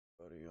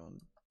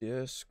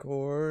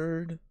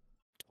Discord.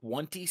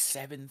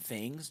 27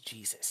 things?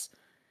 Jesus.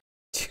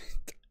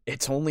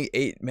 It's only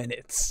 8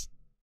 minutes.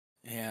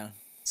 Yeah.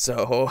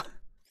 So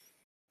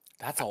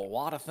that's a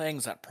lot of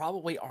things that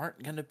probably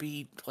aren't going to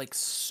be, like,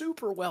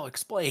 super well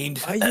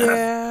explained.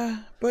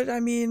 Yeah, but I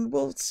mean,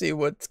 we'll see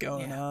what's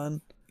going Yeah.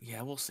 on.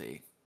 Yeah, we'll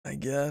see. I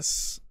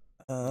guess.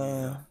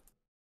 Yeah.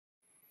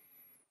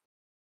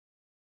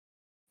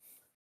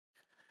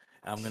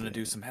 I'm going to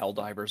do some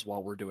Helldivers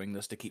while we're doing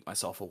this to keep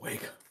myself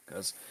awake.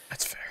 Because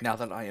that's fair. Now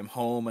that I am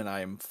home and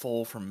I am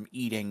full from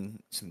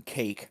eating some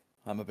cake,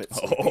 I'm a bit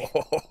sleepy.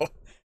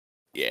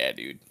 Yeah,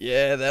 dude.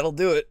 Yeah, that'll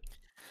do it.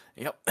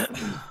 Yep.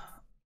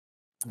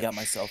 Got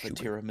myself a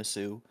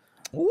tiramisu.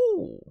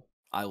 Ooh.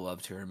 I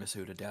love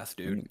tiramisu to death,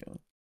 dude. There you go.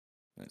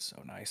 It's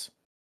so nice.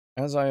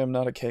 As I am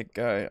not a cake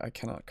guy, I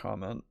cannot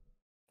comment.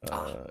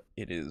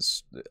 It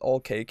is,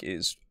 all cake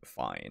is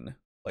fine.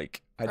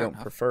 Like, I don't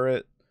prefer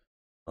it.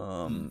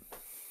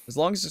 As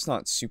long as it's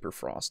not super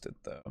frosted,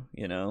 though,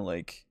 you know,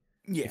 like,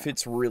 if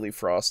it's really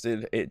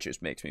frosted, it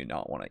just makes me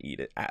not want to eat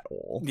it at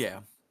all.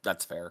 Yeah,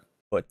 that's fair.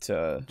 But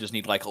just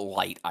need like a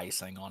light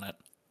icing on it.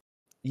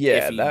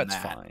 Yeah, that's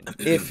fine.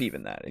 If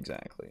even that,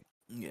 exactly.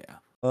 Yeah.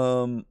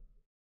 Hello,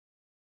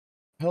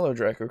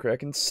 Draco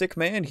Kraken. Sick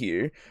man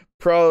here.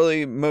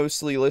 Probably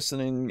mostly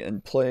listening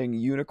and playing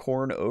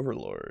Unicorn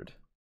Overlord.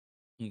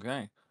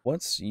 Okay.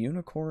 What's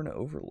Unicorn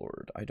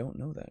Overlord? I don't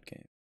know that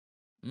game.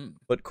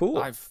 But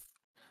cool.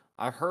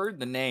 I've heard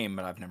the name,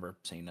 but I've never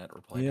seen it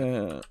or played it.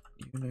 Yeah.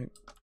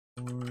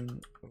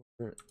 Unicorn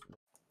Overlord.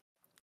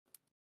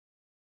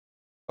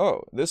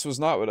 Oh, this was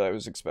not what I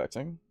was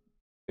expecting.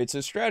 It's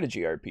a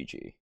strategy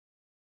RPG.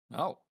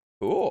 Oh.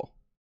 Cool.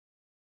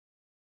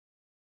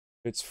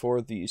 It's for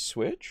the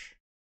Switch.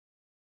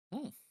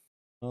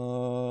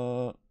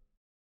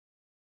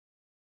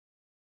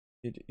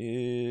 It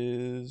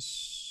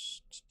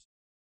is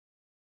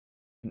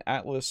an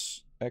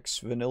Atlas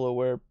X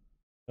Vanillaware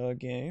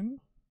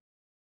game.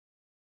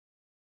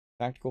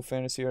 Tactical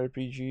fantasy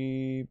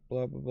RPG,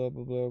 blah blah blah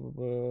blah blah blah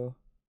blah.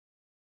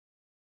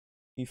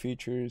 Key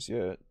features,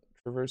 yeah.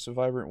 Traverse a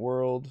vibrant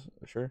world,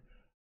 sure.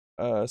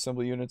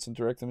 Assemble units and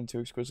direct them into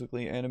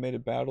exquisitely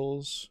animated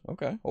battles.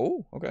 Okay.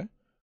 Oh, okay.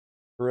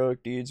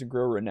 Heroic deeds and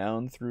grow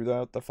renown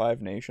throughout the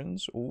 5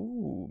 nations.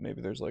 Ooh,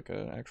 maybe there's like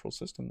an actual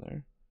system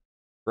there.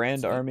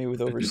 Grand army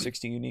with over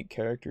 60 unique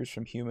characters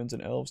from humans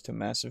and elves to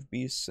massive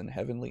beasts and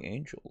heavenly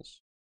angels.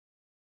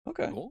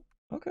 Okay. Cool.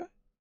 Okay.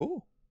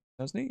 Cool.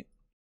 Sounds neat.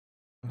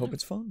 I hope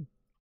it's fun.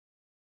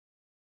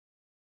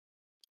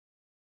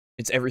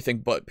 It's everything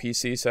but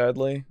PC,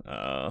 sadly.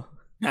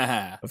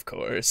 Of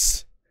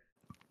course.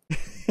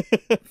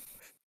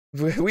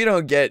 We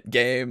don't get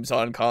games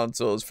on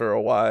consoles for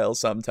a while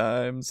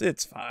sometimes.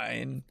 It's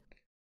fine.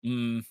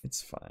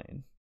 It's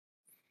fine.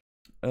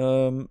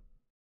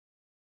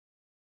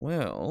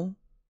 Well,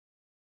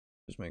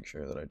 just make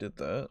sure that I did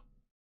that.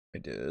 I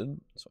did.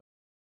 So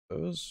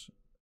those.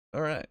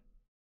 All right.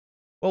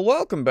 Well,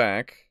 welcome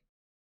back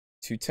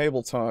to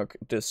Table Talk,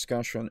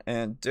 Discussion,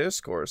 and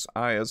Discourse.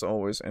 I, as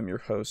always, am your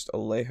host,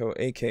 Alejo,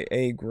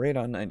 aka Great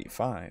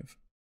on95.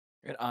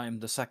 And I'm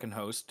the second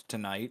host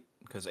tonight,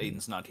 because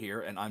Aiden's not here,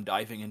 and I'm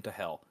diving into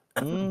hell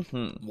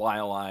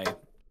while I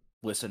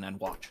listen and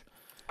watch.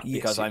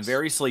 Because I'm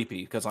very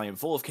sleepy, because I am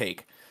full of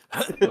cake.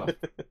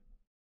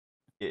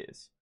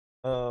 Yes.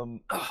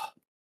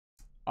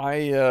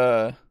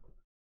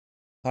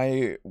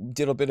 I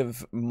did a bit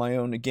of my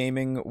own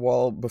gaming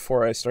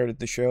before I started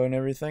the show and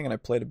everything, and I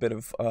played a bit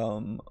of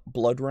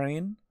Blood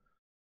Rain.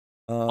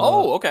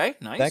 Oh, okay,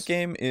 nice. That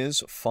game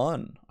is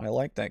fun. I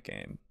like that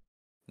game.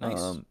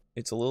 Nice.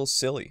 It's a little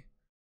silly.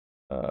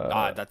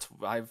 I'm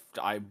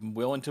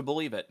willing to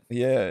believe it.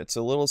 Yeah, it's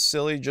a little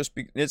silly.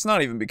 It's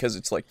not even because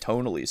it's like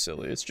tonally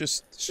silly. It's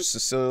just a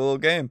silly little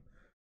game,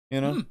 you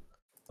know.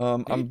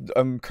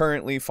 I'm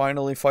currently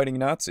finally fighting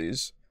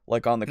Nazis,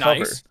 like on the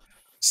cover.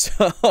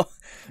 So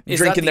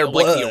drinking their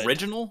blood. Like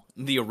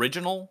the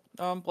original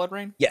Blood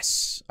Rain?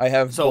 Yes, I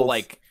have. So both,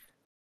 like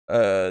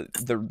the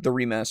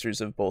remasters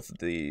of both of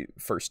the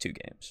first 2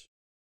 games.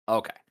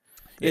 Okay.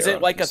 Is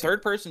it like a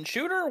third-person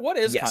shooter? What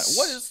is? Yes.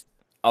 What is?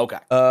 Okay.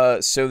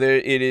 So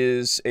it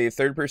is a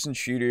third-person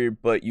shooter,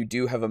 but you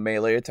do have a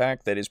melee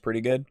attack that is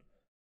pretty good.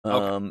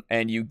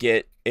 And you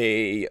get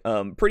a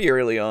pretty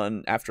early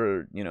on,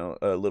 after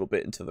a little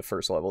bit into the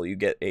first level, you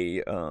get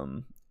a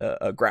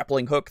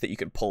grappling hook that you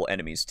can pull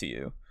enemies to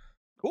you.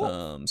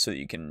 Cool. So that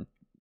you can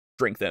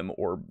drink them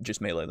or just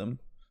melee them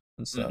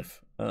and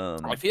stuff.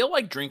 I feel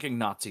like drinking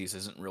Nazis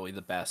isn't really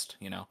the best,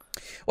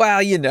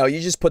 Well, you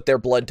just put their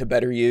blood to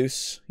better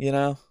use,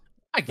 I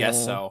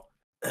guess so.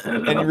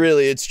 And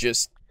really, it's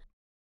just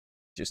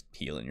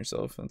healing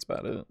yourself. That's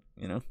about it,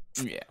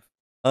 Yeah.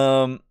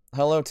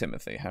 Hello,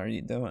 Timothy. How are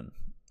you doing?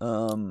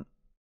 Yeah,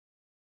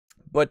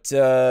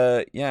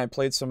 I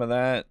played some of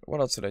that.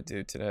 What else did I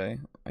do today?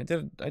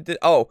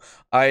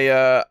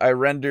 I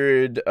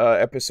rendered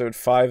episode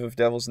 5 of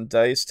Devils and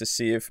Dice to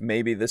see if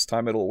maybe this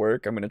time it'll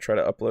work. I'm gonna try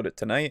to upload it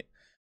tonight.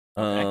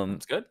 Okay,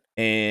 that's good.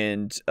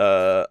 And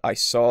I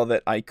saw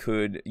that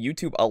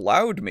YouTube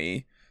allowed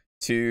me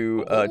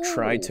to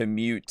try to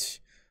mute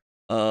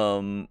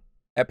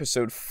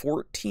episode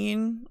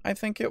 14, I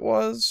think it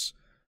was.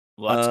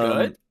 Well, that's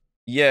good.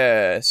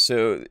 Yeah,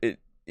 so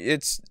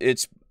it's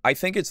I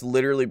think it's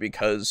literally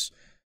because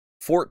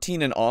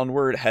 14 and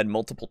onward had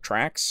multiple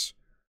tracks,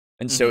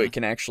 and so it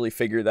can actually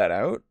figure that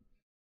out.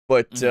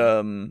 But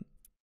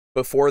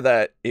before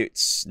that,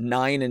 it's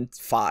 9 and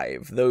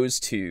 5. Those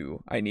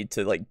two I need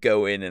to like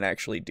go in and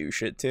actually do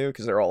shit to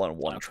because they're all on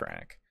one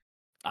track.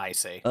 I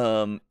see.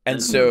 And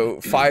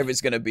so 5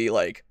 is gonna be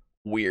like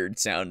weird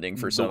sounding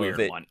for some of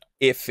it.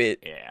 If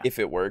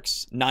it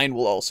works. 9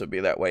 will also be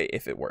that way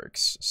if it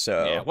works.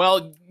 So yeah,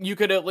 well, you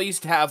could at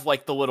least have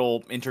like the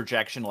little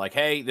interjection, like,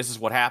 "Hey, this is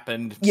what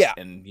happened." Yeah,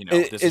 and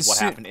this is what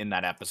happened in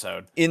that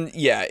episode.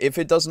 If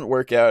it doesn't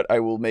work out, I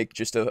will make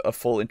just a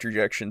full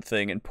interjection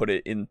thing and put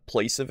it in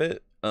place of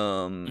it.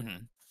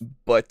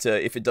 But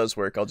if it does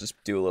work, I'll just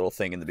do a little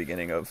thing in the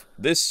beginning of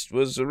this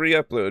was a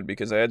re-upload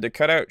because I had to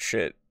cut out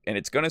shit, and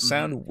it's gonna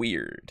sound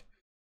weird,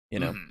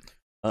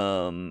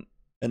 And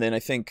then I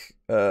think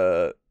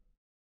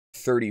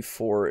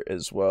 34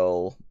 as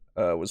well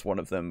was one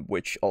of them,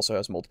 which also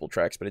has multiple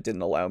tracks, but it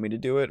didn't allow me to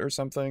do it or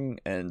something,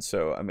 and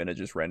so I'm gonna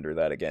just render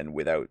that again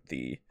without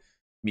the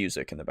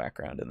music in the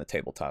background and the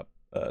tabletop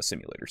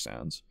simulator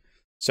sounds.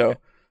 So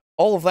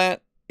all of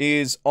that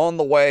is on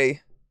the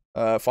way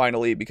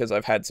finally because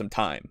I've had some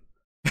time,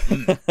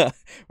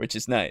 which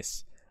is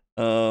nice.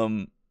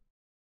 Doing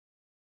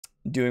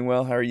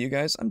well. How are you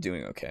guys? I'm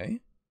doing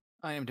okay.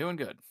 I am doing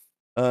good.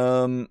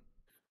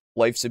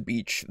 Life's a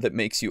beach that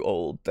makes you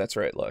old. That's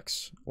right,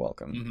 Lux.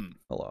 Welcome.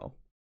 Hello.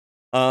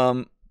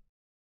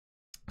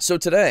 So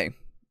today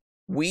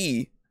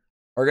we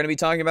are going to be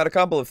talking about a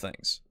couple of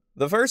things.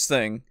 The first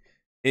thing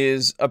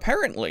is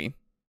apparently,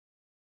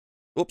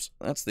 oops,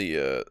 that's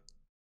the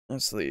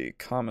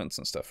comments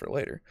and stuff for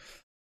later.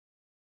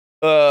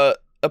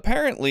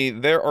 Apparently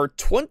there are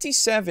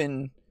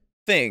 27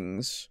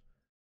 things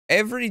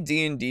every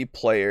D&D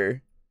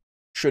player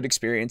should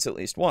experience at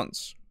least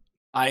once.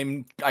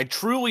 I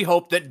truly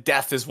hope that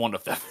death is one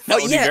of them. That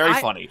would be very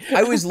funny.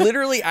 I was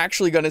literally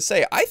actually going to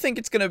say, I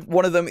think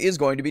one of them is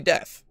going to be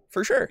death,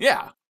 for sure.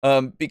 Yeah.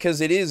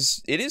 Because it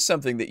is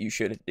something that you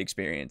should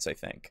experience, I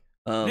think.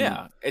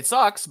 Yeah, it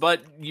sucks,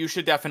 but you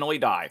should definitely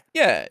die.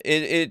 Yeah,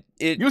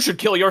 you should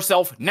kill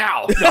yourself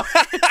now.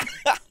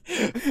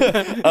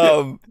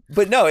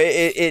 But no,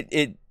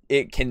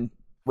 it can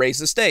raise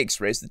the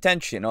stakes, raise the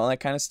tension, all that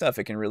kind of stuff.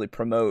 It can really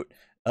promote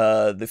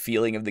the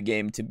feeling of the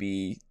game to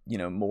be,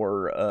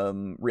 more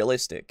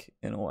realistic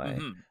in a way.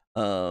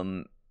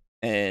 And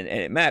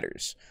it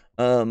matters.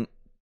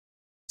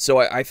 So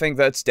I think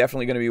that's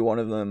definitely going to be one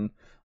of them.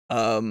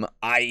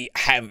 I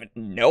have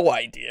no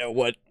idea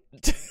what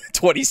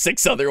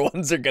 26 other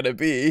ones are going to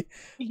be.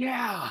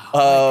 Yeah.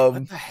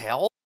 What the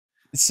hell?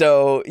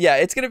 So yeah,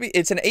 it's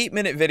an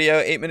 8-minute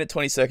video, 8-minute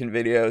 20-second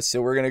video.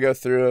 So we're going to go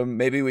through them.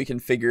 Maybe we can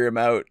figure them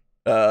out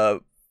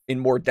in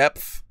more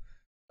depth.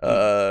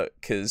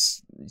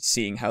 Cause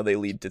seeing how they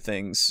lead to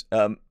things.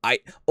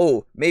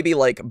 Maybe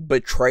like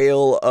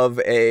betrayal of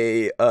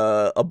a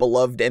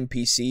beloved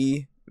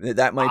NPC.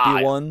 That might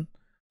be one.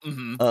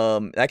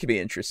 That could be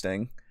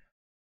interesting.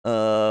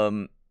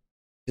 Cause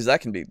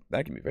that can be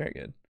very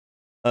good.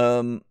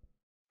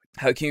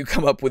 How can you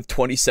come up with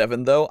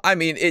 27 though? I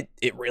mean,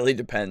 it really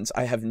depends.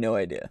 I have no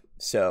idea.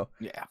 So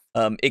yeah.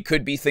 It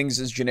could be things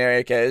as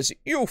generic as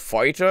you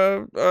fight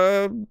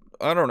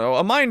I don't know,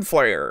 a mind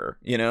flayer,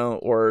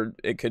 or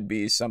it could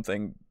be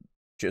something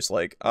just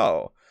like,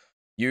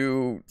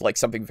 you like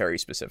something very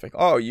specific.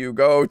 You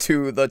go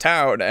to the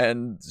town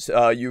and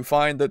you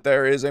find that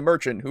there is a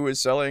merchant who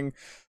is selling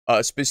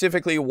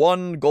specifically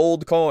 1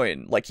 gold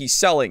coin. Like he's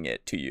selling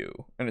it to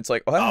you, and it's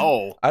like,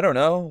 I don't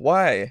know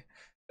why.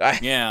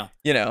 Yeah,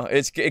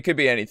 it could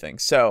be anything.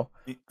 So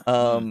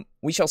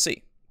we shall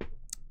see.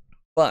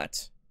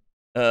 But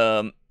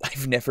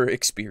I've never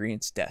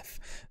experienced death.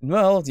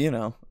 Well,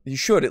 you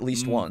should at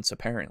least once,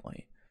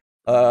 apparently.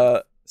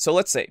 So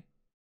let's see.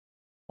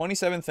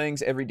 27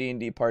 things every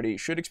D&D party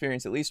should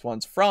experience at least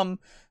once from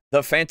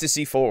the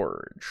Fantasy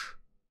Forge.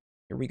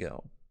 Here we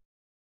go.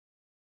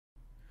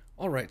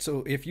 All right,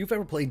 so if you've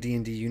ever played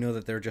D&D, you know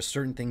that there are just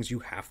certain things you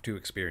have to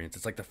experience.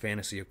 It's like the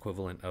fantasy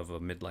equivalent of a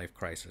midlife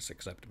crisis,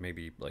 except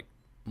maybe like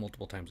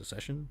multiple times a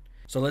session.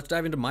 So let's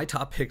dive into my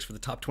top picks for the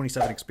top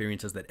 27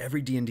 experiences that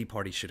every D&D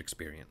party should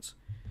experience.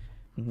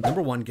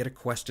 Number 1, get a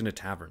quest in a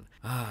tavern.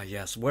 Ah,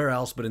 yes, where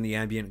else but in the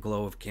ambient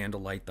glow of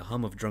candlelight, the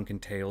hum of drunken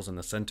tales, and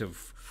the scent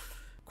of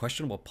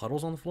questionable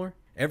puddles on the floor?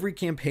 Every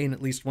campaign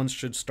at least once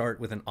should start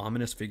with an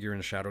ominous figure in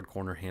a shadowed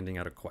corner handing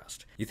out a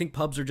quest. You think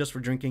pubs are just for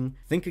drinking?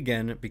 Think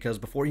again, because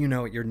before you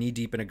know it, you're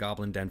knee-deep in a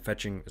goblin den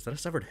fetching... Is that a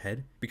severed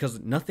head? Because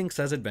nothing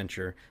says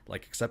adventure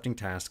like accepting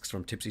tasks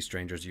from tipsy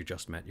strangers you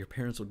just met. Your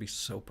parents would be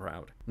so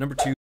proud. Number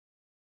 2...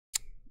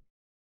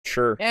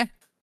 Sure.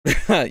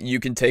 You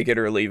can take it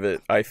or leave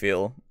it, I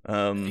feel.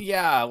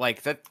 Yeah,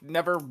 like, that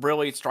never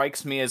really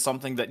strikes me as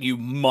something that you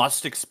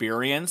must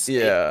experience.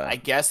 Yeah. I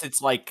guess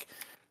it's like...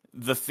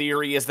 The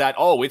theory is that,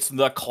 it's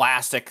the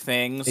classic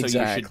thing, so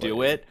you should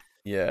do it.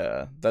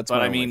 Yeah, that's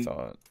my only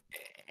thought.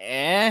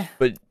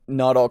 But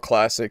not all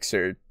classics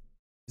are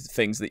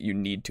things that you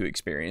need to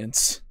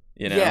experience,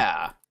 you know?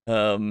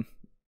 Yeah.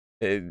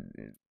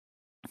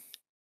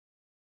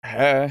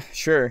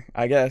 Sure,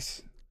 I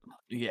guess.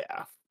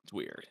 Yeah, it's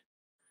weird.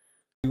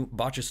 You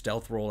botch a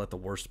stealth roll at the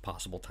worst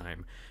possible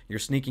time. You're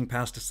sneaking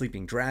past a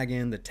sleeping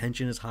dragon, the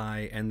tension is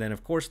high, and then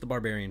of course the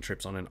barbarian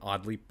trips on an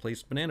oddly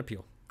placed banana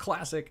peel.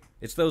 Classic.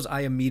 It's those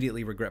I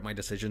immediately regret my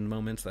decision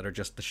moments that are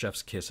just the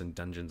chef's kiss in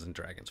Dungeons and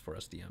Dragons for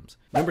us DMs.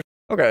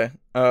 Okay.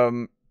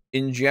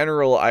 In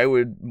general, I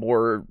would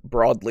more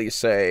broadly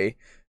say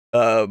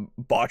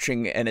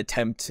botching an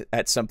attempt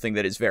at something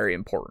that is very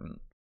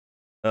important.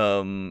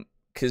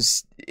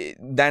 Because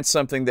that's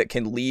something that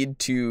can lead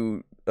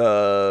to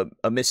a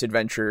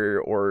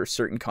misadventure or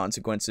certain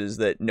consequences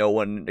that no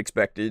one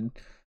expected,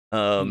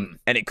 and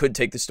it could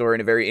take the story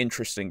in a very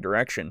interesting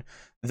direction.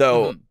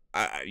 Though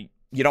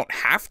you don't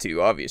have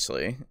to,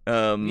 obviously.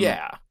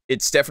 Yeah,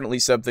 it's definitely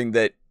something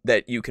that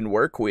you can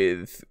work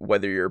with,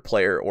 whether you're a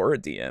player or a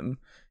DM.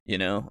 You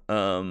know,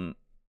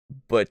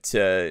 but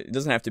it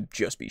doesn't have to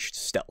just be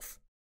stealth.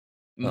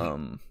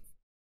 How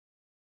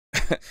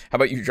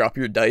about you drop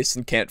your dice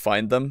and can't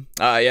find them?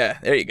 Yeah,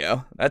 there you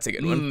go. That's a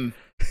good one.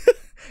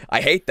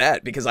 I hate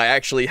that because I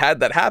actually had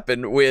that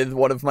happen with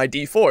one of my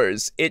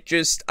D4s.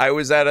 I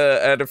was at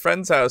a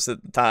friend's house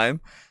at the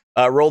time,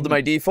 rolled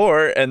my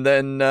D4, and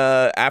then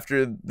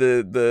after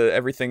the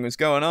everything was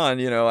going on,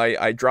 you know,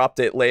 I dropped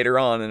it later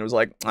on and it was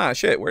like,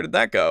 shit, where did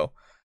that go?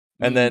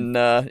 And then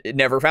it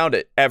never found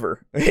it,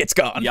 ever. It's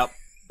gone. Yep.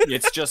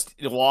 It's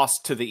just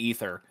lost to the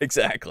ether.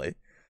 Exactly.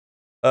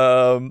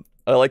 I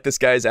like this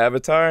guy's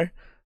avatar.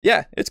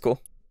 Yeah, it's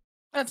cool.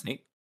 That's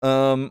neat.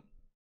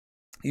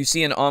 You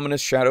see an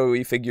ominous,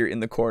 shadowy figure in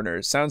the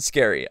corner. Sounds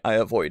scary. I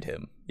avoid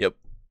him. Yep.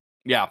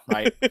 Yeah,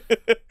 right.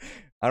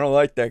 I don't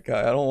like that guy.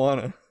 I don't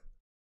want to.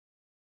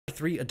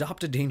 3.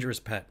 Adopt a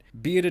dangerous pet.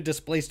 Be it a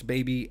displaced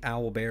baby,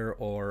 owlbear,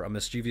 or a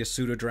mischievous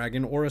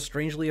pseudo-dragon, or a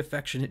strangely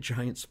affectionate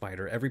giant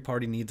spider, every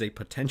party needs a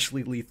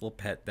potentially lethal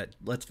pet that,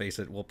 let's face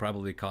it, will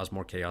probably cause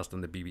more chaos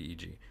than the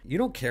BBEG. You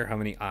don't care how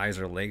many eyes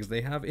or legs they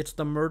have, it's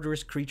the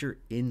murderous creature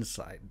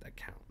inside that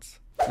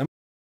counts.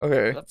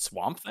 Okay. That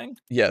Swamp Thing?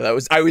 Yeah,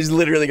 I was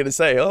literally gonna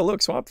say, oh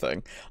look, Swamp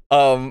Thing.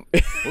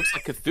 Looks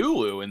like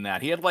Cthulhu in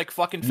that. He had like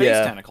fucking face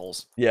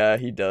tentacles. Yeah,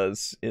 he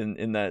does.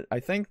 In that, I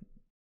think.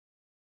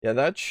 Yeah,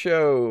 that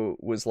show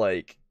was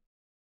like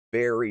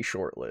very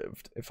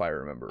short-lived, if I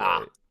remember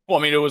right. Well,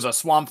 I mean, it was a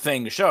Swamp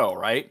Thing show,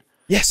 right?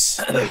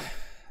 Yes.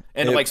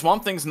 And like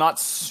Swamp Thing's not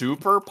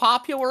super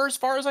popular as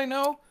far as I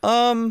know.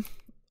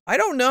 I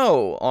don't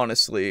know,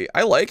 honestly.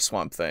 I like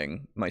Swamp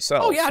Thing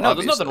myself. Oh yeah, no,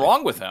 obviously. There's nothing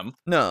wrong with him.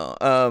 No,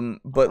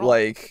 but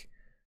like,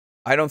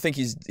 I don't think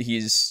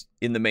he's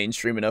in the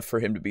mainstream enough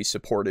for him to be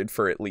supported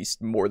for at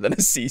least more than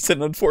a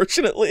season,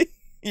 unfortunately.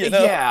 You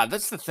know? Yeah,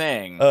 that's the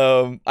thing.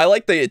 I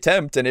like the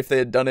attempt, and if they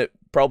had done it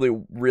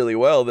probably really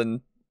well,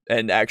 and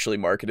actually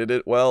marketed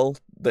it well,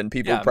 then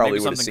people probably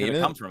would have seen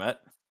it. Come from it.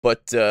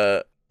 But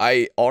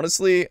I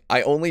honestly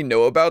only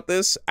know about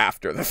this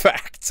after the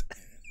fact.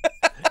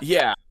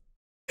 Yeah.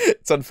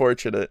 It's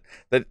unfortunate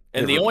that,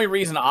 and the only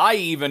reason I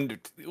even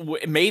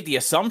made the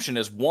assumption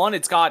is, one,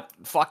 it's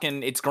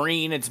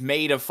green, it's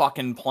made of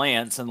fucking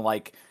plants, and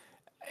like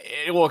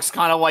it looks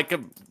kind of like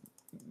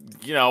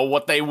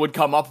what they would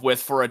come up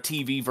with for a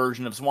TV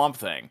version of Swamp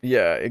Thing.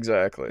 Yeah,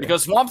 exactly.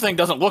 Because Swamp Thing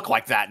doesn't look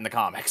like that in the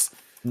comics.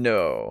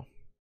 No.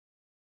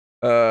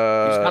 He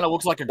just kind of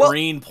looks like a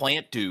green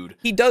plant dude.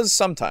 He does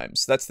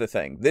sometimes. That's the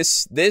thing.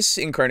 This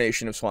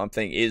incarnation of Swamp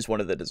Thing is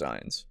one of the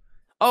designs.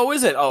 Oh,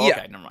 is it? Oh, yeah,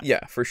 okay, never mind.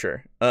 Yeah, for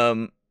sure.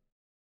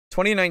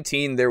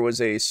 2019, there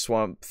was a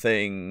Swamp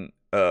Thing.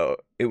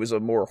 It was a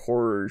more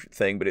horror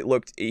thing, but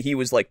he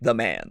was like the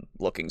man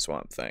looking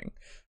Swamp Thing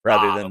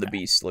rather than the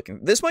beast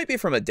looking. This might be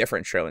from a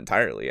different show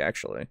entirely,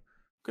 actually.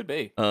 Could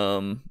be.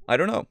 I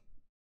don't know.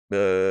 But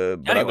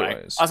anyway,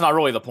 otherwise, that's not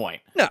really the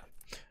point.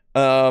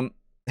 No.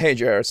 Hey,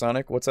 JR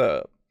Sonic, what's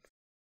up?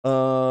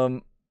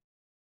 Inside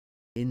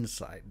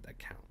that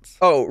counts.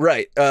 Oh,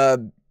 right.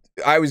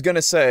 I was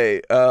gonna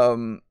say,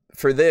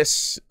 for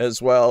this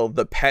as well,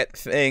 the pet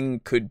thing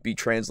could be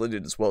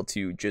translated as well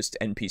to just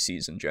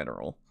NPCs in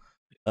general.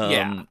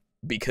 Yeah.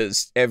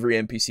 Because every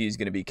NPC is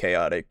going to be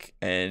chaotic,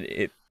 and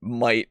it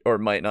might or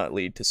might not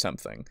lead to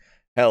something.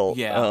 Hell,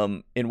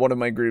 in one of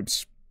my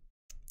groups,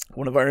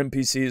 one of our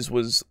NPCs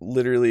was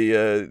literally,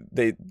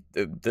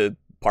 the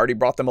party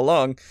brought them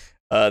along.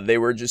 They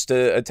were just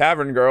a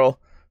tavern girl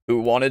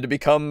who wanted to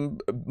become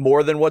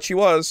more than what she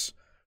was.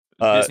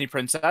 Disney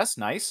princess,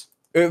 nice.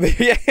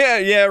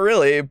 Yeah,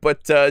 really.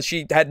 But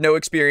she had no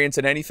experience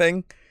in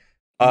anything.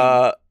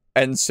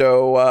 And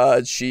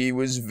so she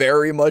was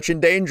very much in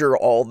danger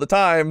all the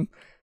time.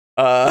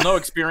 No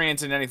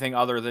experience in anything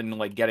other than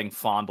like getting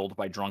fondled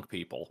by drunk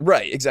people.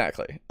 Right,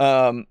 exactly.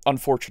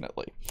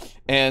 Unfortunately.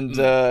 And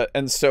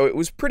so it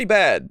was pretty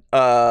bad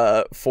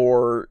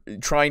for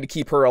trying to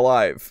keep her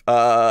alive.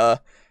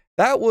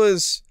 That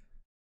was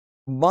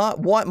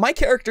my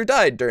character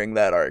died during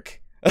that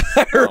arc.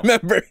 I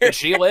remember. Did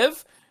she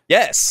live?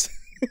 Yes.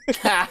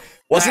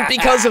 Wasn't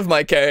because of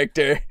my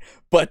character,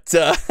 but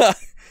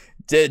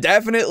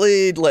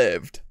definitely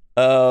lived.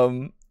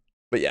 But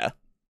yeah.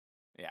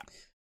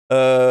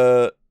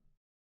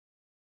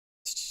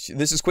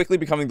 This is quickly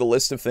becoming the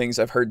list of things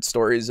I've heard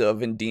stories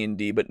of in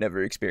D&D but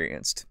never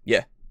experienced.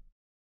 Yeah.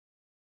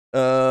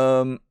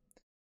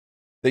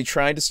 They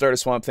tried to start a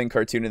Swamp Thing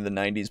cartoon in the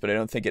 90s, but I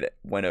don't think it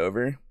went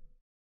over.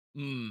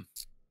 Not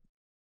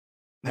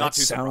That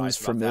too sounds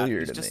surprised about that.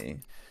 familiar to me.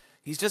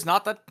 He's just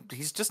not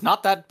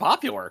that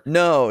popular.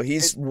 No,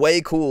 he's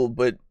way cool,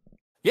 but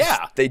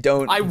yeah, they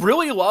don't. I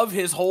really love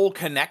his whole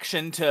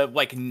connection to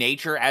like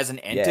nature as an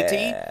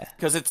entity,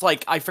 because it's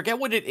like, I forget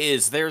what it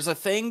is. There's a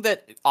thing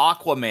that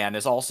Aquaman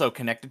is also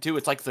connected to.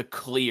 It's like the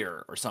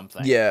clear or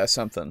something. Yeah,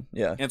 something.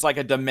 Yeah, and it's like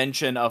a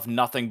dimension of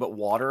nothing but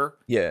water.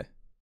 Yeah,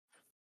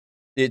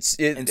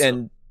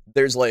 and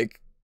there's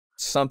like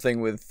something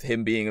with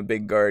him being a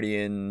big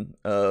guardian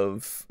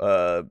of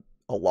a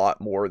lot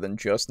more than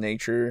just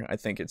nature. I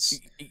think it's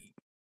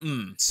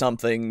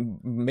something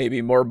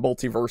maybe more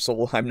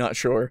multiversal. I'm not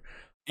sure.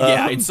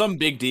 Yeah, it's some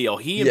big deal.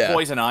 He and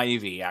Poison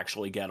Ivy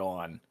actually get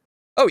on.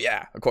 Oh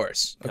yeah, of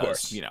course.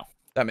 You know,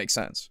 that makes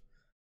sense.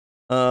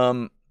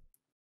 Maybe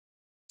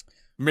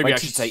I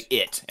should say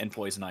it and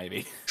Poison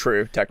Ivy.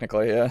 True,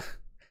 technically, yeah.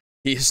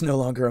 He is no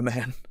longer a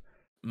man.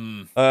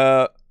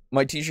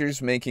 My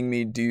teacher's making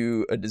me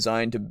do a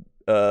design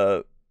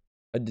to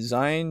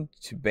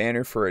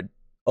banner for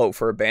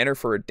a banner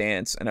for a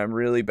dance, and I'm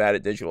really bad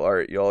at digital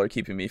art. Y'all are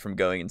keeping me from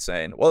going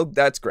insane. Well,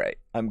 that's great.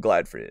 I'm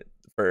glad for it.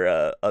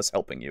 For us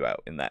helping you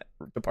out in that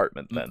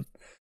department, then.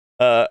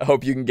 I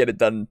hope you can get it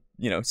done,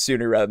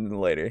 sooner rather than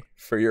later,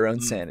 for your own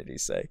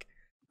sanity's sake.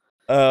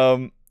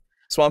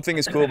 Swamp Thing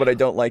is cool, but I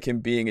don't like him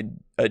being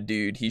a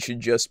dude. He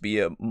should just be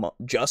a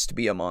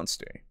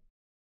monster.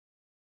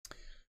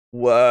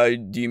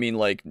 What do you mean,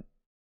 like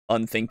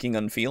unthinking,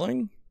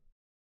 unfeeling?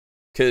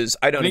 Because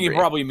I think he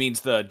probably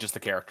means just the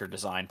character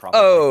design. Probably.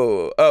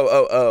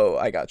 Oh!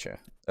 I gotcha.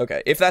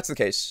 Okay, if that's the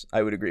case,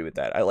 I would agree with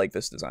that. I like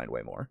this design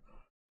way more.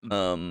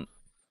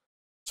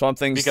 Swamp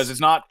Thing's... Because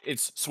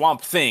it's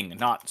Swamp Thing,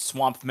 not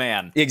Swamp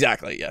Man.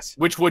 Exactly, yes.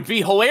 Which would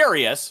be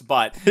hilarious,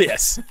 but...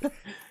 Yes.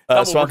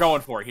 That's what we're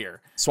going for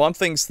here. Swamp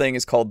Thing's thing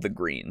is called the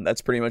Green.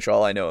 That's pretty much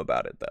all I know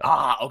about it, though.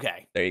 Ah,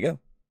 okay. There you go.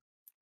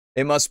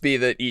 It must be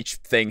that each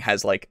thing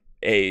has, like,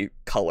 a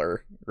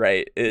color,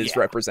 right? It is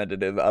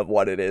representative of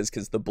what it is,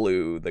 because the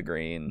blue, the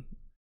green...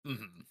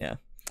 Yeah.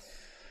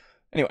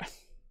 Anyway.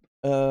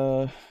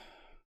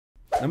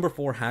 Number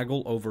 4,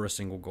 haggle over a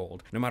single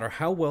gold. No matter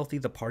how wealthy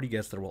the party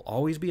gets, there will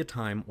always be a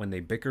time when they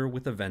bicker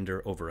with a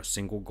vendor over a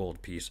single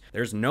gold piece.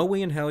 There's no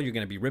way in hell you're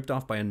going to be ripped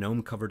off by a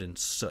gnome covered in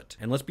soot.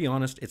 And let's be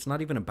honest, it's not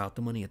even about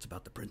the money, it's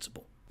about the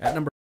principle. At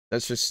number...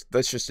 That's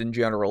just in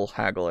general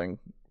haggling.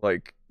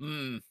 Like,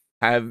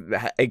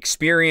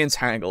 experience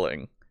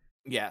haggling.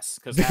 Yes,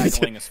 because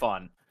haggling is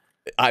fun.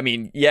 I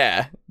mean,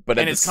 yeah.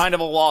 And it's kind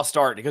of a lost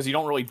art, because you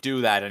don't really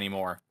do that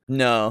anymore.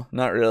 No,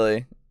 not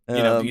really.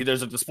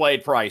 There's a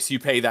displayed price. You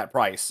pay that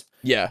price.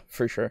 Yeah,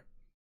 for sure.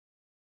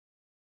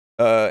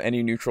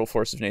 Any neutral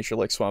force of nature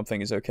like Swamp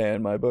Thing is okay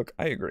in my book.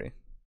 I agree.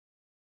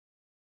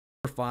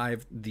 Number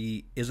 5,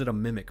 is it a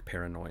mimic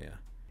paranoia?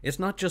 It's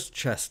not just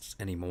chests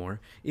anymore.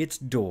 It's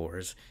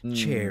doors,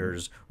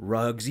 chairs,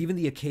 rugs, even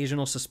the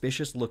occasional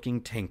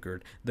suspicious-looking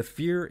tankard. The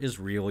fear is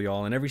real,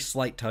 y'all, and every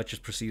slight touch is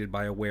preceded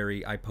by a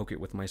wary, I poke it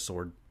with my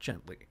sword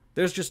gently.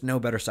 There's just no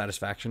better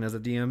satisfaction as a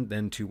DM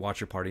than to watch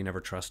your party never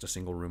trust a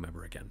single room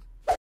ever again.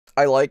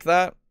 I like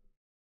that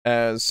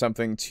as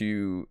something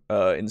to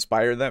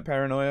inspire that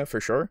paranoia, for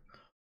sure.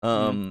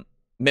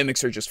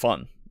 Mimics are just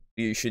fun.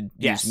 You should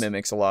use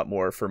mimics a lot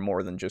more for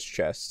more than just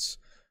chests.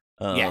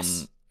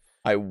 Yes.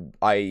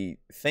 I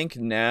think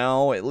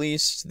now, at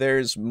least,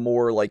 there's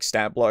more like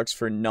stat blocks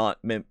for not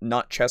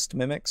chest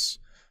mimics,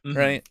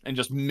 right? And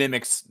just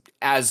mimics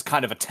as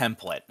kind of a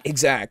template.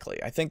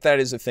 Exactly. I think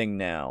that is a thing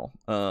now.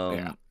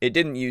 It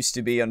didn't used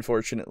to be,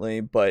 unfortunately,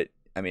 but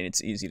I mean,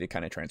 it's easy to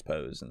kind of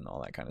transpose and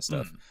all that kind of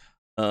stuff.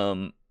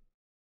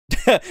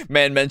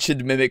 Man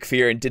mentioned mimic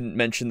fear and didn't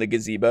mention the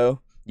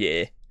gazebo.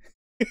 Yeah.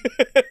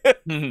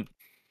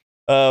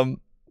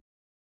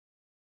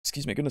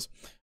 Excuse me, goodness.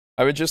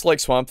 I would just like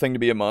Swamp Thing to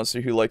be a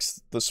monster who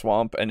likes the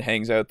swamp and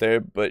hangs out there,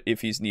 but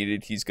if he's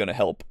needed, he's gonna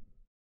help.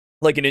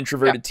 Like an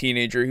introverted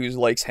teenager who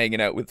likes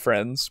hanging out with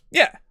friends.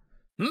 Yeah.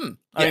 I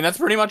mean, that's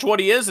pretty much what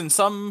he is in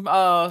some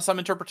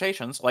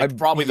interpretations, like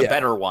probably the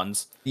better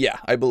ones. Yeah,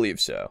 I believe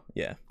so.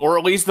 Yeah. Or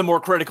at least the more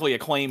critically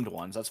acclaimed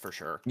ones, that's for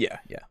sure. Yeah.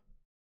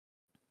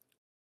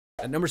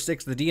 At number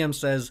 6, the DM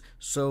says,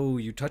 "So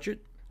you touch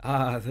it?"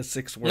 The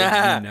 6 words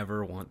you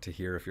never want to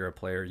hear if you're a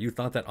player. You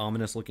thought that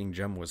ominous-looking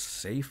gem was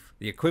safe?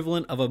 The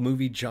equivalent of a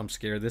movie jump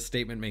scare, this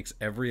statement makes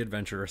every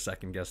adventurer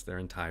second-guess their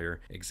entire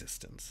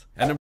existence.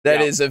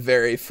 That is a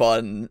very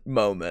fun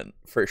moment,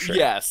 for sure.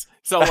 Yes.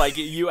 So, like,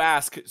 you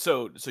ask,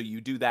 so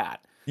you do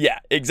that. Yeah,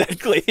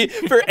 exactly.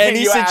 For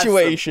any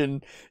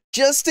situation,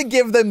 just to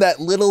give them that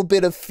little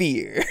bit of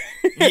fear.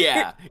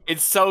 Yeah,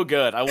 it's so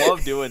good. I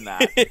love doing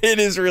that. It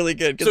is really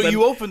good. So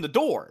you open the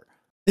door.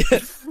 Well,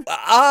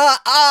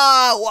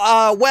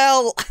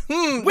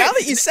 now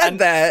that you said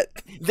that.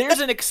 There's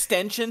an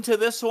extension to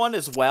this one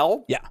as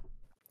well. Yeah.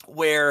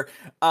 Where,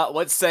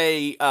 let's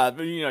say,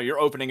 you're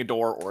opening a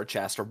door or a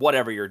chest or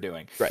whatever you're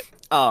doing. Right.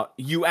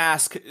 You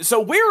ask, so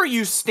where are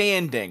you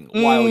standing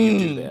while you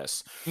do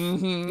this?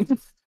 Mm-hmm.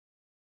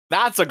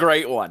 That's a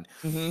great one.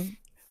 Mm-hmm.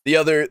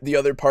 The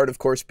other part, of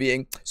course,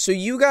 being, so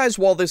you guys,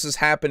 while this is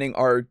happening,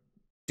 are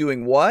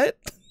doing what?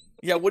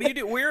 Yeah, what do you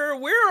do? Where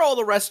are all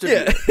the rest of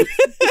you?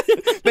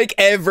 Make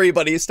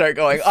everybody start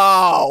going,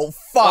 oh,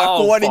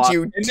 fuck, what did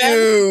you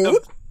do?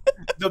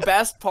 The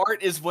best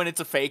part is when it's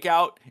a fake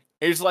out.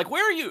 It's like,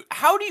 where are you?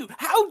 How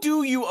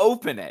do you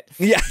open it?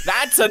 Yeah.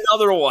 That's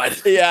another one.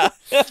 Yeah.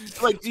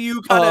 Like, do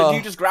you do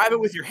you just grab it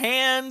with your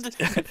hand?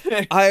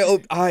 I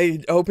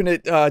open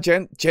it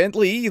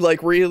gently,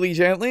 like really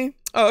gently.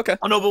 Oh, okay.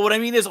 Oh, no, but what I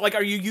mean is, like,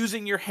 are you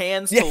using your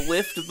hands to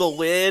lift the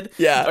lid?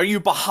 Yeah. Are you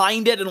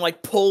behind it and,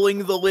 like, pulling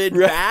the lid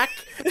back?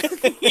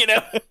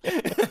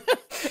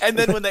 And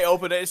then when they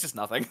open it, it's just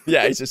nothing.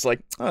 Yeah, he's just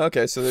like, oh,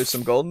 okay, so there's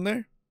some gold in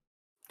there?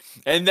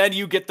 And then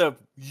you get the,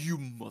 you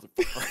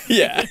motherfucker.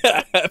 Yeah,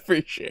 for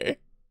sure.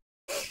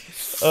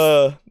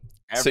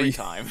 Every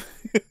time.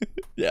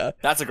 Yeah.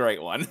 That's a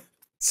great one.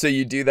 So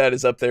you do that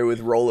is up there with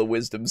roll a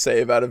wisdom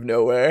save out of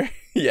nowhere.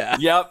 Yeah.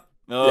 Yep.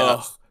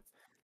 Yeah.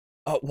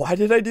 Why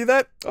did I do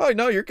that? Oh,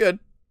 no, you're good.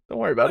 Don't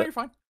worry about it. You're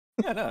fine.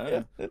 Yeah, no.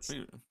 Yeah,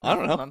 I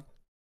don't know.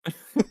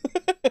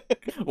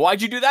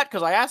 Why'd you do that?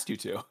 Because I asked you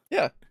to.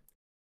 Yeah.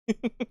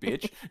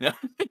 Bitch.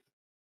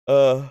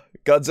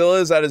 Godzilla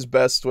is at his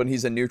best when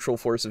he's a neutral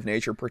force of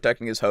nature,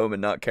 protecting his home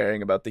and not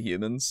caring about the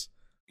humans.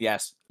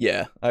 Yes.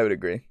 Yeah, I would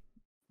agree.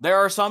 There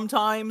are some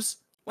times,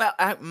 well,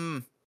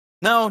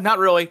 no, not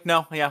really.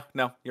 No, yeah,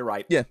 no, you're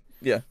right. Yeah.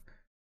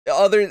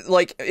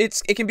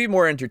 It can be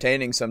more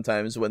entertaining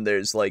sometimes when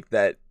there's like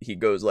that he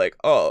goes like,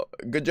 oh,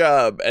 good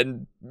job,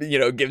 and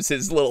gives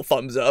his little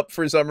thumbs up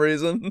for some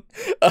reason.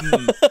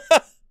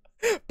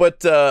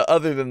 But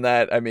other than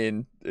that, I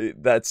mean,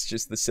 that's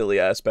just the silly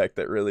aspect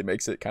that really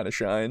makes it kind of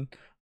shine.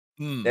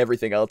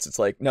 Everything else, it's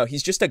like, no,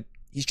 he's just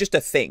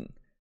a thing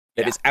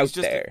that is out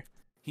there.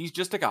 He's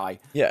just a guy.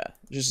 Yeah,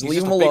 just he's leave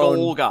just him a alone.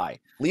 Big old guy.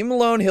 Leave him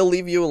alone. He'll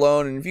leave you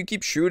alone, and if you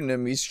keep shooting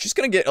him, he's just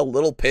gonna get a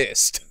little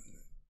pissed.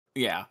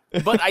 Yeah,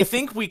 but I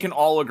think we can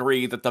all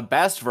agree that the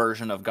best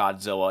version of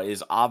Godzilla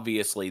is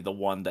obviously the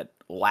one that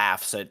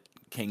laughs at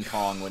King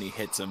Kong when he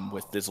hits him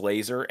with this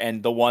laser,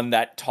 and the one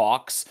that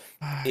talks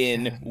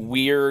in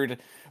weird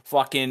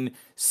fucking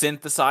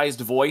synthesized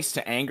voice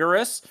to anger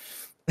us.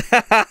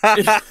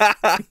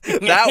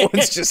 That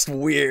one's just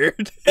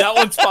weird. That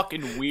one's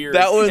fucking weird.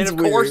 That one's and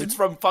of course weird. It's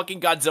from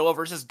fucking Godzilla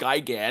versus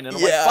Gigan, and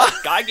I'm like,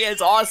 fuck,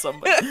 Gigan's awesome,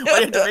 but why do you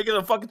have to make it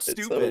a fucking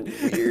stupid?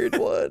 It's a weird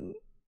one.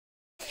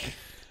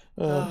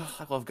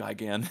 I love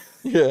Gigan.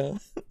 Yeah.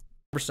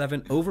 Number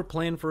 7,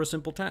 overplan for a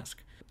simple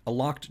task. A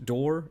locked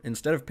door,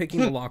 instead of picking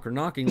the lock or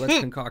knocking,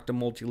 let's concoct a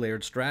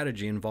multi-layered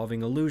strategy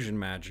involving illusion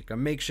magic, a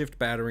makeshift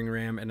battering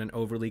ram, and an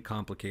overly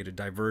complicated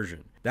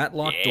diversion. That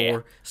locked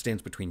door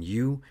stands between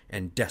you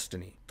and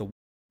destiny.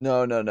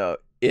 No.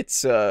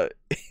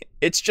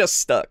 It's just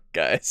stuck,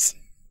 guys.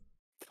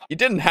 You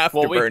didn't have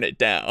to burn it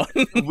down.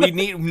 we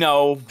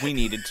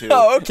needed to.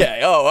 Oh, okay.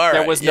 Oh, all right.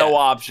 There was no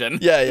option.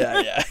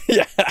 Yeah.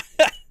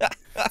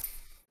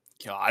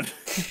 God.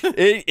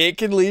 It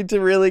can lead to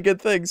really good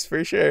things,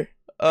 for sure.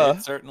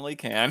 It certainly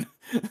can.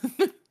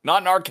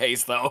 Not in our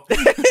case, though.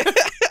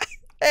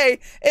 Hey,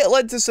 it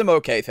led to some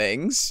okay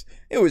things.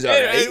 It was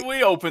alright.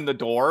 We opened the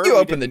door. You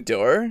opened the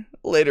door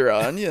later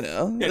on,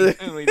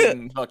 we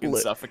didn't fucking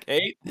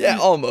suffocate. Yeah,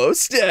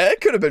 almost. Yeah,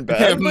 it could have been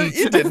bad, but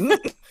you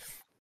didn't.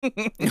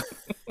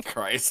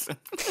 Christ.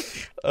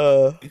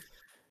 Not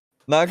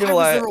gonna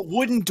lie. Was there a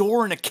wooden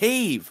door in a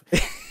cave?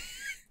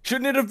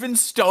 Shouldn't it have been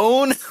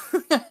stone?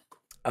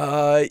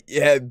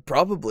 Yeah,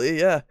 probably,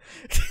 yeah.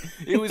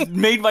 It was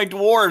made by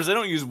dwarves. They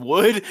don't use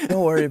wood.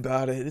 Don't worry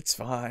about it. It's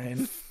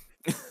fine.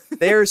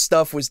 Their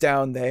stuff was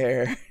down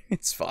there.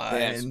 It's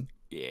fine.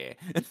 Yeah.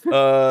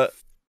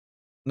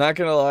 Not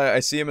gonna lie, I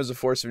see him as a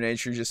force of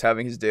nature just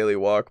having his daily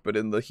walk, but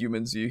in the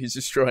human's view, he's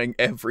destroying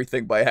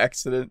everything by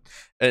accident,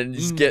 and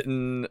he's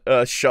getting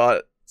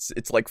shot.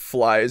 It's like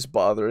flies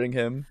bothering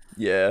him.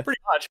 Yeah.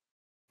 Pretty much.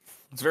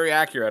 It's very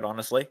accurate,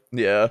 honestly.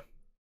 Yeah.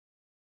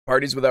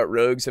 Parties without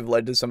rogues have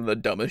led to some of the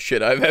dumbest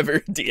shit I've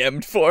ever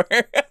DM'd for.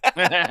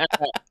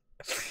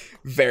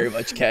 Very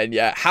much can,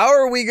 yeah. How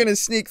are we gonna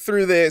sneak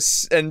through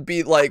this and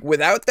be like,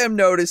 without them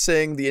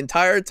noticing the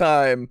entire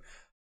time?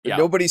 Yeah,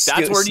 nobody's.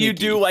 That's where you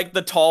do like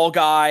the tall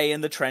guy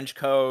in the trench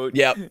coat.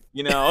 Yep.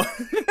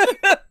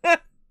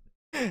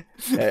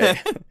 Hey.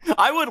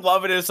 I would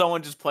love it if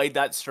someone just played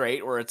that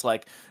straight, where it's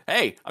like,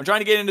 "Hey, I'm trying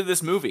to get into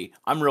this movie.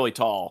 I'm really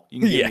tall. You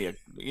can give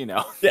me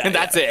a, and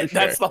that's it. Sure.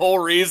 That's the whole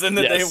reason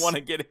that they want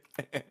to get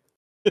it."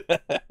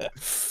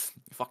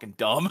 Fucking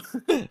dumb.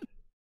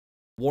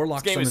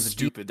 Warlock this game is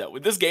stupid.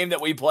 This game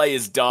that we play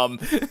is dumb.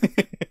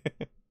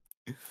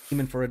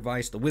 demon for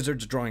advice, the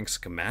wizard's drawing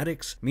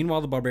schematics.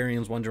 Meanwhile, the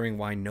barbarian's wondering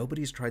why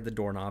nobody's tried the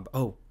doorknob.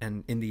 Oh,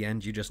 and in the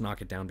end, you just knock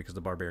it down because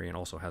the barbarian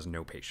also has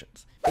no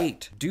patience.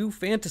 8. Do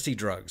fantasy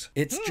drugs.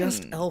 It's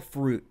just elf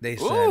fruit, they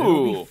said.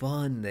 It'll be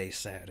fun, they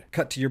said.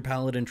 Cut to your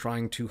paladin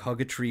trying to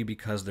hug a tree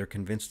because they're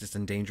convinced it's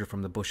in danger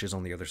from the bushes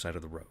on the other side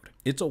of the road.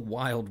 It's a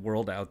wild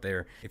world out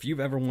there. If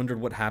you've ever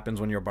wondered what happens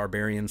when your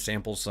barbarian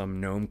samples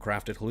some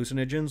gnome-crafted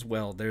hallucinogens,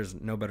 well, there's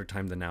no better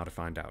time than now to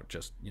find out.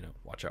 Just,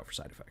 watch out for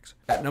side effects.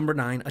 At number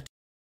 9,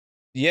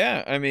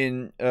 Yeah, I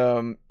mean,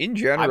 in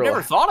general, I've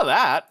never thought of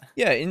that.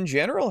 Yeah, in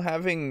general,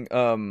 having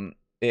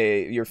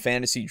your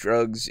fantasy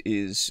drugs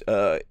is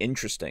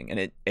interesting,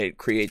 and it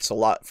creates a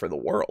lot for the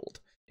world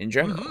in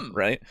general,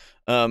 right?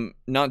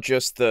 Not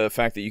just the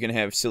fact that you can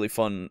have silly,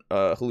 fun,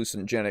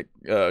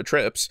 hallucinogenic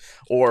trips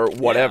or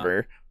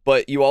whatever,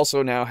 but you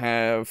also now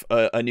have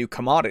a new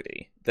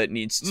commodity that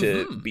needs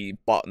to be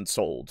bought and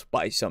sold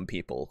by some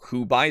people.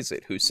 Who buys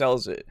it? Who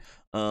sells it?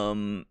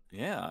 How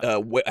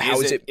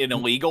is it an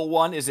illegal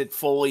one? Is it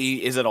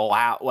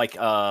allowed? Like,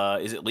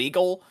 is it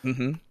legal?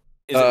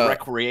 Is it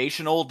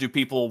recreational? Do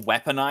people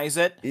weaponize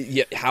it?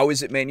 Yeah. How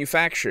is it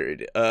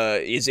manufactured?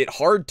 Is it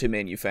hard to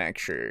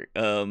manufacture?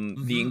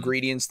 The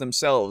ingredients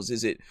themselves,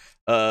 is it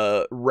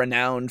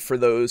renowned for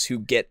those who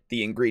get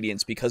the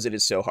ingredients because it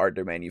is so hard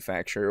to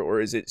manufacture,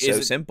 or is it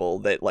simple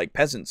that like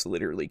peasants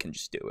literally can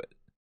just do it?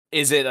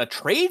 Is it a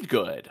trade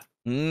good?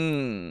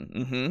 If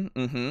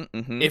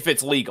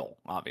it's legal,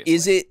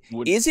 obviously.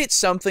 Is it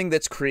something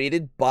that's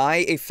created by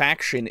a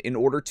faction in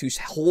order to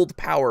hold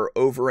power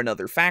over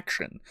another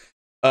faction?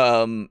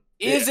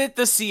 Is it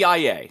the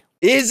CIA?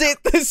 Is it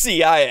the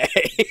CIA?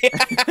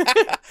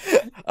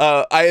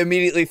 I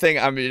immediately think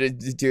I'm gonna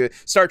do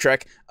Star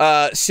Trek.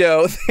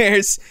 So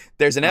there's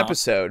an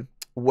episode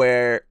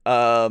where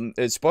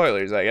it's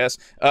spoilers, I guess.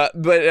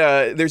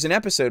 But there's an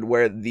episode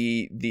where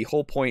the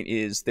whole point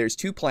is there's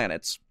 2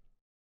 planets.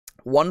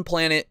 One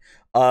planet,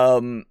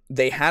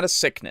 they had a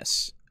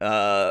sickness,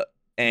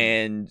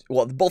 and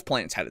well, both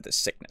planets had this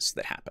sickness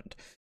that happened,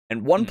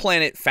 and one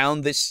planet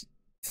found this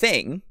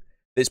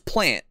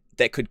plant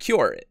that could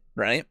cure it,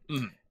 right?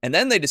 And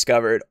then they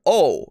discovered,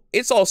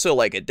 it's also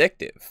like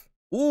addictive.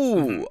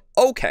 Ooh,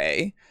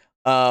 okay.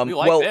 We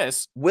like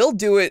this. We'll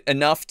do it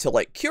enough to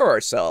like cure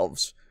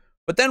ourselves,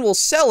 but then we'll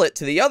sell it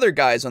to the other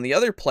guys on the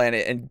other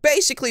planet and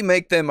basically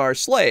make them our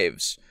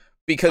slaves.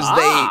 Because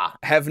they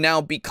have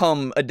now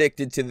become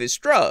addicted to this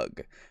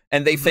drug,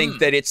 and they think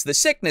that it's the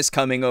sickness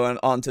coming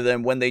onto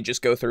them when they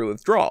just go through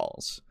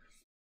withdrawals.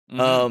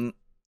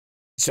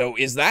 So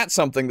is that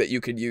something that you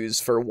could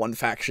use for one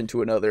faction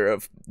to another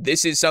of,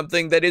 this is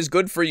something that is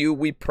good for you,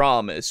 we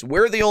promise.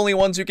 We're the only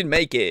ones who can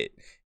make it.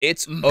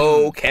 It's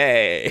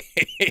okay.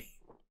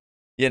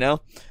 A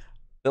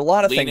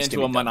lot of Lean things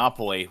into a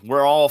monopoly.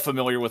 We're all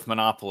familiar with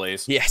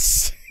monopolies.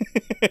 Yes.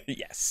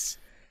 Yes.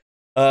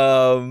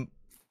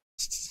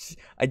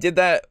 I did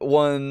that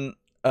one.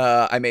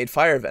 I made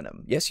fire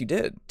venom. Yes, you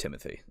did,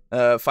 Timothy.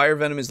 Fire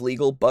venom is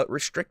legal but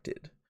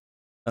restricted.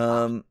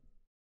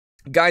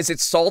 Guys,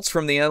 it's salts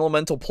from the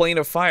elemental plane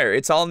of fire.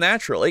 It's all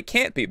natural. It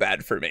can't be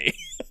bad for me.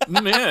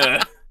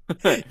 Yeah.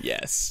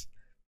 Yes.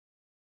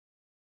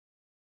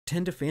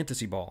 10 to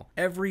Fantasy Ball.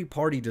 Every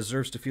party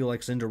deserves to feel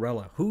like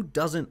Cinderella. Who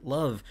doesn't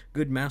love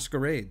good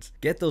masquerades?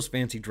 Get those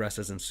fancy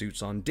dresses and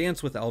suits on.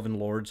 Dance with elven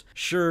lords.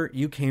 Sure,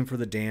 you came for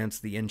the dance,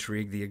 the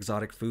intrigue, the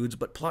exotic foods,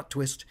 but plot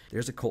twist,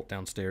 there's a cult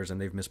downstairs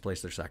and they've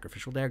misplaced their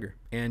sacrificial dagger.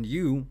 And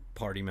you,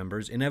 party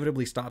members,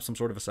 inevitably stop some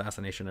sort of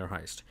assassination or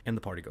heist, and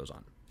the party goes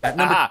on.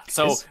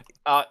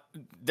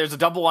 There's a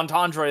double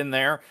entendre in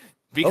there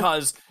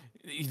because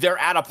they're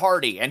at a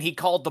party and he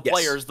called the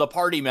players the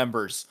party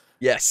members.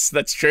 Yes,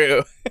 that's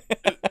true.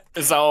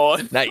 So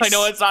nice. I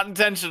know it's not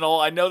intentional.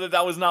 I know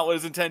that was not what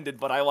was intended,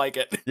 but I like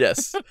it.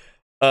 Yes.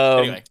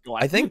 Anyway, go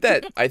on. I think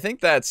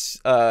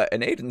that's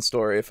an Aiden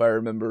story, if I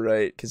remember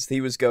right, because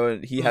he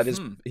had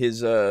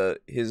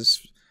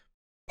his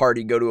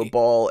party go to a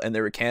ball and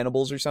there were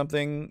cannibals or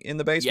something in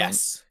the basement.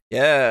 Yes.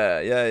 Yeah.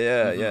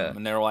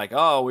 And they were like,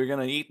 we're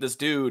going to eat this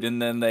dude.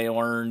 And then they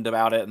learned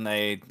about it and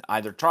they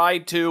either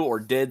tried to or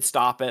did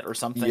stop it or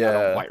something. Yeah, I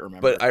don't quite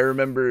remember. But I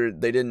remember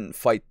they didn't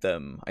fight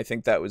them. I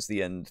think that was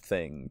the end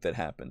thing that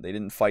happened. They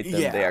didn't fight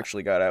them. Yeah. They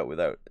actually got out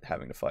without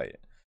having to fight,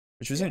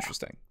 which was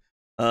interesting.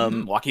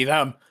 Lucky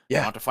them.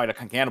 Yeah. Not to fight a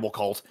cannibal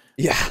cult.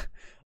 Yeah.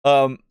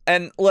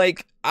 And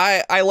like,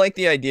 I like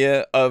the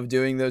idea of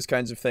doing those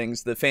kinds of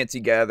things, the fancy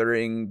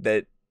gathering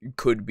that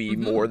could be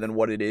more than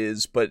what it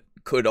is, but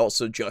could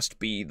also just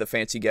be the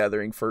fancy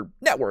gathering for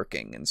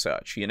networking and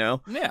such, Yeah.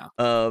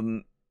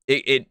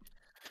 It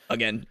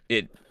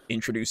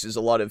introduces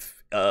a lot of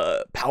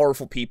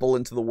powerful people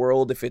into the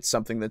world if it's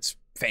something that's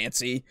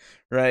fancy,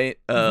 right?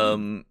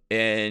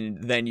 And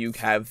then you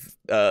have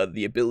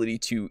the ability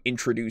to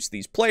introduce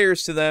these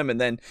players to them and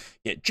then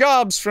get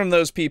jobs from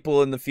those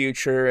people in the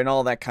future and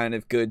all that kind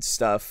of good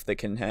stuff that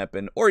can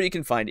happen. Or you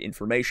can find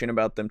information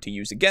about them to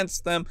use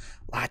against them.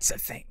 Lots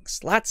of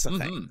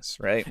things,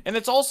 right? And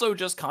it's also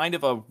just kind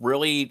of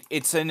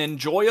it's an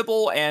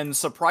enjoyable and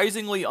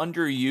surprisingly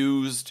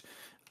underused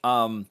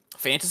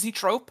fantasy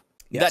trope.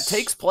 that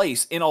takes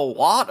place in a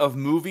lot of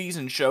movies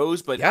and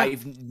shows, but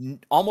I've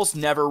almost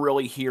never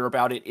really hear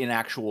about it in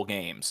actual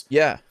games.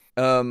 Yeah.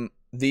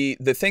 The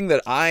thing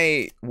that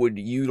I would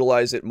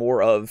utilize it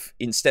more of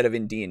instead of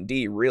in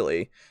D&D,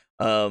 really,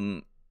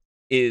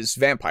 is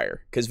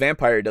Vampire, because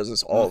Vampire does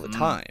this all the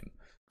time.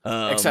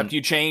 Except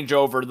you change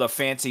over the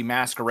fancy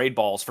masquerade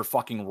balls for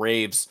fucking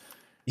raves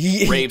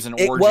and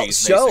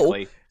orgies,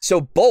 basically.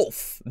 So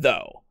both,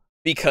 though.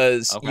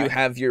 Because you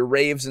have your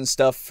raves and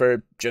stuff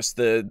for just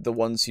the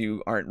ones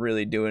who aren't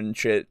really doing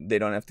shit. They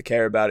don't have to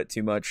care about it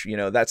too much. You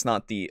know, that's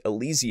not the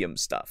Elysium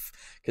stuff.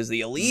 Because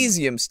the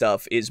Elysium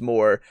stuff is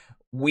more,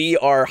 we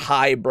are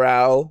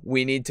highbrow.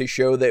 We need to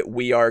show that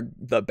we are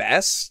the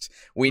best.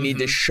 We need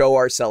to show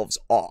ourselves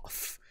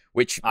off.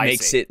 Which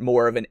makes it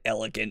more of an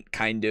elegant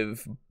kind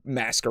of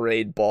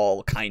masquerade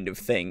ball kind of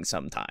thing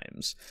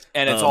sometimes.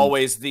 And it's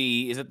always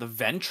is it the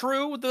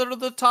Ventru that are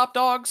the top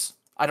dogs?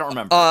 I don't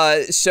remember.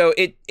 So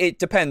it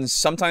depends.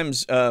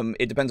 Sometimes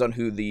it depends on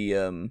who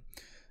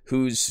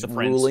who's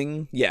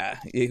ruling. Yeah,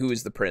 who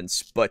is the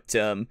prince. But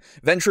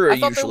Venture are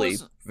usually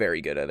very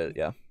good at it.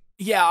 Yeah.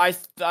 Yeah,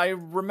 I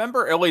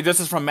remember. Early.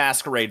 This is from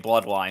Masquerade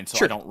Bloodline,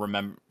 so I don't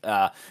remember.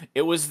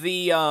 It was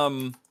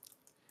the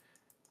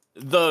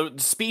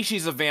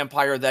species of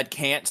vampire that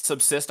can't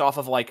subsist off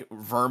of like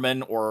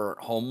vermin or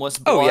homeless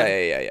blood. Oh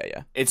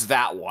yeah. It's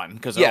that one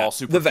because they're all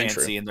super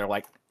fancy and they're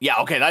like,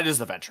 okay, that is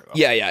the Ventru.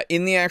 Okay. Yeah.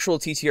 In the actual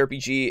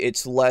TTRPG,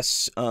 it's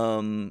less.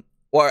 Well,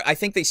 I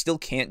think they still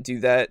can't do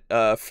that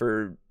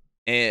for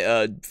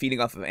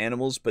feeding off of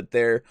animals, but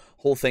their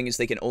whole thing is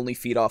they can only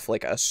feed off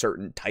like a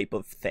certain type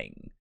of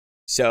thing.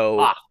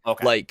 So,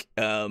 like,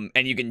 and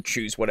you can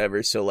choose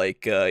whatever. So,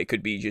 like, it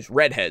could be just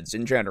redheads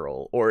in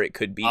general, or it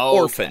could be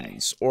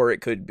orphans, or it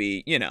could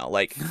be,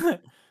 like,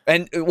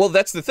 and, well,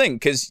 that's the thing,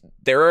 because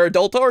there are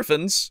adult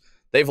orphans.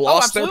 They've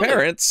lost their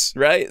parents,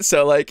 right?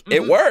 So, like,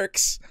 it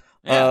works.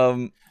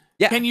 Yeah.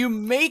 Can you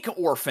make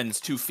orphans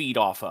to feed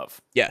off of?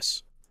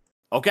 Yes.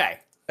 Okay.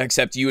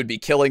 Except you would be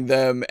killing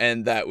them,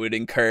 and that would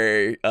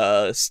incur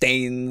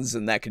stains,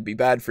 and that could be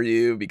bad for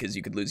you, because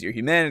you could lose your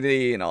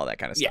humanity, and all that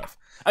kind of stuff.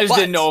 I just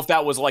didn't know if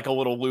that was like a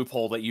little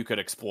loophole that you could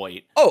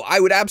exploit. Oh, I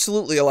would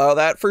absolutely allow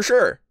that for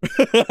sure.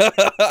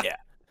 Yeah.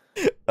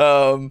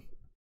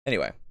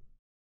 Anyway.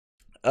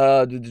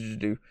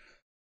 It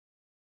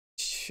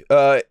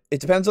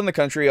depends on the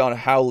country on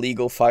how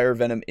legal fire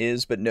venom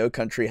is, but no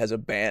country has a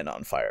ban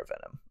on fire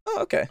venom.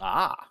 Oh, okay.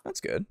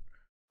 That's good.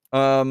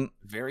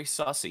 Very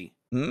sussy.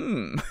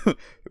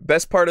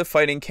 Best part of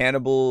fighting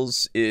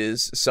cannibals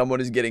is someone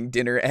is getting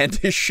dinner and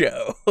a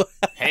show.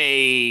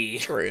 Hey.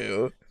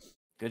 True.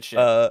 Good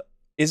shit.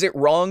 Is it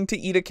wrong to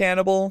eat a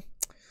cannibal?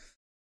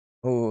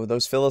 Oh,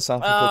 those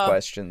philosophical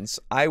questions.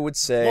 I would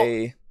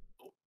say...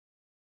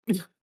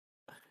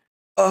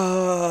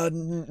 no?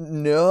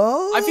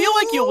 I feel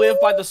like you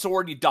live by the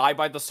sword, you die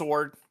by the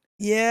sword.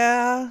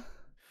 Yeah.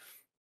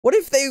 What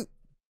if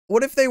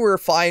they were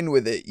fine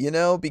with it,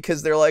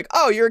 Because they're like,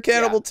 oh, you're a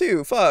cannibal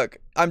too. Fuck.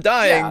 I'm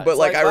dying, but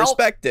like I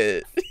respect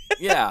it.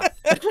 Yeah.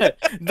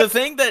 The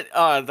thing that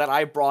that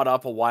I brought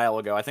up a while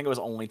ago, I think it was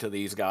only to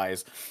these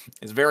guys,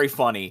 is very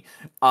funny.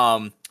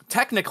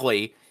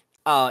 Technically,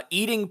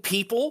 eating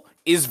people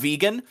is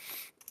vegan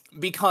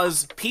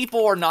because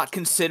people are not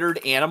considered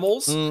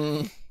animals.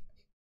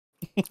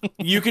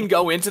 You can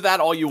go into that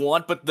all you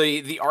want, but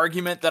the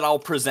argument that I'll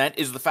present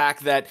is the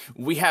fact that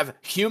we have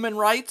human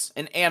rights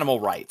and animal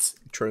rights.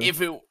 True.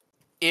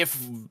 If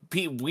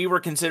we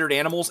were considered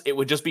animals, it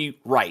would just be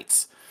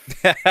rights.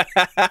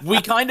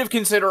 We kind of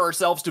consider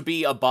ourselves to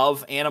be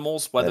above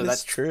animals, whether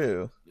that's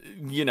true.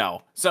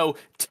 So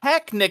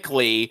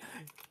technically,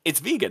 it's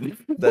vegan.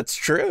 That's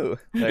true.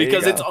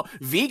 Because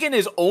vegan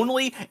is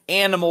only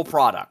animal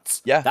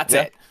products. Yeah, that's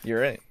it. You're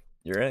right.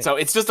 So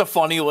it's just a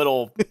funny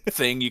little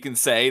thing you can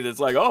say that's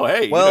like, oh,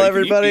 hey. Well,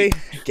 everybody,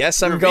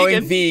 guess I'm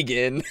going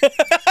vegan.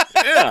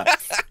 Yeah.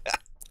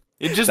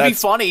 It'd just be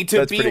funny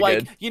to be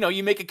like, good.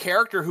 You make a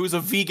character who's a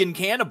vegan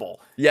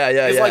cannibal. Yeah.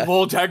 It's like,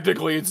 well,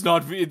 technically, it's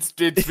not. It's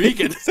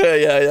vegan.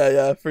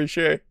 Yeah, for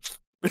sure.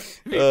 Be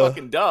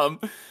fucking dumb.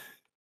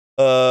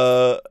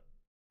 The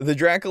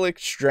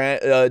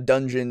Dracolich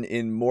dungeon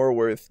in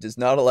Moorworth does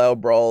not allow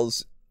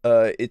brawls.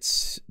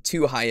 It's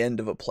too high end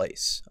of a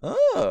place.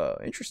 Oh,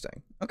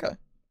 interesting. Okay.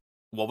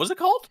 What was it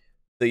called?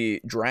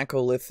 The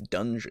Dracolith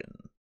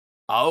dungeon.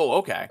 Oh,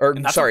 okay. Or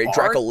sorry,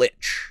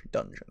 Dracolich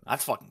dungeon.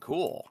 That's fucking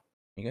cool.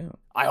 There you go.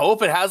 I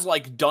hope it has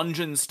like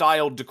dungeon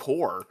style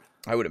decor.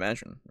 I would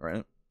imagine,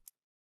 right?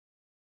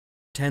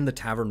 10. The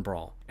Tavern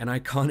Brawl, an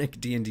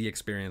iconic D&D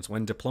experience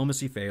when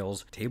diplomacy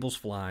fails, tables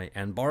fly,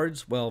 and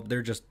bards, well,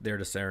 they're just there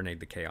to serenade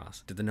the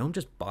chaos. Did the gnome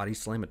just body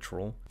slam a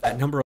troll? At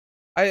number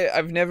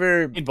I've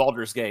never in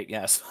Baldur's Gate,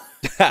 yes.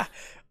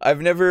 I've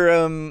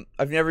never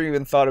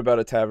even thought about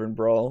a tavern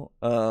brawl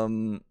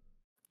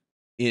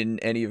in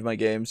any of my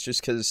games,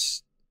 just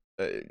because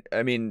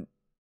I mean,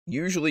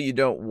 usually you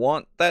don't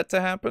want that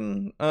to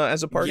happen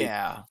as a party.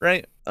 Yeah.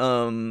 Right?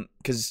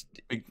 Because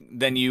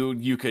then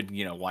you could,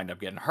 you know, wind up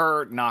getting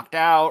hurt, knocked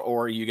out,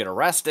 or you get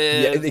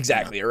arrested. yeah,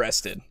 exactly,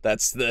 arrested.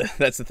 That's the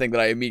thing that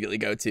I immediately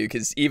go to,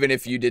 because even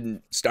if you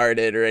didn't start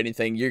it or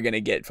anything, you're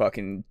gonna get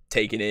fucking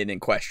taken in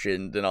and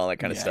questioned and all that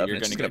kind of stuff. You're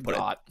and it's gonna just gonna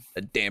get put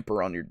a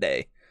damper on your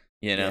day.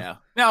 You know? Yeah.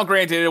 Now,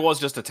 granted, it was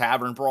just a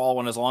tavern brawl,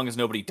 and as long as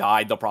nobody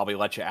died, they'll probably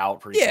let you out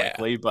pretty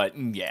quickly. But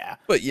yeah.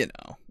 But you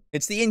know,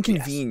 it's the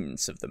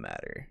inconvenience of the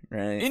matter,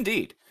 right?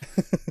 Indeed.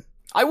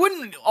 I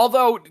wouldn't,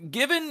 although,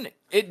 given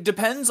it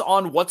depends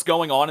on what's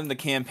going on in the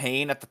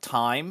campaign at the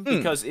time,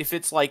 because if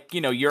it's like,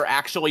 you know, you're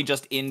actually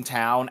just in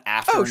town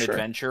after an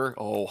adventure.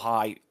 Oh,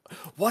 hi.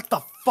 What the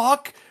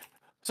fuck?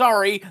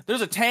 Sorry, there's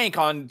a tank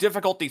on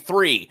difficulty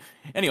 3.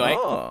 Anyway.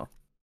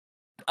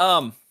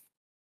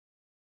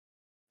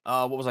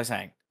 What was I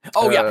saying?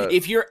 Oh, yeah.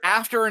 If you're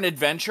after an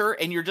adventure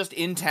and you're just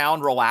in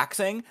town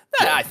relaxing,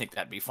 I think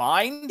that'd be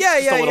fine. Yeah,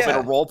 just a little bit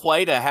of role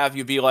play to have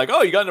you be like,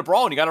 oh, you got in a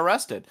brawl and you got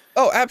arrested.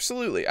 Oh,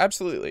 absolutely.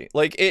 Absolutely.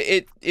 Like,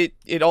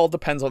 it all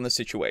depends on the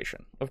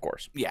situation, of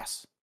course.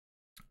 Yes.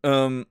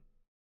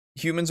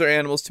 Humans are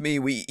animals to me.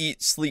 We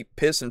eat, sleep,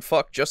 piss, and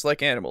fuck just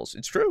like animals.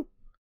 It's true.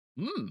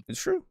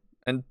 It's true.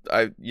 And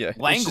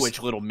Language,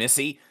 little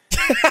missy.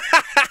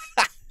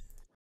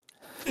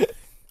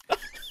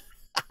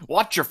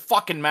 Watch your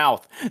fucking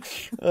mouth.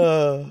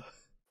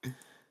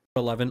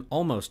 11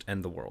 almost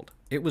end the world.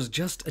 It was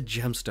just a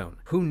gemstone.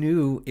 Who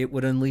knew it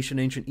would unleash an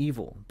ancient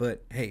evil?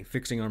 But hey,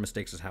 fixing our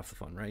mistakes is half the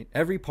fun, right?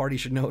 Every party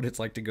should know what it's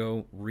like to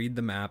go read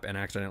the map and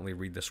accidentally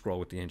read the scroll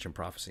with the ancient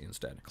prophecy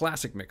instead.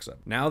 Classic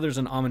mix-up. Now there's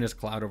an ominous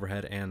cloud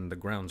overhead and the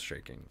ground's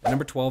shaking.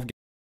 Number 12.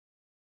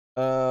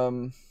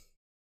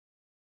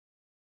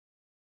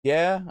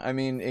 Yeah, I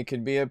mean, it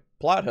could be a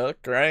plot hook,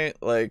 right?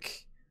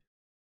 Like,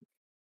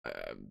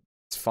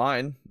 it's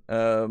fine.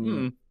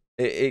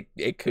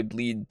 It could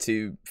lead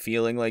to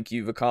feeling like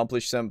you've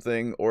accomplished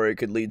something, or it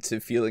could lead to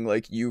feeling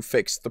like you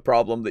fixed the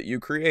problem that you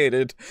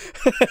created.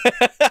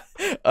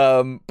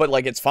 But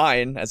like, it's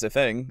fine as a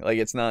thing. Like,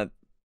 it's not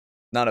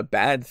a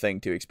bad thing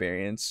to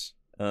experience.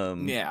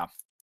 Yeah.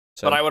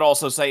 So, but I would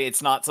also say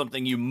it's not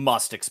something you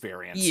must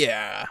experience.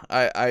 Yeah,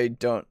 I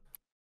don't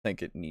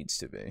think it needs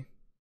to be.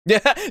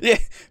 Yeah.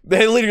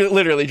 They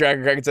literally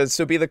Dragon Kraken says,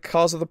 so be the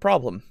cause of the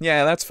problem.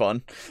 Yeah, that's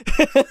fun.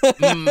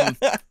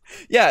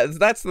 Yeah,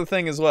 that's the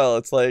thing as well.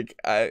 It's like,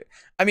 I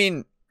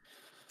mean,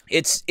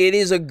 it's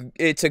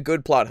a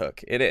good plot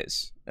hook. It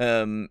is.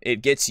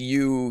 It gets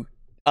you,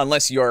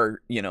 unless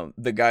you're, you know,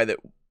 the guy that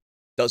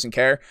doesn't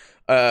care,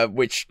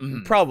 which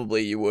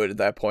probably you would at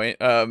that point.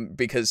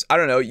 Because I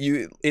don't know,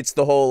 it's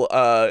the whole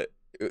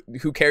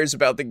who cares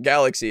about the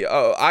galaxy?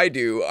 Oh, I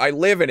do. I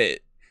live in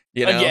it.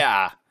 You know?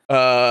 Yeah.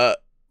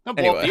 Don't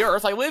blow up the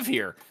Earth. I live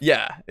here.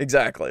 Yeah,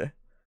 exactly.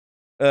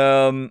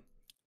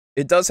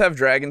 It does have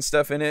dragon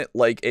stuff in it,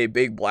 like a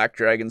big black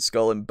dragon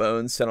skull and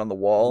bones set on the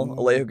wall.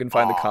 Alejo can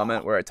find the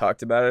comment where I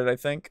talked about it, I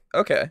think.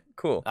 Okay,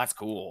 cool. That's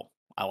cool.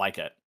 I like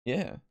it.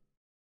 Yeah.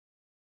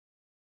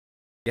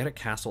 Get a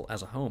castle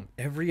as a home.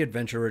 Every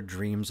adventurer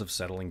dreams of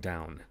settling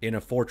down in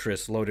a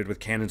fortress loaded with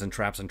cannons and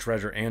traps and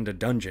treasure and a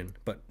dungeon.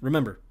 But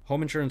remember,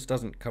 home insurance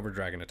doesn't cover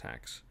dragon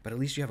attacks. But at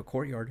least you have a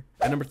courtyard.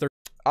 And number 13.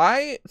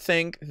 I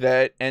think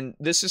that, and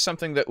this is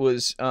something that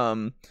was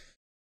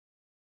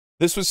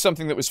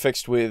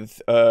fixed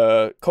with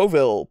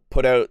Coville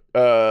put out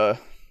what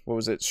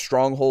was it,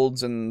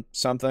 Strongholds and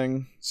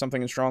something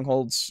in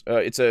Strongholds.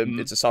 It's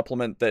a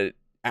supplement that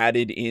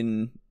added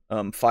in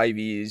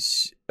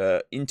 5e's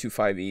into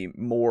 5e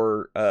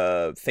more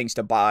things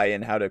to buy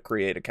and how to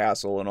create a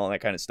castle and all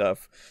that kind of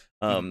stuff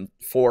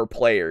for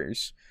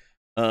players,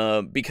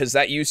 because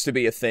that used to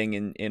be a thing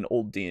in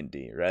old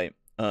D&D, right?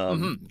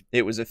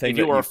 It was a thing. If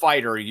you were a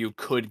fighter, you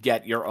could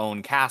get your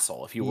own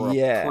castle. If you were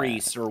a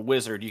priest or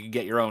wizard, you could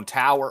get your own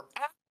tower,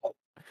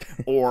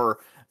 or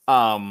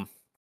your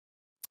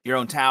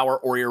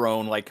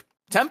own like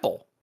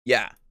temple.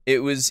 Yeah, it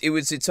was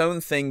its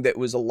own thing that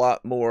was a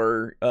lot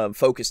more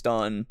focused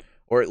on,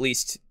 or at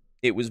least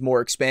it was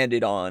more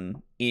expanded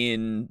on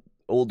in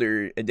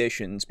older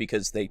editions,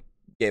 because they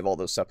gave all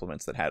those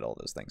supplements that had all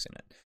those things in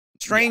it.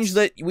 Strange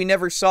that we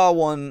never saw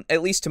one,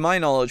 at least to my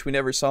knowledge, we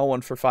never saw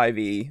one for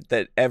 5e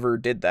that ever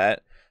did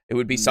that. It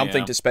would be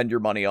something to spend your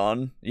money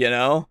on, you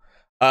know?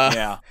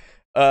 But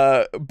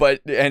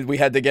we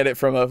had to get it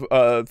from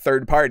a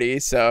third party,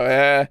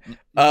 so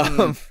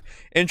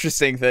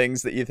interesting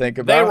things that you think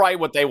about. They write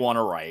what they want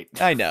to write.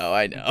 I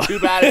know. Too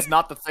bad it's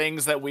not the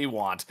things that we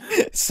want.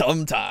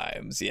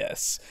 Sometimes,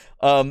 yes.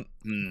 But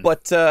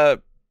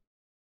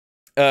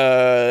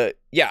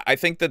yeah, I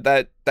think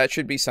that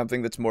should be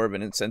something that's more of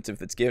an incentive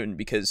that's given,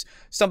 because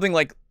something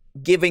like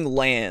giving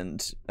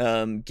land,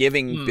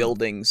 giving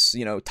buildings,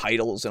 you know,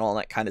 titles and all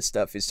that kind of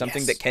stuff is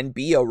something that can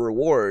be a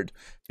reward,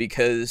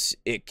 because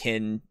it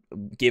can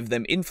give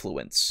them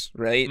influence,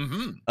 right?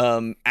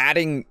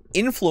 Adding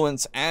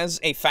influence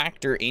as a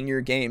factor in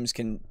your games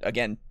can,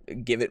 again,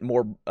 give it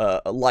more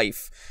a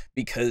life,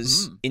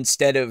 because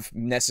instead of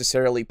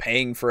necessarily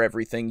paying for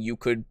everything, you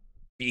could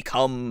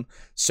become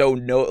so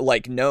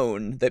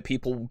known that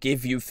people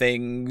give you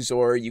things,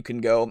 or you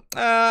can go,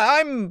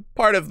 I'm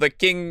part of the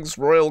king's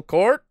royal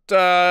court. Could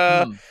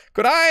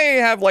I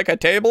have like a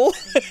table?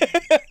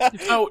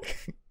 So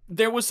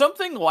there was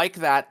something like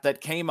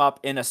that came up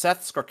in a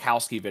Seth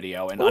Skrkowski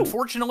video, and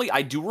unfortunately,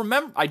 I do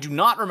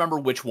not remember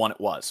which one it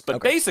was.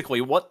 But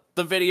basically, what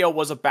the video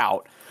was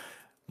about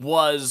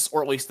was,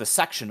 or at least the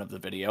section of the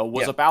video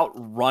was about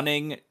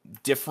running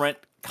different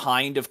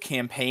kind of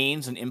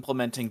campaigns and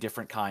implementing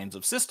different kinds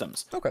of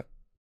systems. Okay.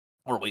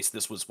 Or at least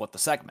this was what the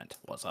segment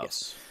was of.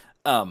 Yes.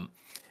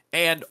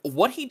 And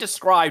what he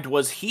described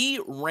was he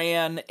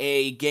ran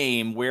a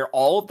game where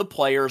all of the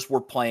players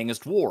were playing as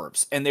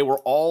dwarves, and they were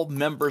all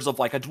members of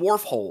like a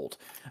dwarf hold.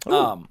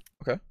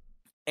 Okay.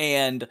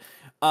 And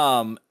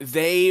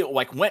they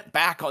like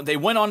they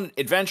went on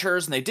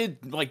adventures and they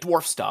did like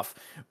dwarf stuff.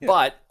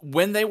 But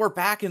when they were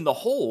back in the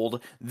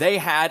hold, they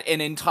had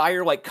an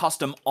entire like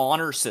custom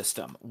honor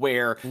system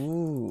where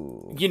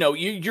you know,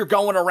 you're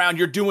going around,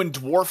 you're doing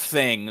dwarf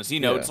things, you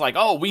know, it's like,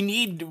 oh, we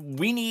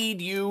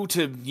need you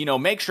to, you know,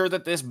 make sure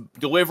that this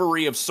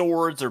delivery of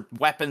swords or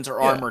weapons or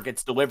armor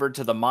gets delivered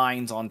to the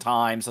mines on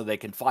time so they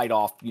can fight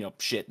off, you know,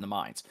 shit in the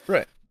mines.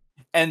 Right.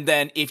 And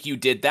then if you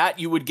did that,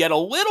 you would get a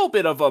little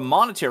bit of a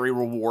monetary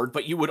reward,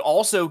 but you would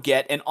also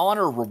get an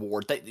honor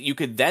reward that you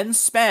could then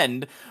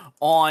spend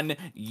on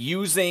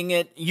using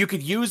it. You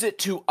could use it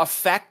to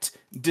affect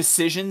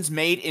decisions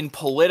made in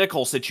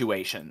political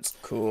situations.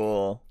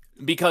 Cool.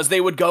 Because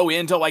they would go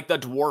into like the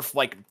dwarf,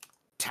 like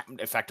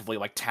effectively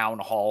like town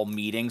hall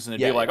meetings, and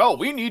it'd be like, oh,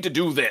 we need to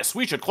do this.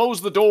 We should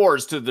close the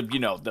doors to the, you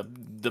know,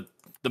 the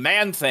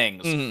man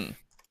things.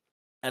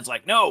 And it's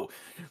like, no,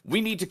 we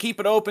need to keep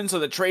it open so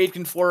that trade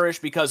can flourish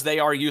because they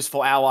are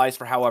useful allies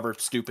for however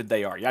stupid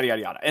they are, yada,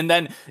 yada, yada. And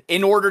then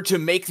in order to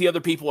make the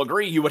other people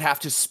agree, you would have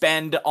to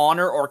spend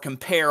honor or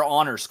compare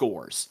honor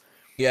scores.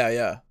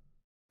 Yeah.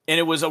 And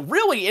it was a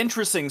really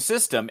interesting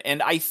system.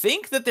 And I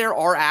think that there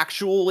are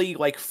actually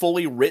like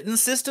fully written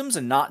systems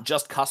and not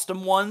just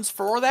custom ones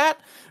for that.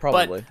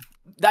 Probably. But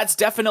that's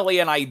definitely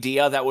an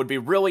idea that would be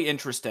really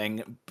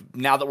interesting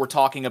now that we're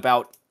talking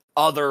about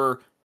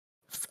other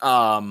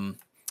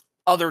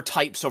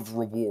types of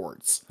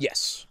rewards.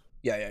 Yes.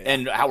 Yeah.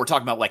 And how we're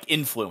talking about like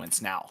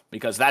influence now,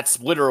 because that's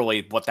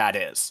literally what that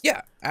is.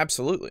 Yeah,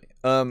 absolutely.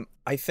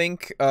 I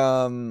think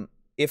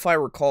if I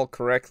recall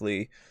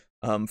correctly,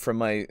 from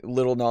my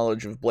little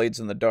knowledge of Blades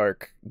in the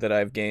Dark that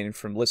I've gained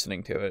from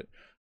listening to it,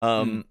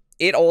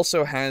 it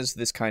also has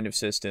this kind of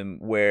system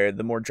where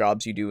the more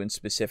jobs you do in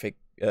specific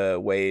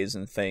ways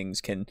and things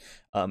can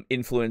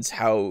influence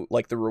how,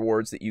 like, the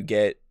rewards that you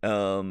get,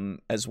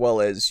 as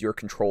well as your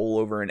control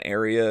over an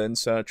area and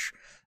such,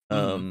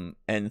 and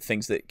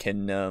things that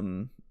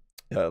can,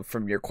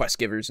 from your quest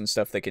givers and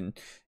stuff that can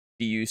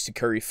be used to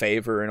curry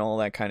favor and all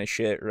that kind of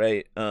shit,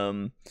 right?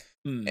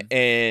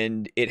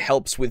 And it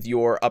helps with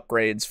your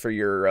upgrades for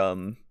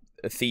your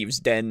thieves'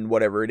 den,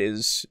 whatever it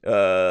is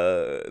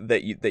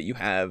that you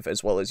have,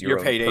 as well as your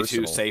own Payday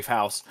personal... 2 safe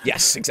house.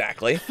 Yes,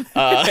 exactly.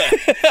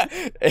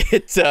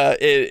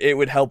 It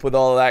would help with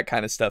all of that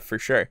kind of stuff for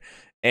sure.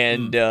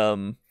 And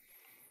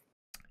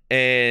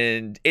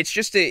and it's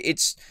just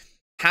it's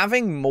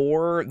having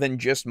more than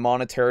just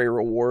monetary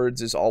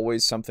rewards is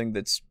always something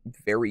that's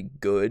very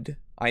good,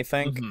 I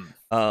think.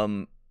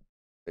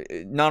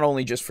 Not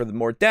only just for the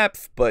more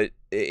depth, but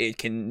it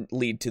can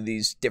lead to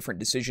these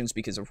different decisions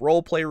because of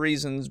roleplay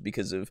reasons,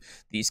 because of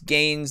these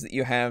gains that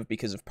you have,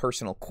 because of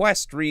personal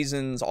quest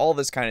reasons, all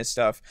this kind of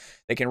stuff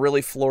that can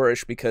really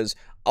flourish because,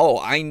 oh,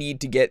 I need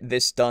to get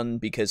this done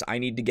because I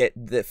need to get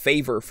the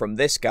favor from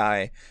this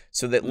guy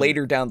so that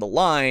later down the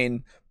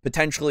line,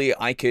 potentially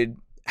I could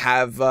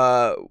have,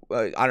 I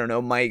don't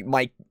know,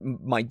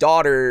 my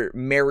daughter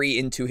marry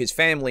into his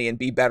family and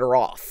be better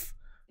off.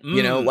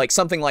 You know, like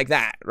something like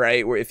that,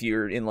 right? Where if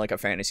you're in like a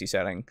fantasy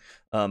setting,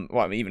 well,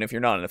 I mean, even if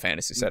you're not in a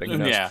fantasy setting, who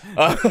knows? Yeah.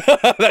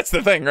 That's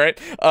the thing, right?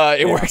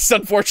 It works,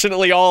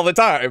 unfortunately, all the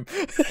time.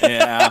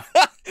 Yeah.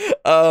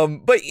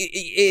 But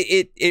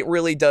it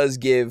really does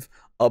give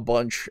a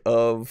bunch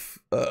of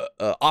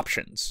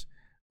options.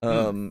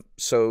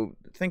 So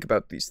think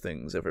about these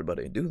things,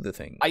 everybody. Do the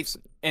things.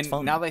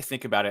 Now that I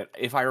think about it,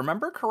 if I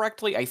remember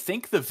correctly, I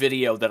think the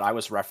video that I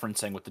was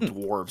referencing with the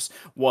dwarves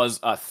was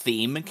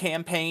theme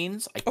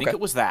campaigns. I think it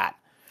was that.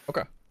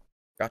 Okay,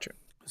 gotcha.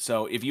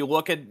 So if you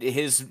look at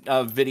his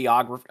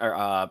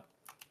videography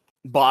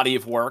body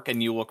of work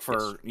and you look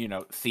for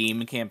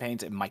theme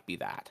campaigns, it might be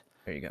that.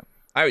 There you go.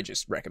 I would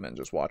just recommend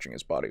just watching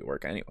his body of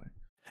work anyway.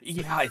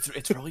 Yeah,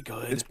 it's really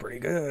good. It's pretty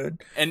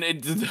good. And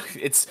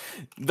it's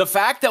the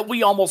fact that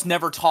we almost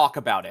never talk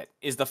about it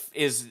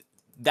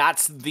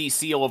that's the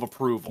seal of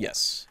approval.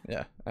 Yes.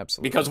 Yeah,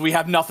 absolutely. Because we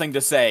have nothing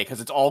to say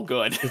because it's all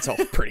good. It's all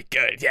pretty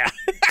good, yeah.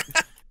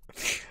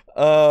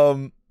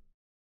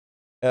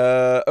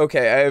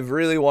 Okay, I've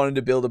really wanted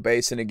to build a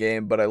base in a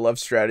game, but I love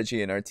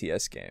strategy and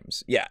RTS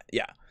games. Yeah.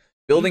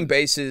 Building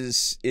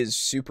bases is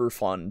super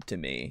fun to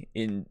me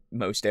in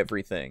most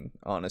everything,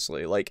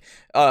 honestly. Like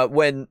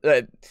when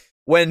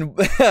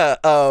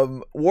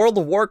World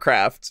of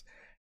Warcraft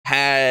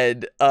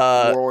had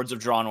Warlords of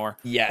Draenor.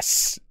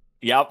 yes.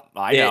 Yep,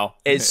 I know.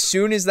 As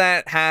soon as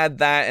that had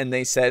that, and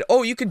they said,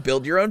 "Oh, you could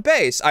build your own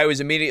base," I was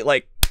immediately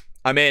like,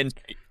 "I'm in.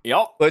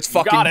 Yep, Let's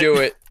fucking do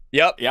it."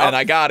 Yep, and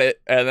I got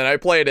it, and then I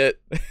played it,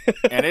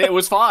 and it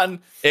was fun.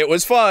 It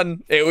was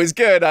fun. It was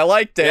good. I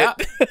liked it.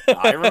 Yeah,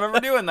 I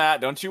remember doing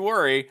that. Don't you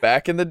worry.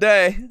 Back in the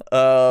day.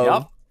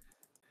 Yep.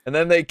 And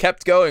then they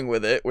kept going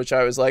with it, which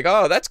I was like,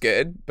 "Oh, that's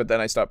good," but then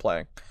I stopped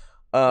playing.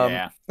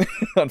 Yeah.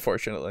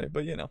 Unfortunately,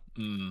 but you know.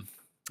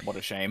 What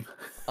a shame.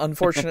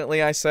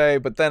 Unfortunately, I say,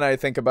 but then I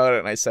think about it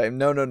and I say,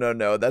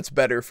 no, that's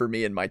better for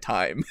me and my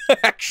time.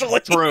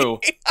 Actually. True.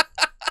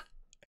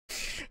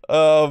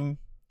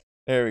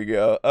 There we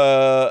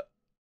go.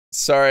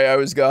 Sorry, I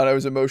was gone. I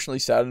was emotionally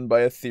saddened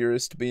by a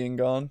theorist being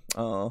gone.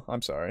 Oh,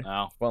 I'm sorry.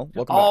 Oh. Well,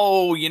 welcome back.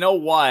 Oh, you know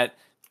what?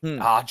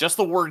 Just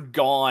the word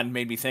 "gone"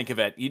 made me think of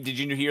it. Did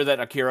you hear that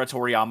Akira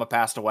Toriyama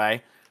passed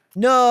away?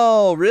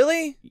 No,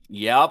 really?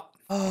 Yep.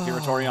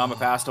 Akira Toriyama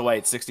passed away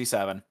at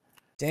 67.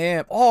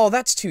 Damn. Oh,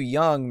 that's too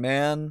young,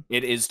 man.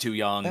 It is too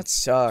young. That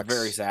sucks. It's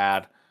very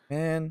sad.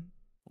 Man.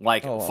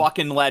 Like,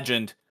 fucking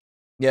legend.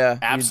 Yeah.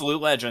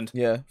 Absolute legend.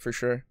 Yeah, for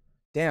sure.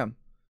 Damn.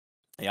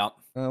 Yep.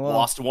 Well.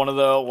 Lost one of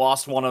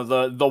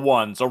the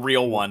ones, a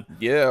real one.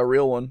 Yeah, a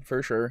real one,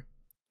 for sure.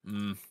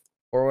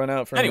 Or went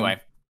out for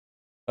anyway.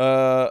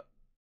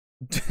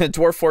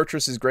 Dwarf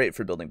Fortress is great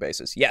for building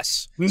bases.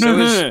 Yes. So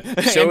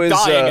is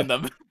dying in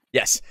them.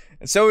 Yes.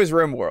 And so is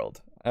RimWorld.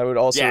 I would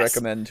also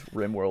recommend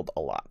RimWorld a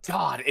lot.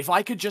 God, if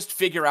I could just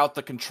figure out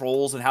the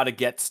controls and how to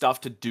get stuff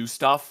to do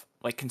stuff,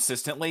 like,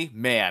 consistently,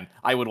 man,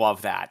 I would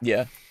love that.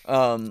 Yeah.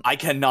 I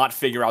cannot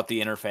figure out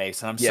the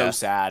interface, and I'm so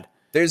sad.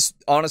 There's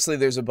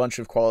a bunch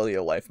of quality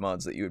of life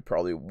mods that you would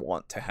probably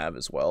want to have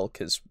as well,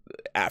 because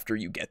after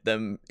you get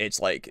them, it's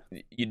like,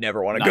 you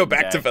never want to go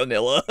back to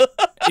vanilla.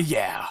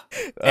 Yeah.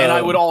 And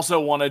I would also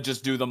want to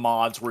just do the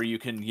mods where you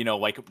can, you know,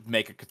 like,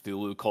 make a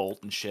Cthulhu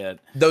cult and shit.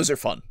 Those are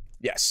fun.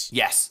 Yes.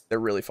 Yes. They're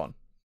really fun.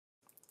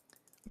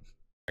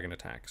 Dragon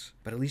attacks.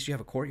 But at least you have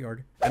a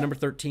courtyard. At number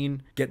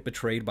 13, get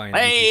betrayed by an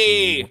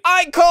NPC.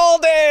 I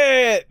called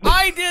it!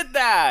 I did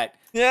that!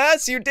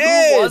 Yes, you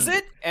did! Who was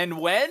it? And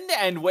when?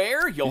 And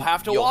where? You'll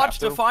have to watch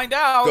to find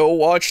out. Go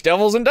watch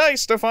Devils and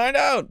Dice to find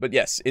out. But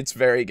yes, it's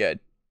very good.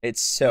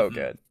 It's so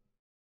good.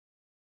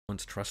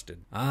 Once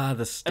trusted.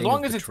 The sting as long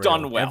of as it's betrayal.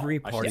 done well. Every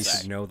party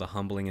should know the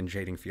humbling and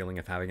jading feeling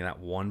of having that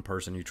one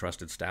person you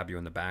trusted stab you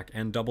in the back,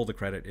 and double the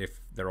credit if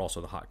they're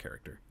also the hot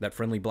character. That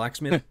friendly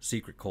blacksmith,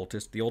 secret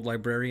cultist, the old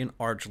librarian,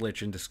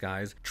 arch-lich in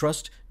disguise.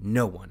 Trust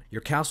no one.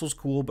 Your castle's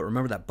cool, but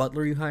remember that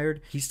butler you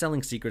hired? He's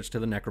selling secrets to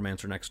the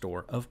necromancer next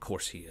door. Of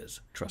course he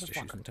is. Trust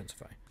issues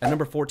intensify. At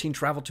number 14,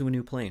 travel to a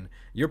new plane.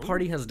 Your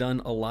party has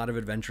done a lot of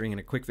adventuring, and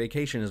a quick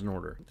vacation is in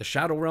order. The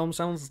Shadow Realm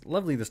sounds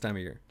lovely this time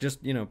of year.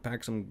 Just, you know,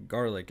 pack some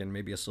garlic and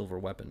maybe a silver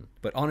weapon.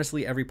 But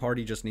honestly, every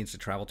party just needs to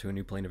travel to a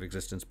new plane of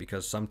existence,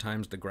 because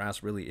sometimes the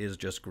grass really is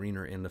just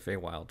greener in the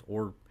Feywild,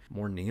 or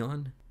more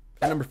neon.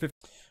 At number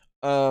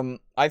 15.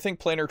 I think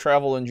planar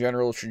travel in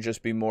general should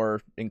just be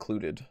more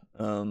included.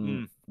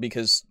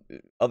 Because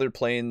other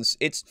planes,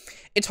 it's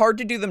hard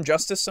to do them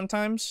justice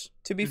sometimes,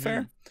 to be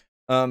fair.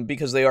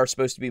 Because they are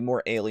supposed to be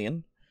more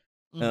alien,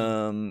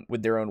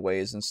 with their own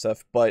ways and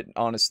stuff. But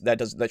honest,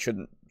 that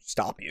shouldn't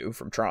stop you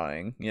from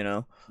trying, you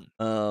know?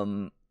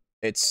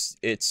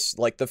 It's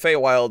like the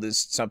Feywild is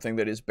something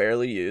that is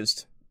barely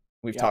used.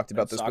 We've talked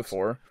about this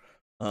before.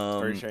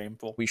 Very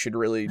shameful. We should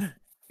really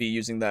be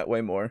using that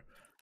way more.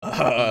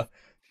 The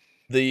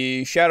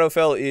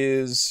Shadowfell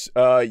is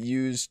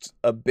used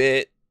a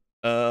bit,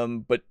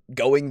 but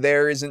going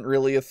there isn't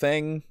really a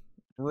thing,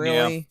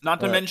 really. Yeah. Not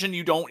to mention,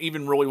 you don't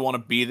even really want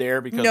to be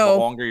there, because the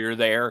longer you're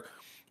there,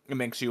 it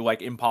makes you,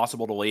 like,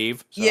 impossible to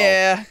leave. So.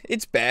 Yeah,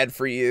 it's bad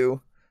for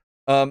you.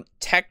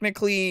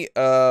 Technically,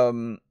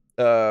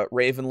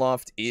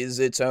 Ravenloft is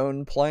its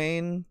own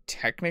plane,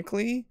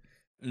 technically.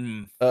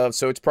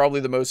 So it's probably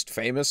the most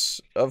famous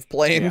of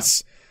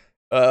planes.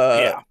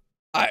 Yeah.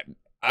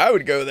 I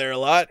would go there a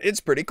lot. It's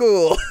pretty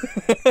cool.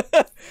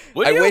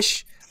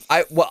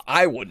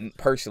 I wouldn't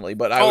personally,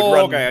 but I would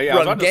run. Okay, yeah, I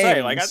was about games. To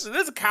say, like, this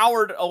is a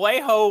coward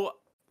Alejo.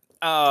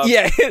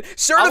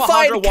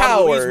 Certified Alejandro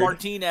coward. Luis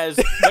Martinez,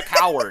 the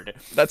coward.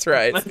 That's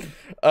right.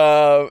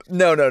 No.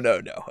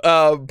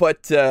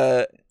 But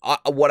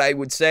what I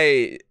would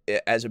say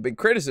as a big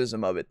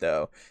criticism of it,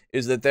 though,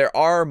 is that there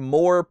are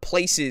more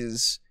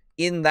places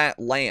in that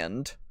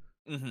land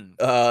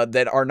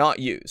that are not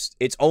used.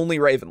 It's only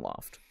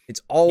Ravenloft.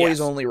 It's always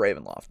only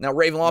Ravenloft. Now,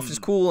 Ravenloft is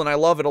cool, and I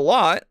love it a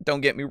lot.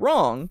 Don't get me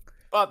wrong.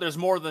 But there's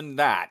more than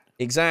that.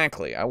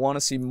 Exactly. I want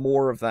to see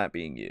more of that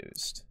being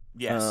used.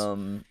 Yes.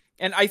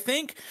 And I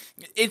think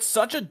it's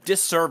such a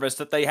disservice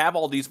that they have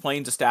all these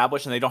planes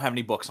established and they don't have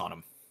any books on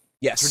them.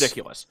 Yes. It's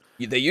ridiculous.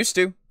 They used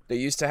to. They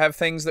used to have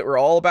things that were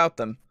all about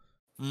them.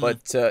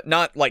 But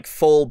not like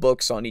full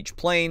books on each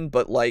plane,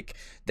 but like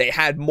they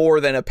had more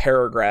than a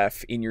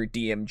paragraph in your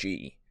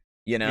DMG,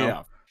 you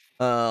know?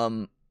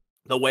 Yeah.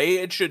 The way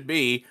it should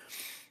be,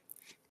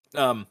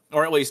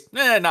 or at least,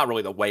 not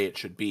really the way it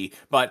should be,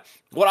 but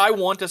what I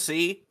want to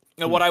see,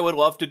 and what I would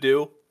love to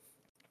do,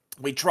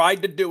 We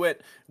tried to do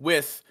it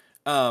with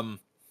an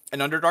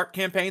Underdark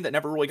campaign that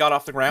never really got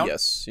off the ground.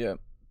 Yes, yeah.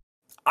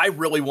 I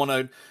really want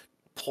to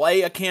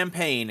play a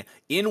campaign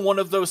in one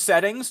of those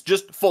settings,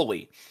 just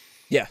fully.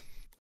 Yeah.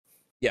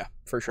 Yeah,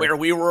 for sure. Where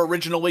we were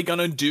originally going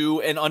to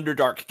do an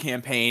Underdark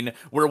campaign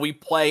where we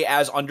play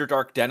as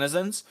Underdark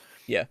denizens.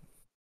 Yeah.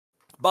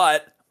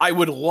 But I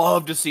would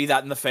love to see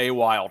that in the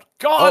Feywild.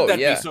 God,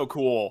 that'd be so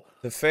cool.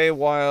 The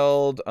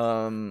Feywild,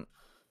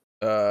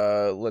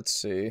 let's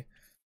see.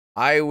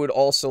 I would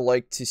also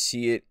like to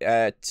see it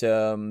at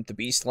the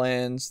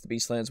Beastlands. The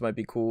Beastlands might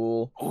be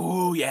cool.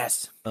 Ooh,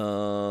 yes.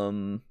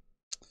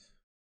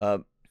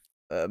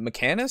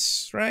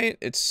 Mechanus, right?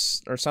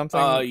 It's or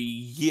something.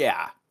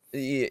 Yeah.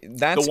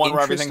 That's the one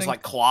where everything's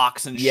like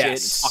clocks and shit.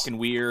 It's fucking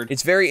weird.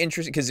 It's very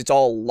interesting because it's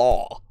all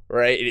law,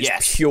 right? It is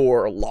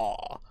pure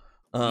law.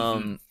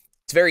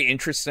 It's very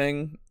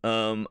interesting.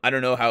 I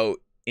don't know how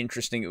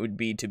interesting it would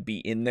be to be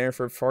in there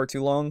for far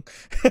too long.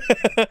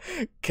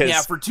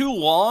 Yeah, for too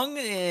long,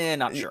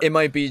 not sure. It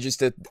might be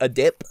just a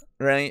dip,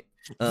 right?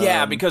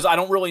 Yeah, because I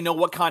don't really know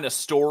what kind of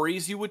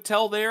stories you would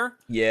tell there.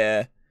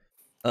 Yeah.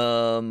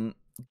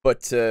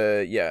 But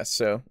yeah,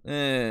 so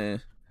yeah.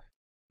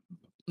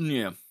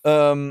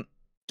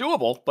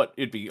 Doable, but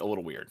it'd be a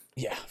little weird.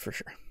 Yeah, for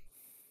sure.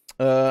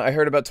 I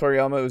heard about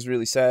Toriyama. It was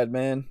really sad,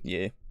 man.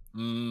 Yeah.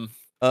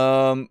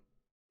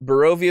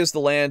 Barovia is the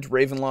land,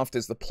 Ravenloft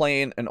is the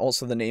plain, and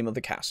also the name of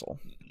the castle.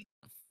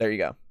 There you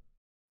go.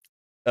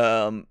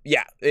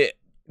 Yeah,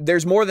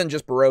 there's more than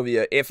just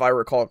Barovia, if I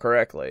recall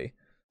correctly.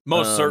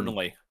 Most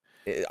certainly.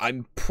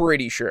 I'm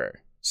pretty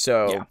sure.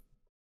 So,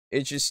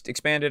 it just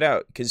expanded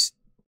out, because,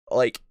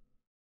 like,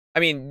 I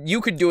mean,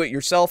 you could do it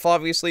yourself,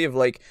 obviously, of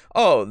like,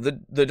 oh,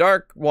 the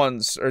dark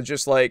ones are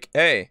just like,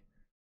 hey,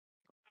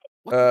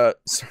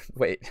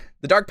 wait,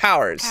 the dark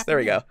powers, there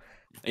we go.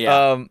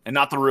 Yeah, and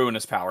not the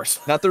ruinous powers.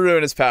 Not the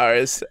ruinous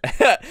powers.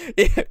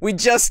 We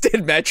just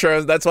did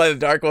Metro, that's why the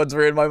dark ones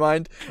were in my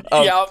mind.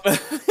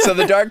 So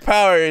the dark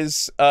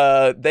powers,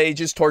 they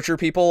just torture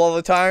people all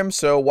the time,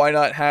 so why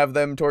not have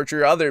them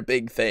torture other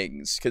big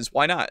things? Because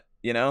why not,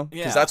 you know?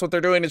 Because that's what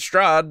they're doing at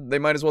Strahd, they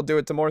might as well do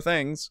it to more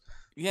things.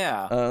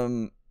 Yeah.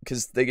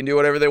 Because they can do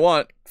whatever they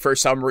want, for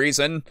some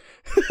reason.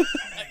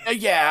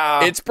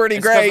 Yeah. It's pretty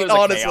great,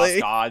 honestly. Chaos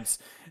gods.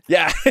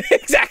 Yeah,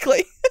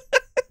 exactly.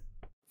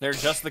 They're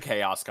just the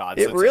chaos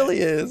gods. It really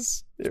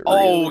is. It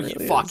really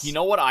fuck. is. You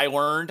know what I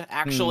learned,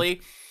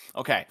 actually?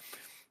 Okay.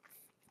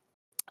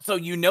 So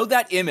you know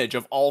that image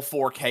of all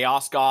 4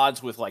 chaos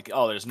gods with like,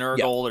 oh, there's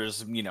Nurgle,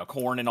 there's, you know,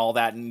 Khorne and all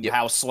that, and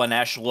how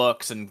Slaanesh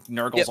looks, and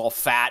Nurgle's all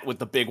fat with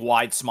the big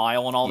wide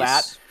smile and all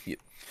that.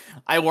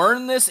 I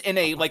learned this in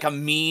a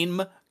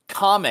meme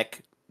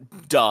comic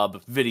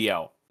dub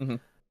video.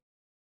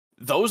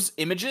 Those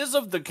images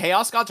of the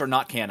chaos gods are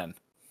not canon.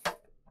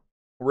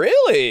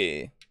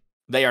 Really?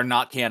 They are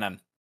not canon.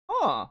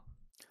 Huh.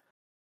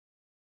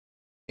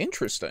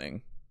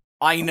 Interesting.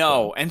 I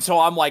know. And so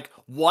I'm like,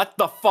 what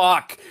the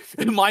fuck?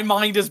 My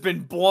mind has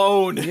been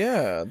blown.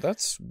 Yeah,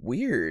 that's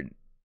weird.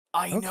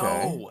 I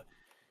know.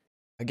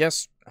 I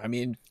guess, I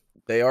mean,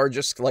 they are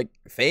just like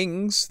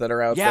things that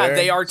are out there. Yeah,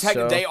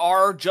 they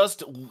are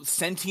just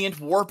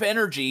sentient warp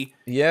energy.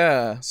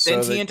 Yeah.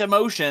 Sentient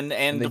emotion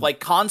and like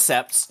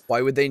concepts.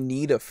 Why would they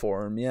need a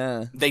form?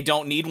 Yeah. They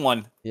don't need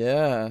one.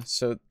 Yeah.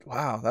 So,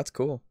 wow, that's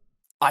cool.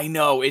 I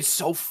know, it's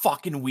so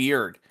fucking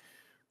weird.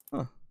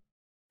 Huh.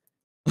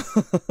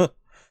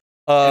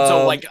 And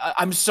so, like,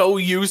 I'm so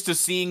used to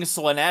seeing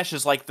Slaanesh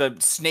as, like, the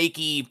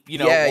snaky, you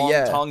know,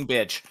 long-tongue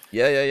bitch.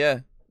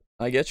 Yeah.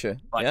 I get you.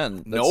 But yeah.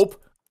 Nope.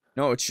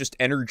 No, it's just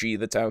energy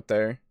that's out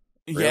there.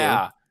 Really.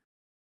 Yeah.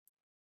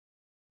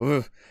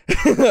 The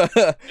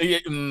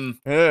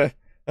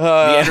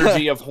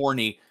energy of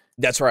horny.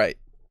 That's right.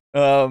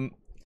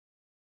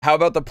 How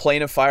about the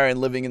Plane of Fire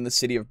and living in the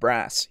City of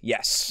Brass?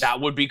 Yes.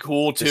 That would be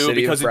cool, too,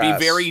 because it'd be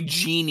very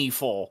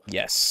genie-full.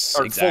 Yes,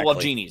 or full of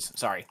genies,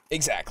 sorry.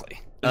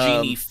 Exactly.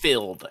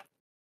 Genie-filled.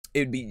 It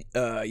would be,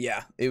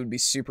 it would be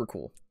super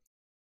cool.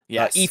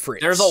 Yes.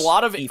 Ifrits. There's a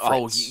lot of...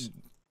 Ifrits.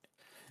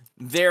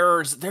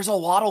 There's a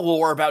lot of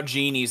lore about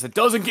genies that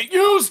doesn't get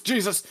used,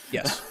 Jesus!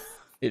 Yes,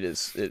 it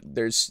is.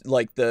 There's,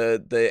 like,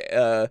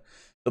 the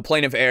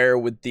Plane of Air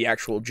with the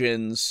actual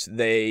djinns,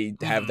 they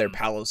have their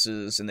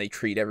palaces, and they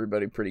treat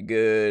everybody pretty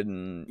good,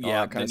 and all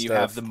that kind of stuff. You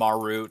have the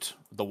Marut,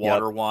 the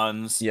water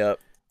ones. Yep.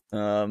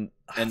 And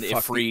the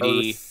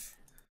Ifriti.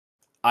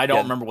 I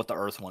don't remember what the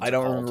Earth ones are I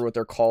don't called. remember what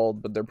they're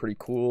called, but they're pretty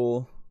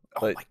cool.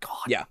 But, oh my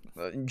god. Yeah,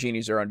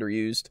 genies are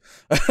underused.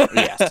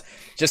 Yes.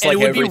 Just like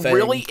everything. It would be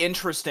really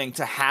interesting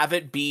to have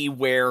it be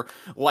where,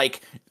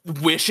 like,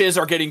 wishes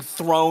are getting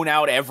thrown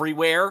out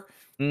everywhere.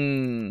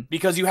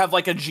 Because you have,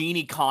 like, a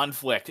genie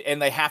conflict,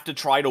 and they have to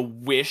try to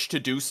wish to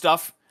do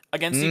stuff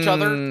against each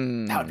other.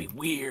 That would be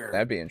weird.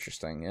 That'd be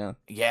interesting, yeah.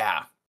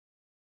 Yeah.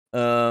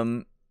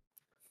 There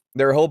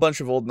are a whole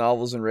bunch of old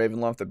novels in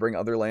Ravenloft that bring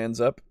other lands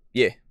up.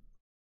 Yeah.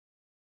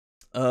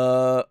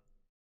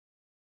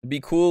 It'd be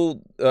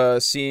cool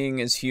seeing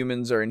as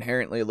humans are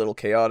inherently a little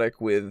chaotic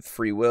with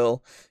free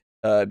will.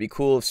 It'd be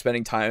cool if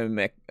spending time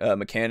in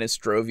Mechanus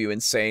drove you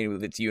insane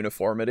with its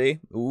uniformity.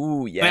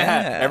 Ooh,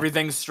 yeah.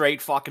 Everything's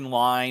straight fucking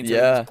lines.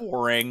 Yeah. It's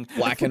boring.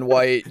 Black and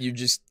white. You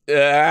just,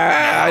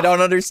 I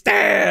don't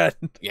understand.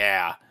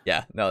 Yeah.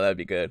 Yeah, no, that'd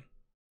be good.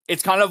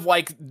 It's kind of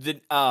like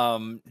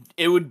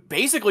it would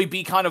basically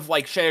be kind of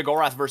like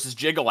Sheogorath versus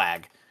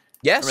Jigalag.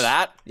 Yes. Remember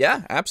that?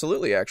 Yeah,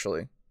 absolutely,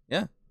 actually.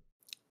 Yeah.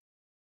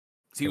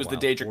 He was the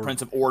Daedric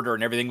Prince of Order,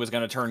 and everything was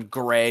going to turn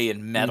gray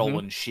and metal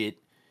and shit.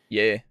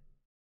 Yeah.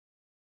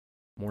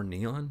 More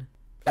neon?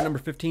 At number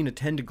 15,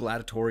 attend a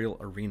gladiatorial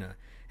arena.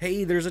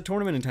 Hey, there's a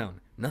tournament in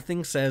town.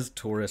 Nothing says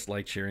tourists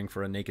like cheering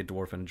for a naked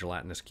dwarf in a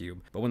gelatinous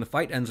cube. But when the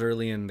fight ends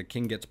early and the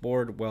king gets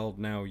bored, well,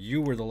 now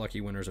you were the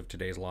lucky winners of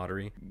today's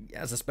lottery.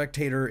 As a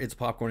spectator, it's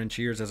popcorn and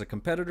cheers. As a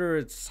competitor,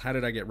 it's how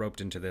did I get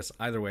roped into this?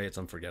 Either way, it's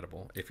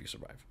unforgettable if you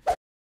survive.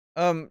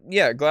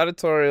 Yeah,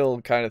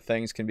 gladiatorial kind of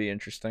things can be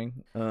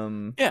interesting.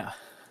 Yeah.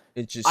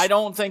 It's just... I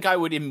don't think I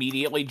would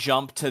immediately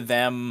jump to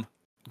them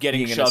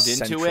getting shoved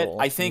into it.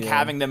 I think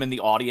having them in the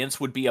audience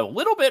would be a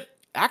little bit,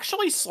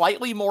 actually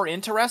slightly more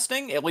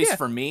interesting, at least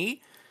for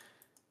me.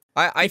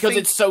 I because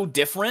think, it's so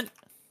different.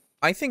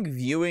 I think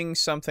viewing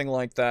something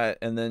like that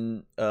and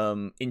then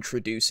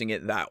introducing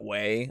it that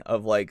way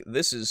of like,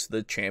 this is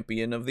the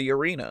champion of the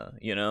arena,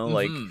 you know,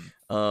 like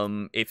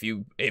if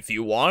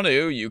you want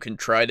to, you can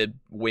try to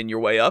win your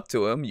way up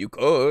to him. You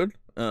could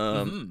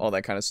all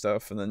that kind of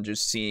stuff, and then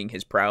just seeing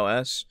his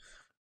prowess.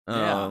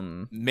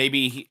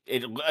 Maybe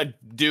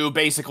do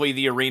basically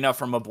the arena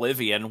from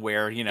Oblivion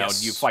where, you know,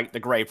 you fight the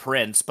Grey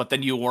Prince, but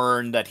then you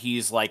learn that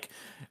he's like,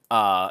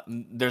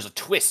 there's a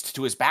twist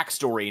to his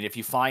backstory, and if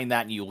you find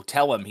that and you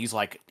tell him, he's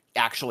like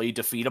actually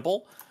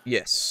defeatable.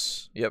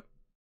 Yes. Yep.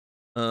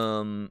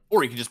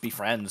 Or you can just be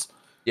friends.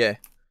 Yeah.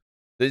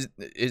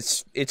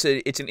 It's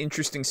an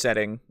interesting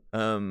setting.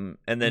 And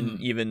then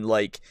even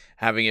like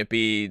having it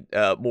be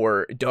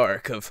more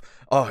dark of,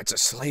 oh, it's a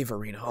slave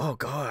arena. Oh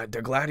god,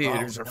 the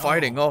gladiators are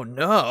fighting. Oh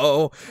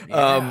no.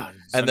 Yeah.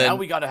 So and then now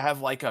we got to have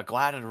like a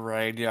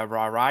gladiator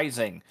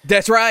rising.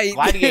 That's right.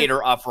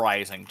 Gladiator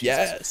uprising.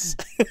 Jesus.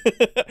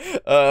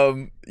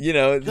 Yes. You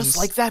know, just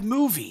like that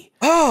movie.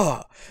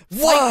 Oh,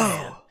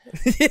 whoa.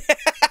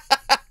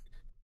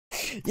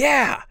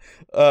 Yeah.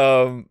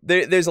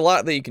 There's a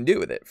lot that you can do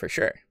with it for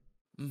sure.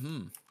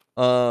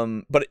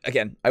 But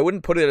again, I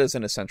wouldn't put it as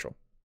an essential.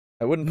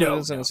 I wouldn't put it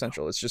as an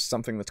essential. It's just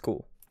something that's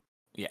cool.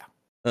 Yeah.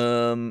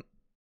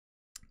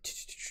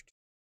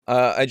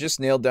 I just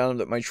nailed down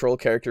that my troll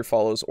character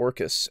follows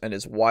Orcus and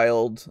is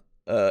wild.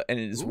 And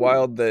it is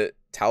wild that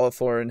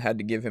Talathorn had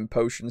to give him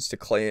potions to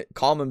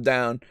calm him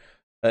down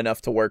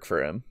enough to work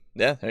for him.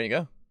 Yeah, there you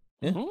go.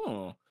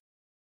 Yeah.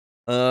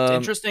 It's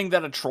interesting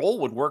that a troll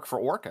would work for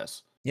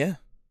Orcus. Yeah.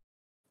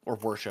 Or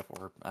worship,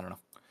 or I don't know.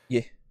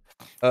 Yeah.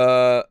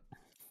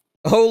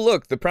 Oh,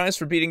 look, the prize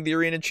for beating the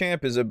arena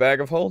champ is a bag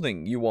of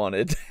holding you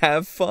wanted.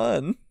 Have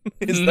fun.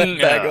 Is that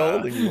bag of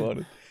holding you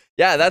wanted?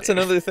 Yeah, that's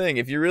another thing.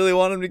 If you really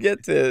want them to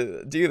get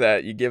to do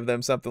that, you give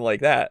them something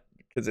like that.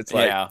 Because it's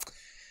like... Yeah.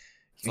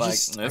 It's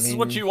like, this is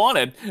what you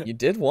wanted. You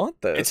did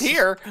want this. It's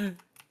here.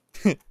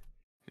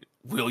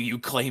 Will you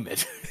claim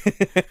it?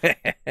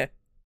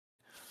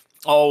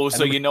 Oh,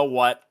 so you know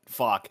what?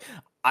 Fuck.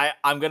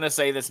 I'm going to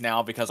say this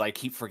now because I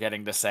keep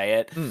forgetting to say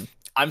it.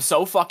 I'm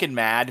so fucking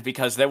mad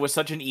because there was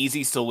such an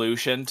easy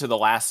solution to the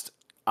last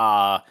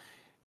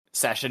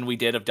session we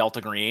did of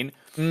Delta Green.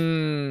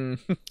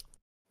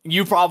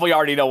 You probably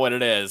already know what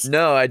it is.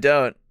 No, I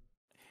don't.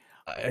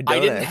 I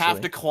didn't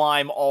have to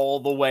climb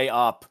all the way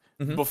up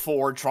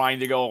before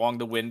trying to go along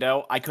the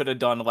window. I could have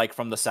done like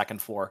from the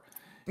second floor.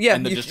 Yeah.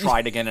 And then just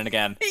tried again and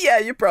again. Yeah,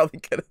 you probably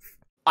could have.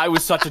 I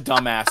was such a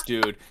dumbass,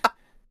 dude.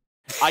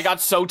 I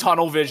got so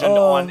tunnel visioned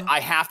on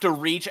I have to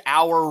reach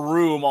our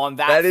room on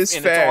that is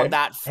and fair. It's on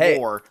that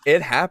floor. Hey,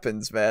 it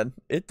happens, man.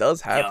 It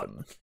does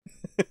happen.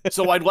 Yep.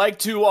 So I'd like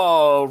to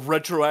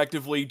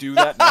retroactively do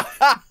that now.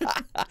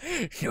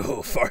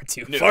 No, far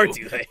too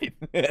late.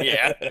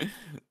 Yeah.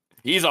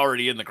 He's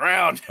already in the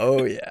ground.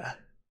 Oh yeah.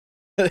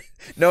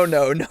 No.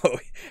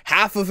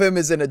 Half of him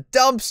is in a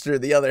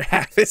dumpster, the other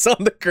half is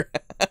on the ground.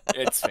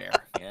 It's fair,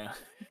 yeah.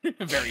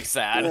 Very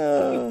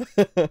sad.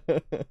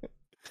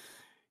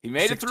 He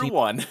made it through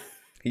one.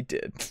 He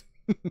did.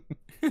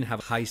 And have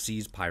a high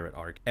seas pirate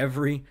arc.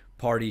 Every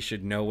party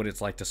should know what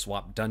it's like to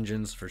swap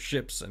dungeons for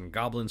ships and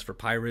goblins for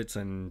pirates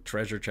and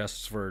treasure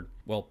chests for,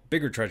 well,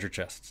 bigger treasure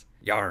chests.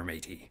 Yar,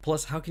 matey.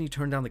 Plus, how can you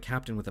turn down the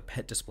captain with a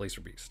pet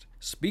displacer beast?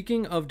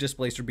 Speaking of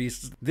displacer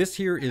beasts, this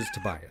here is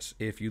Tobias.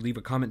 If you leave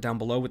a comment down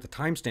below with the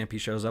timestamp he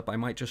shows up, I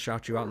might just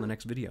shout you out in the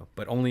next video.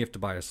 But only if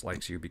Tobias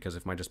likes you, because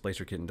if my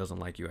displacer kitten doesn't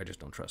like you, I just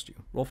don't trust you.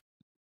 Roll.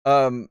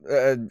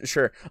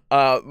 Sure.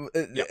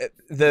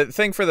 The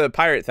thing for the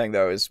pirate thing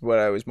though is what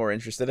I was more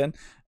interested in.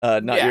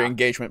 Not your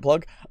engagement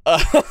plug.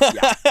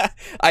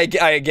 I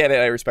get it.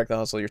 I respect the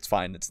hustle. It's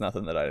fine. It's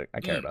nothing that I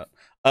care about.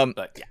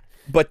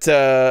 But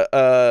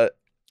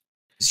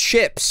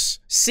ships,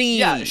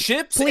 sea,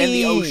 ships, please. And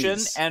the ocean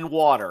and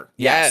water.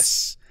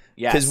 Yes.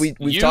 Because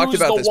we've talked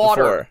about this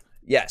before.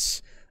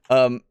 Yes.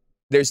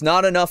 There's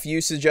not enough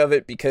usage of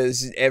it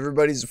because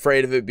everybody's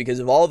afraid of it because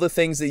of all the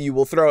things that you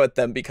will throw at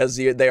them because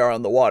they are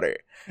on the water.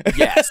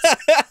 Yes.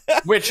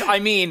 Which, I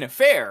mean,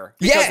 fair.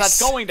 Because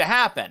that's going to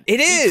happen. It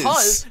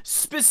is.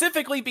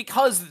 Specifically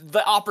because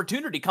the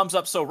opportunity comes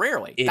up so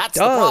rarely. That's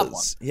the problem.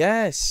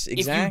 Yes,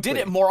 exactly. If you did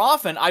it more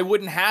often, I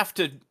wouldn't have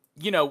to,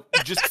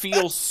 just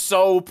feel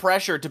so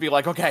pressured to be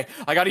like, okay,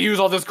 I gotta use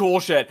all this cool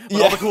shit.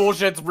 But all the cool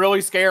shit's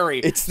really scary.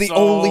 It's the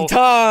only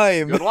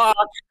time. Good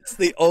luck. It's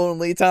the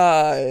only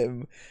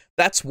time.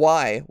 That's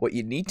why what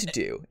you need to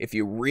do, if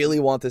you really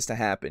want this to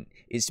happen,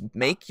 is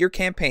make your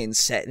campaign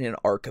set in an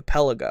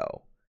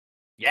archipelago.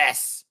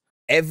 Yes.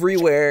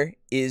 Everywhere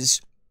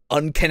is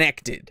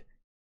unconnected.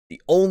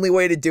 The only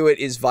way to do it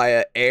is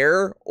via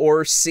air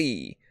or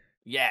sea.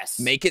 Yes.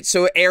 Make it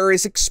so air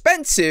is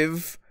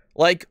expensive,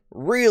 like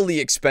really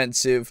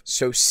expensive,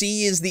 so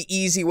sea is the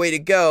easy way to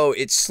go.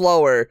 It's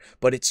slower,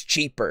 but it's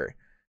cheaper.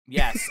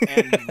 Yes,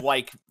 and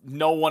like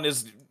no one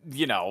is,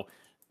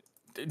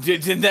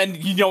 and then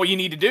you know what you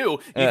need to do.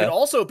 You can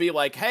also be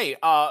like, hey,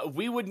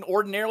 we wouldn't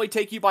ordinarily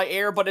take you by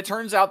air, but it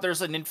turns out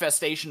there's an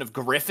infestation of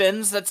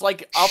griffins that's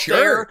like up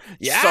there.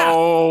 Yeah.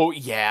 So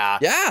yeah.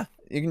 Yeah,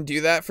 you can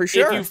do that for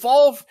sure.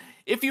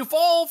 If you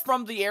fall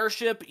from the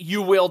airship,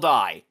 you will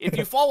die. If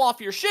you fall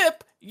off your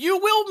ship, you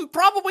will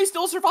probably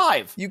still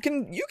survive. You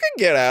can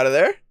get out of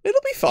there.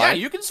 It'll be fine. Yeah,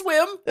 you can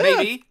swim,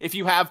 maybe, if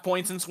you have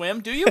points in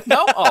swim. Do you?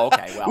 No? Oh,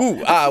 okay,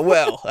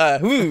 well.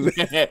 Ooh,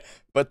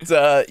 But,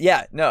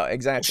 yeah, no,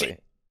 exactly.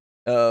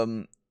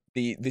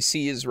 The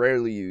sea is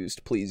rarely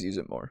used. Please use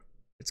it more.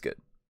 It's good.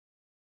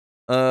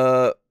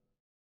 Cog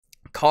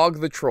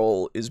the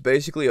Troll is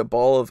basically a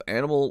ball of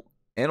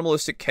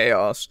animalistic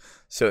chaos,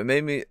 so it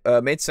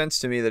made sense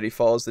to me that he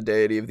follows the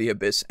deity of the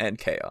abyss and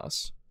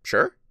chaos.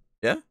 Sure?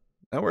 Yeah,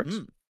 that works.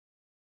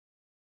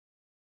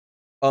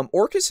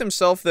 Orcus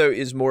himself, though,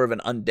 is more of an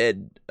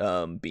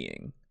undead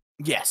being.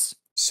 Yes.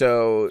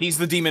 So he's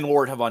the demon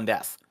lord of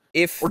undeath.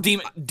 Or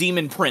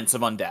demon prince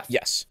of undeath.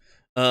 Yes.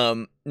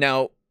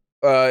 Now,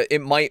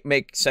 it might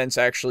make sense,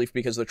 actually,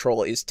 because the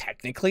troll is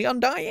technically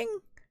undying.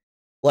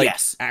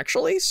 Yes.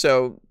 Actually,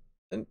 so...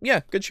 Yeah,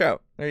 good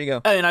shout. There you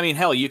go. And I mean,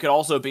 hell, you could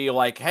also be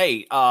like,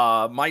 hey,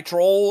 my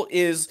troll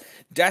is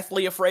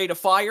deathly afraid of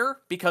fire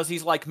because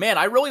he's like, man,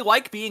 I really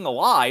like being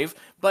alive,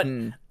 but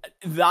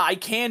I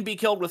can be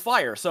killed with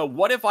fire. So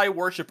what if I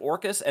worship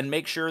Orcus and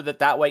make sure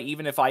that way,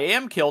 even if I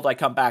am killed, I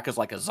come back as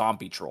like a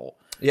zombie troll?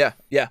 Yeah,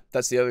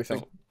 that's the other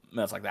thing.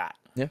 That's like that.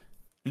 Yeah.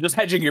 You're just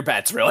hedging your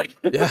bets, really.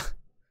 Yeah.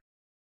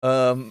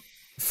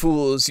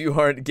 Fools, you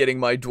aren't getting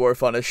my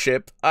dwarf on a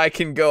ship. I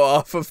can go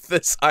off of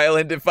this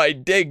island if I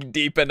dig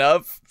deep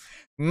enough.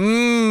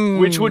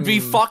 Which would be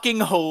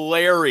fucking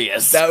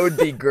hilarious. That would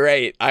be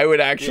great. I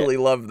would actually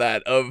love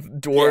that, of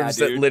dwarves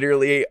that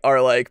literally are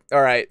like,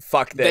 all right,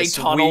 fuck this.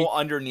 They tunnel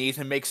underneath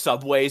and make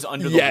subways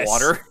under the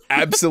water.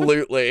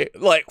 Absolutely.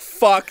 Like,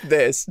 fuck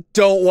this.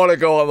 Don't want to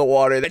go on the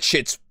water. That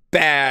shit's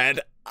bad.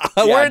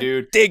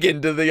 We're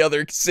digging to the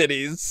other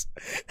cities.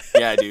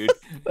 Yeah, dude.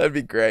 That'd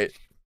be great.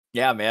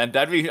 Yeah, man,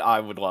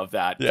 I would love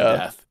that to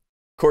death.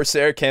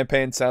 Corsair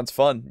campaign sounds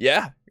fun.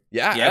 Yeah,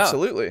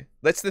 absolutely.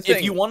 That's the thing.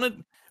 If you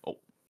wanted...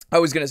 I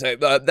was going to say,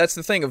 that's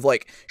the thing of,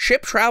 like,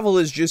 ship travel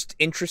is just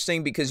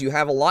interesting because you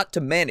have a lot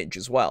to manage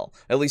as well.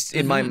 At least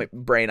in my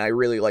brain, I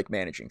really like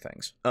managing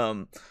things.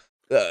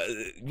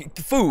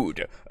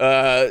 Food,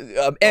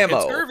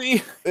 ammo.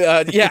 Scurvy.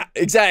 Yeah,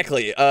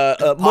 exactly.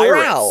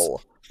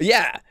 Morale.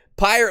 Yeah.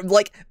 Pirate,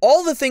 like,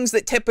 all the things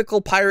that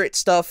typical pirate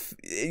stuff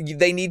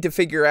they need to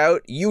figure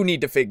out, you need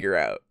to figure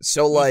out.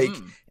 So, like,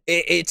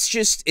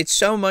 it's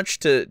so much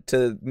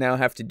to now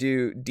have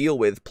to deal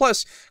with.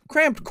 Plus,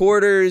 cramped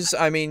quarters,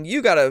 I mean,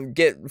 you gotta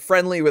get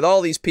friendly with all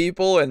these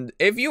people, and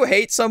if you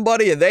hate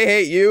somebody and they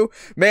hate you,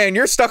 man,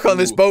 you're stuck on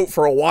this boat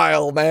for a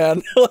while,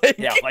 man.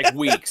 Like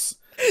weeks.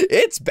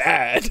 It's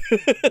bad.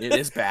 It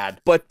is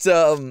bad. But,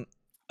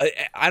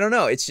 I don't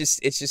know. It's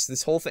just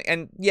this whole thing.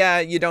 And yeah,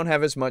 you don't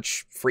have as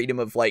much freedom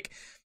of like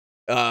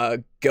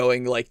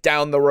going like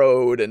down the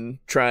road and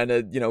trying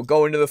to,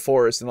 go into the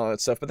forest and all that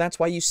stuff. But that's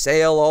why you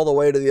sail all the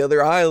way to the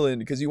other island,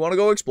 because you want to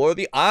go explore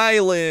the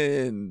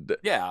island.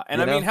 Yeah.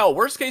 And I mean, hell,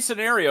 worst case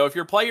scenario, if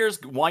your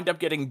players wind up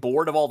getting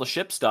bored of all the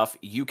ship stuff,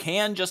 you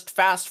can just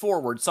fast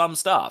forward some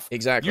stuff.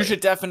 Exactly. You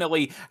should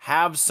definitely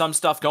have some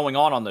stuff going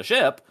on the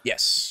ship.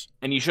 Yes.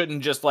 And you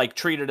shouldn't just, like,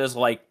 treat it as,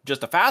 like,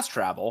 just a fast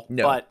travel.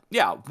 No. But,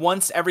 yeah,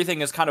 once everything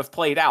is kind of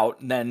played out,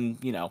 then,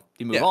 you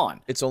move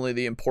on. It's only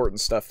the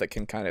important stuff that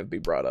can kind of be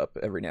brought up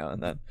every now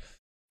and then.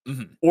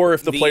 Or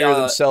if the player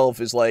themselves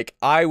is like,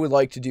 I would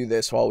like to do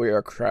this while we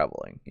are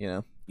traveling,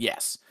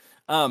 Yes.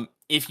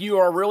 If you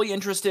are really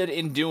interested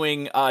in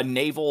doing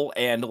naval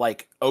and,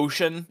 like,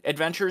 ocean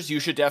adventures, you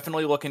should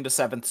definitely look into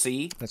 7th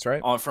Sea. That's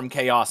right. From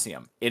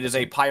Chaosium. It is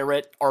a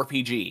pirate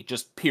RPG,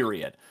 just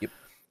period. Yep.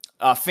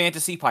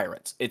 Fantasy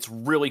pirates. It's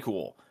really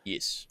cool.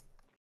 Yes.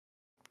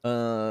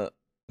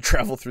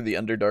 Travel through the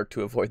Underdark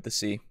to avoid the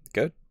sea.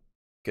 Good.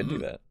 Could do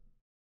that.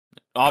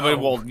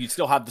 Well, you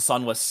still have the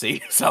Sunless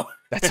Sea, so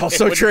that's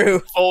also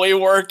true. Fully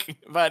work,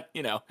 but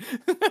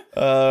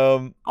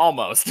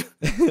almost.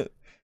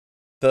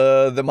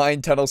 The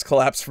mine tunnels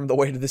collapsed from the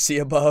weight of the sea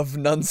above.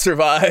 None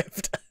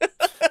survived.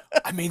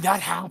 I mean, that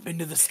happened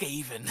to the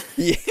Skaven.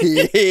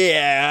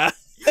 Yeah.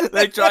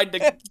 They tried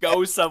to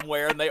go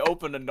somewhere and they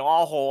opened a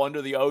gnaw hole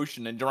under the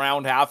ocean and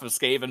drowned half of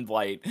Skaven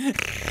Blight.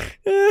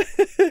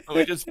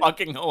 Which is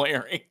fucking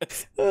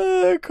hilarious.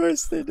 Of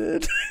course they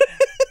did.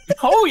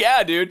 Oh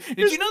yeah, dude.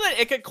 Did you know that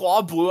Ikit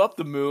Claw blew up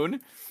the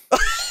moon? I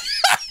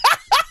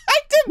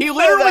didn't. He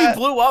literally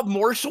blew up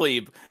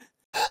Morschlieb.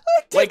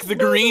 Like the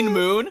green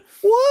moon.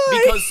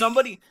 Why? Because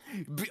somebody.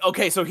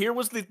 Okay, so here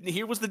was the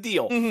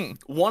deal.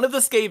 Mm-hmm. One of the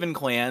Skaven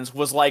clans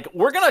was like,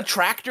 we're gonna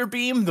tractor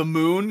beam the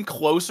moon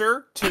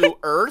closer to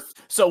Earth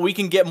so we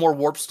can get more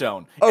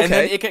warpstone. Okay. And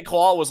then Ikit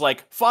Claw was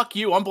like, fuck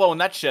you, I'm blowing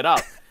that shit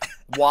up.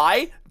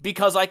 Why?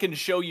 Because I can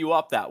show you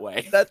up that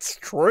way. That's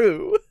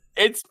true.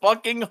 It's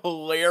fucking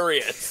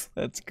hilarious.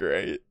 That's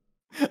great.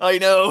 I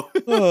know.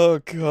 Oh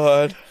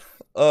god.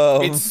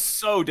 It's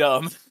so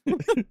dumb.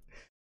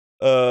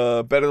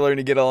 Better learn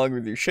to get along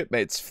with your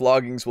shipmates.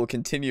 Floggings will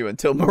continue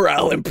until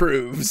morale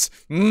improves.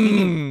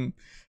 And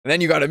then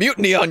you got a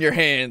mutiny on your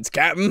hands,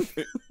 Captain.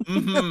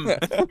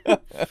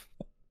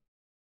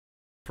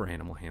 For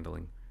animal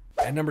handling.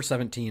 At number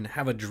 17,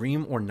 have a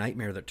dream or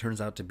nightmare that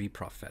turns out to be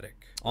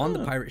prophetic. On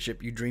the pirate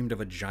ship, you dreamed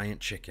of a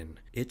giant chicken.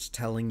 It's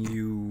telling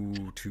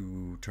you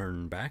to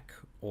turn back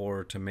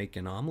or to make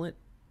an omelet.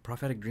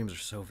 Prophetic dreams are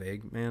so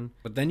vague, man.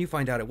 But then you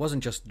find out it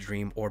wasn't just a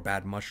dream or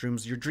bad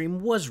mushrooms. Your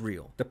dream was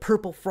real. The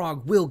purple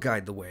frog will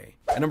guide the way.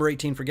 At number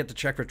 18, forget to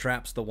check for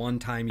traps the one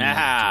time you needed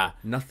to.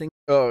 Nothing.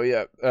 Oh,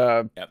 yeah.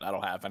 Yep,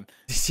 that'll happen.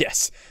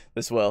 Yes,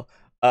 this will.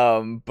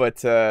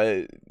 But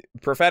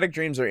prophetic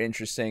dreams are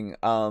interesting.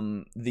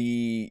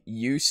 The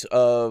use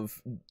of,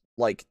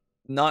 like,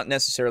 not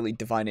necessarily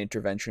divine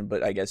intervention,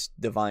 but I guess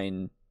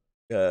divine,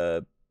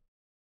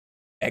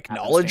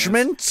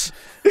 acknowledgement.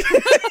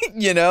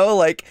 You know,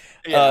 like,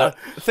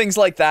 things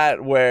like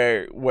that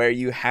where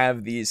you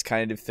have these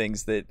kind of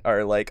things that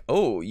are like,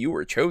 oh, you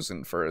were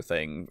chosen for a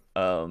thing,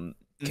 can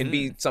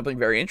be something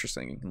very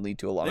interesting and can lead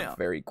to a lot of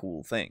very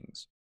cool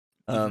things.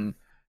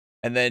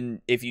 And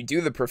then if you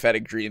do the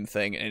prophetic dream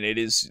thing and it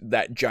is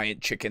that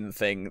giant chicken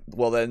thing,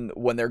 well then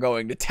when they're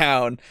going to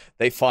town,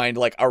 they find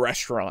like a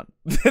restaurant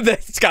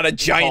that's got a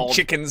giant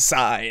chicken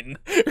sign.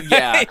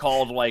 Yeah,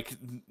 called like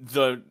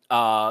the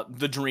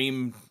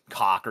dream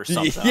cock or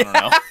something. I don't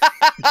know.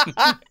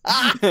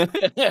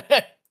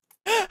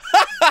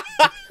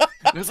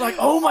 It's like,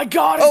 oh my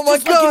god,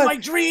 it's just like in my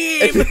dream.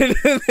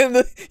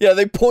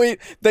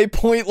 They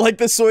point like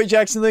the soy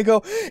jacks and they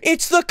go,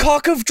 it's the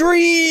cock of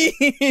dreams.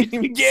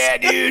 Yeah,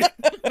 dude.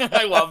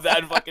 I love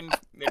that fucking,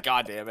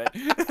 god damn it.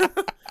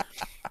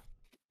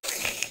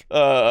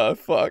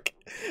 Fuck.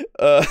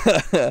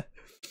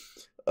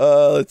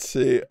 Let's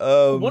see.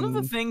 One of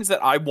the things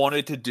that I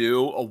wanted to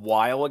do a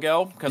while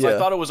ago, because I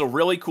thought it was a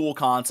really cool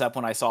concept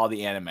when I saw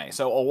the anime.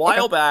 So a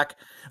while back,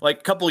 like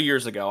a couple of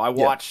years ago, I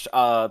watched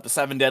the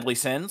Seven Deadly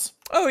Sins.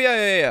 Oh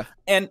yeah.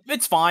 And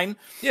it's fine.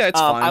 Yeah, it's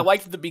fine. I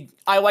liked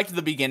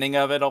the beginning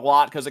of it a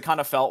lot because it kind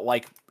of felt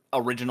like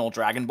original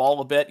Dragon Ball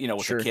a bit, you know,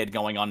 with the kid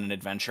going on an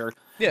adventure.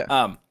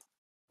 Yeah.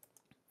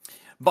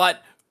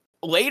 But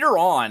later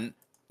on,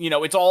 you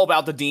know, it's all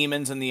about the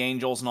demons and the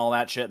angels and all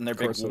that shit and their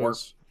big war.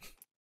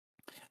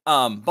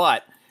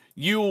 But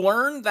you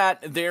learn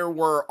that there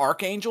were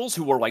archangels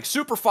who were like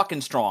super fucking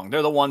strong.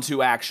 They're the ones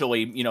who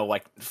actually, you know,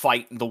 like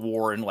fight the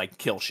war and like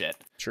kill shit.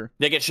 Sure.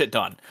 They get shit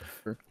done.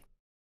 Sure.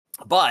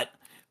 But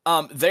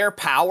their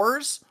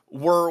powers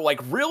were like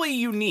really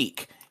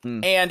unique.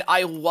 And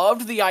I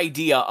loved the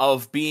idea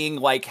of being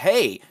like,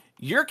 hey,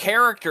 your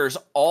characters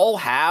all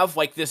have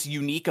like this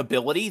unique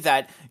ability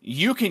that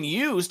you can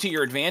use to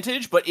your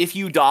advantage, but if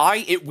you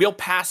die, it will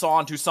pass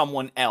on to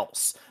someone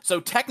else. So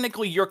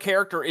technically your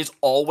character is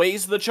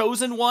always the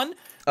chosen one,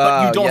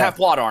 but you don't have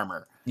plot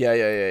armor.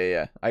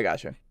 Yeah. I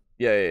gotcha.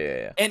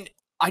 Yeah. And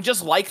I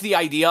just like the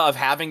idea of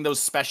having those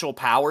special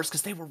powers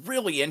because they were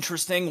really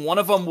interesting. One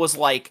of them was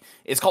like,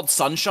 it's called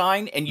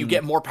Sunshine, and you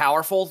get more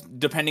powerful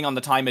depending on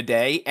the time of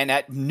day. And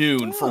at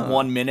noon for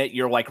 1 minute,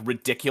 you're like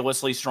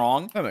ridiculously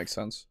strong. That makes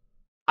sense.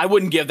 I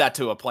wouldn't give that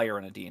to a player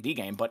in a D&D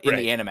game, but in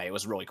the anime, it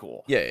was really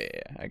cool. Yeah,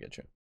 I get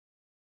you.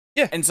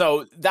 Yeah. And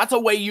so that's a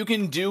way you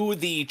can do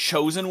the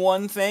chosen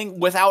one thing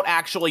without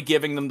actually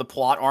giving them the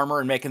plot armor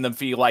and making them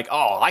feel like,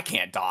 oh, I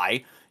can't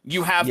die.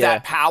 You have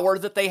that power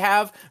that they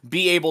have,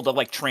 be able to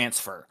like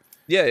transfer.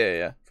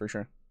 Yeah, for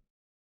sure.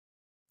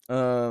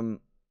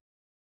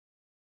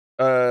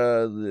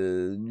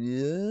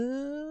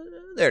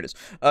 There it is.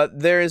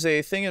 There is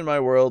a thing in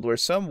my world where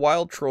some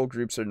wild troll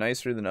groups are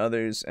nicer than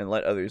others and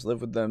let others live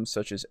with them,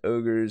 such as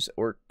ogres,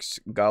 orcs,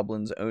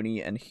 goblins,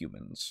 oni, and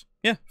humans.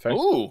 Yeah, fair.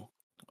 Ooh.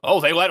 Oh,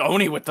 they let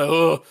oni with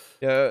the...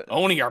 yeah.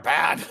 Oni are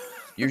bad.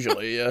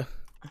 Usually, yeah.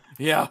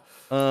 Yeah.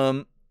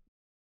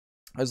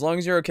 As long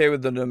as you're okay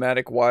with the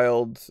nomadic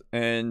wild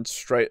and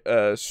stripped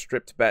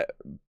back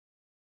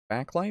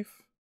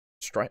life?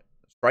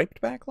 Striped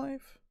back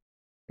life?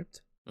 Stripped?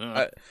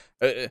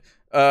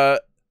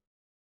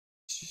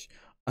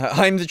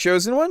 I'm the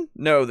chosen one?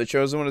 No, the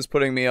chosen one is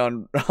putting me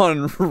on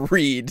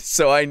read,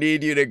 so I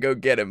need you to go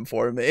get him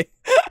for me.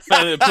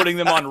 Putting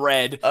them on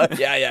red.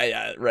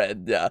 Yeah,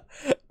 red, yeah.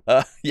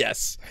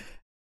 Yes.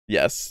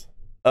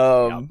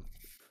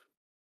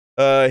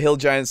 Hill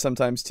giants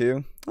sometimes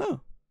too.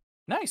 Oh.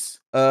 Nice.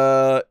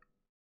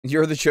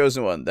 You're the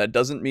chosen one. That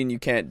doesn't mean you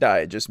can't die.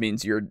 It just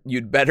means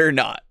you'd better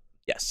not.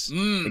 Yes,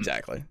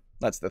 exactly.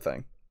 That's the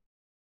thing.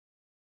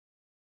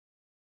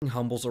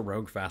 Humbles a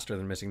rogue faster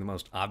than missing the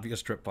most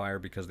obvious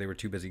tripwire because they were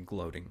too busy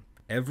gloating.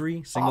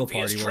 Every single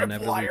Obvious party will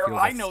inevitably feel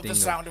I the know sting the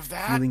sound of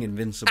that. feeling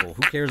invincible.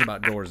 Who cares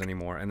about doors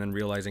anymore? And then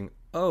realizing,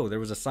 oh, there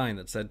was a sign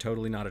that said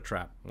totally not a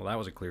trap. Well, that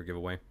was a clear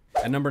giveaway.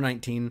 At number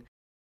 19.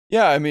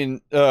 Yeah, I mean,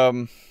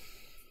 it'll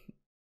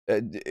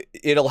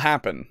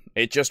happen.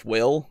 It just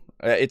will.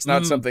 It's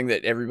not something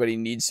that everybody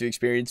needs to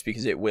experience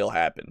because it will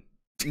happen.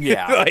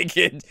 Yeah. Like,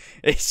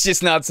 it's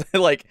just not,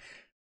 like,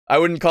 I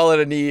wouldn't call it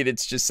a need.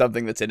 It's just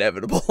something that's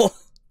inevitable.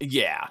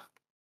 Yeah.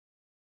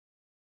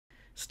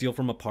 Steal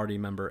from a party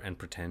member and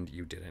pretend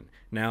you didn't.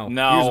 Now,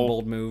 No. here's a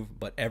bold move,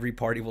 but every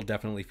party will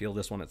definitely feel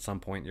this one at some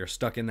point. You're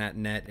stuck in that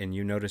net and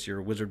you notice your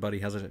wizard buddy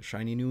has a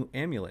shiny new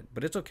amulet,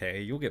 but it's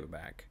okay. You'll give it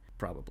back.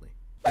 Probably.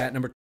 At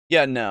number...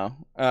 Yeah, no.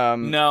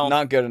 No.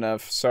 Not good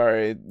enough.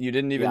 Sorry. You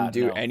didn't even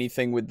do no.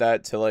 anything with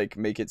that to, like,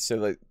 make it so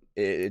that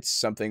it's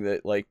something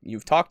that, like,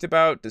 you've talked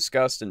about,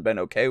 discussed, and been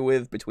okay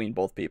with between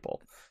both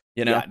people.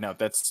 You know? Yeah, no,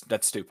 that's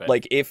stupid.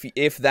 Like,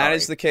 if that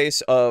is the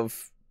case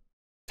of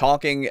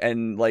talking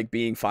and, like,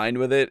 being fine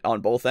with it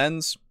on both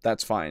ends,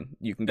 that's fine.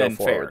 You can go then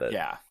forward fair, with it.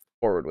 yeah.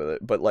 Forward with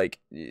it. But, like,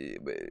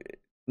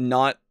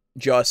 not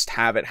just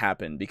have it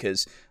happen,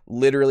 because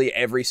literally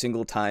every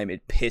single time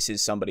it pisses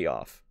somebody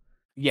off.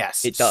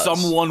 Yes, it does.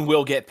 Someone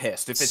will get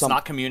pissed if it's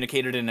not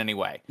communicated in any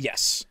way.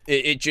 Yes.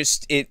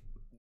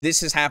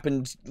 This has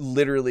happened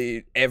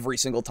literally every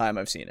single time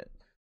I've seen it.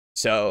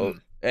 So,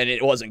 and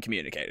it wasn't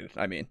communicated.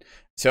 I mean,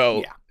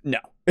 so, no.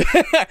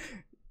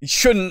 You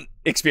shouldn't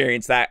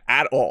experience that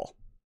at all.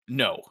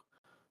 No.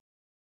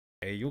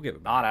 Hey, you'll give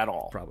it back. Not at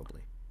all.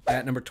 Probably.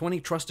 At number 20,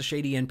 trust a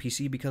shady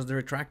NPC because they're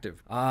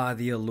attractive. Ah,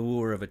 the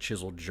allure of a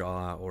chiseled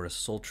jaw or a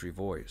sultry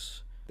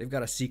voice. They've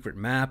got a secret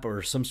map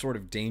or some sort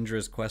of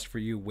dangerous quest for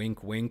you,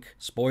 wink wink.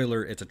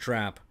 Spoiler, it's a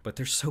trap, but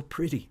they're so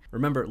pretty.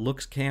 Remember,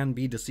 looks can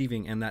be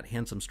deceiving and that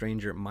handsome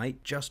stranger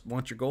might just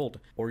want your gold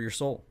or your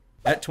soul.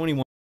 At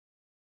 21...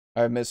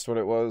 I missed what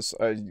it was.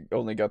 I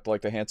only got,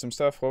 like, the handsome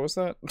stuff. What was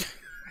that?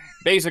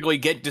 Basically,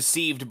 get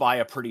deceived by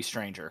a pretty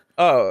stranger.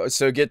 Oh,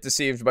 so get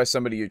deceived by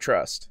somebody you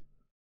trust.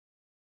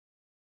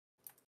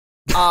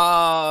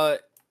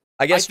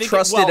 I guess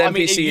trusted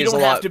NPC you is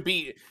don't a lot. have to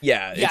be.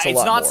 Yeah, Yeah, it's it's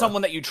lot not more.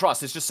 someone that you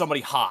trust. It's just somebody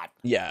hot.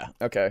 Yeah.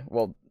 Okay.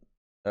 Well,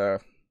 I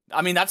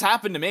mean, that's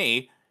happened to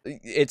me.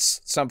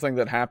 it's something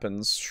that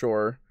happens,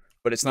 sure,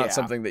 but it's not Yeah.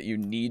 something that you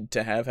need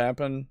to have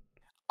happen.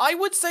 I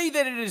would say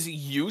that it is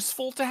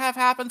useful to have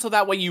happen, so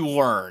that way you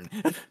learn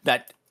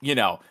that, you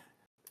know,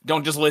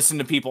 don't just listen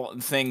to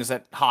things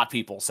that hot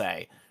people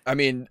say. I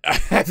mean,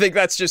 I think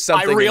that's just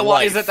something. I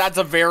realize in life. that that's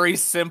a very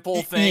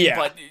simple thing, Yeah.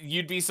 but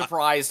you'd be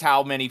surprised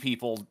how many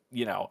people,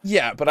 you know.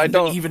 Yeah, but I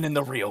don't. Even in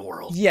the real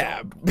world.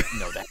 Yeah. don't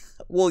know that.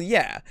 Well,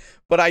 yeah,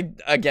 but I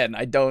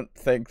don't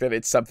think that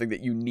it's something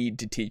that you need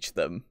to teach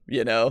them.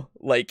 You know,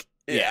 like,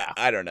 Yeah.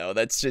 I don't know.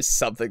 That's just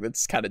something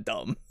that's kind of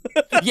dumb.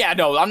 Yeah,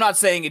 no, I'm not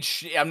saying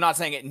I'm not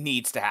saying it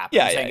needs to happen.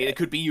 Yeah, I'm saying yeah. it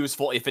could be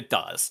useful if it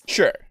does.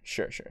 Sure.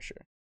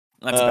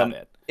 That's about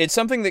it. It's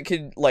something that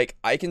could, like,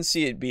 I can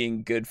see it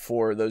being good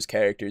for those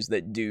characters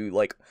that do,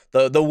 like,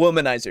 the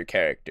womanizer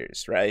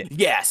characters, right?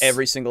 Yes.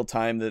 Every single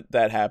time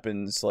that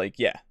happens, like,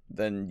 yeah,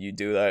 then you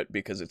do that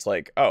because it's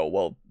like, oh,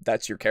 well,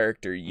 that's your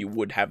character. You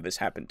would have this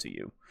happen to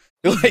you.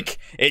 Like,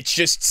 it's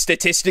just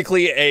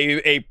statistically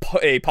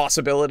a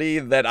possibility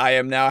that I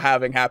am now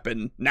having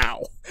happen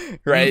now,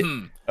 right?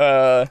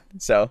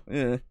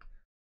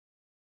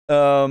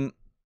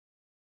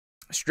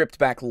 Stripped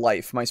back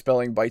life. My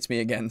spelling bites me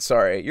again.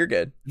 Sorry, you're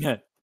good. Yeah.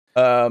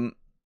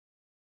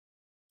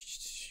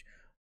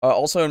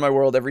 Also, in my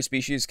world, every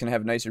species can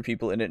have nicer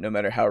people in it, no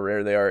matter how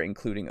rare they are,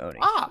 including Oni.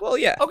 Ah, well,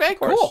 yeah. okay, of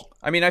course. cool.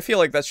 I mean, I feel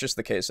like that's just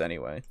the case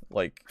anyway.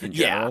 Like, in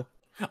general.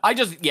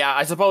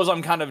 I suppose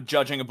I'm kind of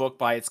judging a book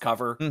by its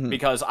cover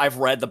because I've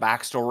read the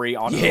backstory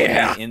on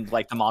Oni in,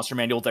 like, the monster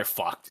manual. They're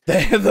fucked.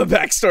 The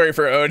backstory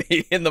for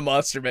Oni in the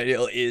monster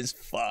manual is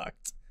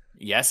fucked.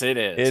 Yes, it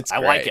is. I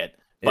like it,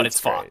 but it's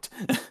great.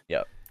 fucked.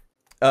 Yep.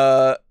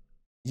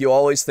 You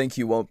always think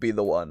you won't be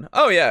the one.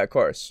 Oh yeah, of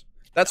course.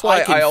 That's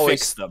why I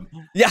always fix them.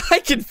 Yeah, I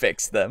can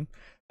fix them.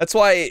 That's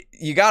why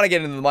you gotta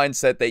get into the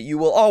mindset that you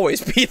will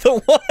always be the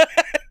one.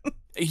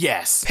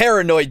 Yes.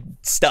 Paranoid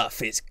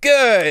stuff is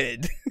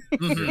good.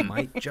 You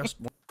might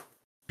just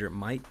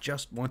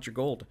want your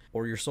gold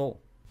or your soul.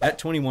 At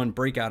 21,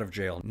 break out of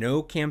jail.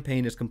 No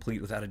campaign is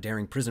complete without a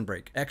daring prison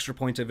break. Extra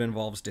points if it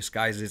involves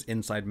disguises,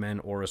 inside men,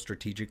 or a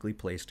strategically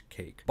placed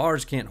cake.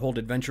 Bars can't hold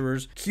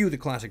adventurers. Cue the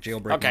classic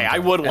jailbreak. Okay, montage. I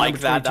would At like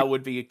number that. 22 That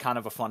would be kind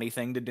of a funny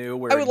thing to do,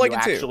 where I would like you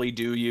it too. actually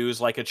do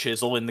use like a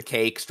chisel in the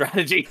cake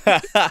strategy.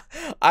 I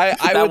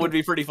That would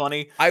be pretty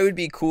funny. I would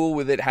be cool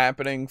with it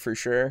happening for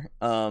sure.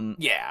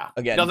 Yeah,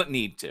 again, doesn't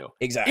need to.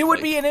 Exactly. It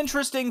would be an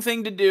interesting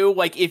thing to do,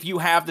 like if you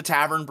have the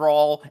tavern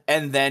brawl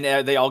and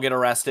then they all get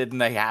arrested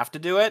and they have to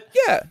do it.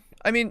 Yeah,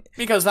 I mean,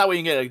 because that way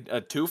you can get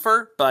a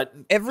twofer. But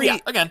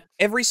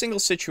every single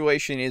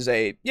situation is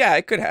it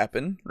could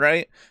happen,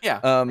 right? Yeah,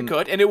 it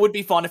could, and it would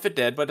be fun if it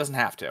did, but it doesn't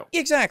have to.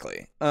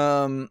 Exactly.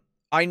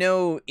 I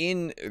know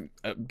I'm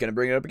gonna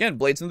bring it up again,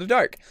 Blades in the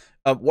Dark.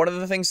 One of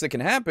the things that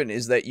can happen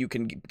is that you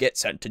can get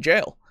sent to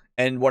jail,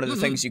 and one of the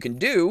things you can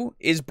do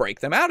is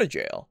break them out of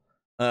jail.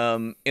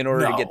 In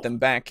order to get them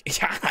back.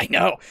 Yeah, I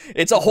know.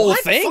 It's a whole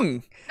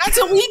thing. That's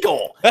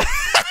illegal.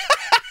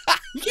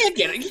 You can't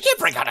get it. You can't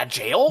break out of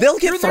jail. They'll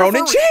get thrown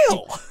in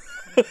jail.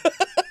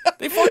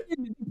 They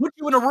fucking put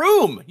you in a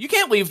room. You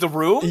can't leave the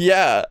room.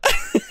 Yeah.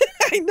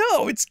 I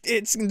know.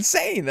 It's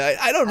insane.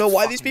 I don't know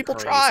why these people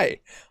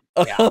try.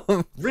 Yeah.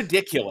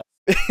 Ridiculous.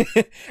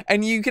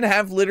 And you can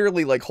have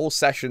literally like whole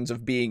sessions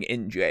of being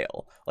in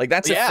jail. Like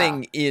that's a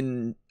thing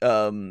in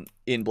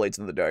Blades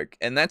in the Dark,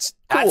 and that's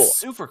cool. That's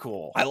super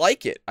cool. I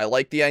like it. I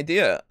like the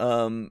idea.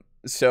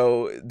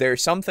 So there are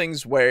some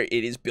things where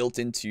it is built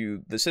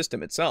into the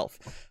system itself.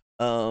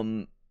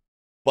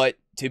 But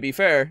to be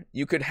fair,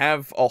 you could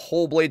have a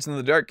whole Blades in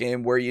the Dark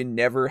game where you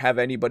never have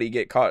anybody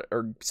get caught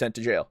or sent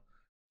to jail.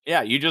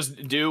 Yeah, you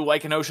just do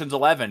like in Ocean's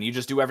 11. You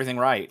just do everything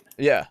right.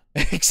 Yeah,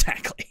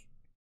 exactly.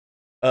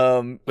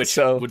 Which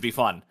would be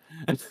fun.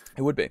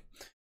 It would be.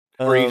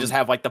 Or you just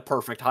have like the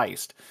perfect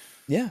heist.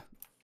 Yeah.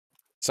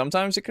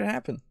 Sometimes it could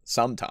happen.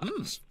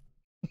 Sometimes.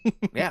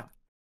 Yeah.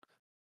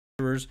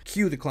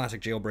 Cue the classic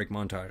jailbreak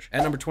montage.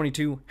 At number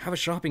 22, have a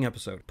shopping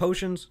episode.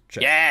 Potions,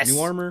 check. Yes, new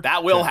armor,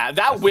 that will happen.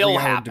 That will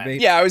happen.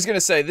 Debate. Yeah, I was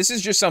gonna say this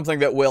is just something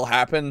that will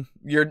happen.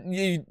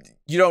 You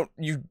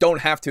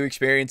don't have to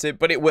experience it,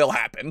 but it will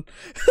happen.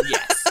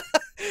 Yes.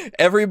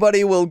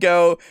 Everybody will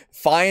go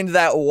find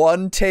that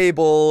one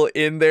table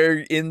in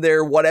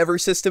their whatever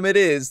system it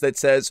is that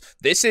says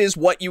this is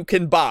what you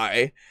can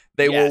buy.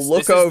 They will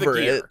look over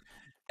it,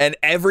 and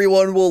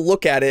everyone will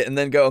look at it and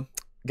then go,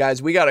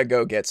 guys, we gotta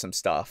go get some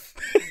stuff.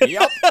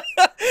 Yep.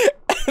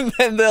 And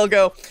then they'll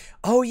go,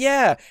 oh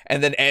yeah.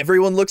 And then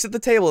everyone looks at the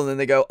table and then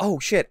they go, oh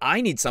shit,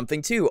 I need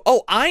something too.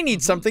 Oh, I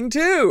need something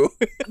too.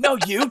 No,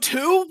 you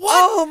too? What?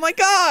 Oh my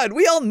god,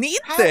 we all need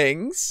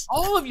things.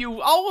 All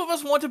of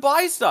us want to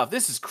buy stuff.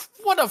 This is,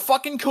 what a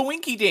fucking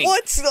coinky dink.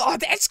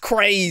 That's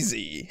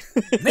crazy.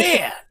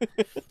 Man.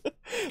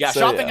 Yeah,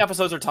 shopping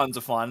episodes are tons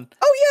of fun.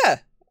 Oh yeah,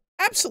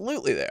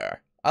 absolutely they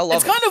are. I love it.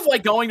 It's kind of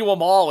like going to a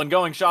mall and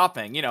going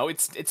shopping. You know,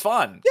 it's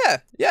fun.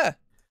 Yeah.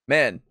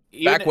 Man,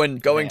 back when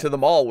going to the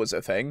mall was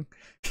a thing.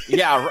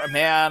 Yeah,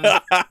 man.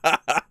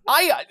 That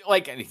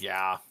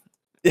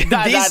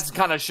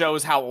kind of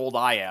shows how old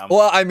I am.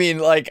 Well, I mean,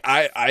 like,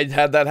 I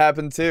had that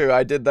happen too.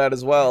 I did that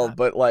as well,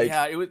 but like...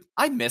 Yeah,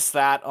 I miss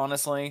that,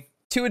 honestly.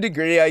 To a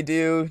degree, I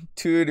do.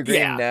 To a degree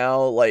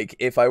now, like,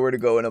 if I were to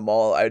go in a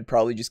mall, I'd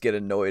probably just get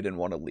annoyed and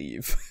want to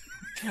leave.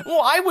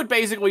 Well, I would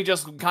basically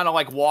just kind of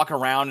like walk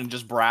around and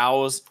just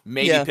browse,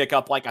 maybe pick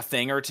up like a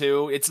thing or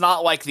two. It's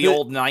not like the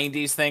old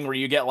 90s thing where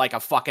you get like a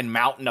fucking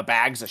mountain of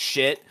bags of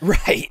shit.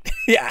 Right.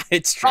 Yeah,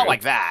 it's true. Not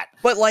like that.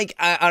 But like,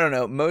 I don't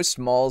know, most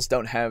malls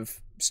don't have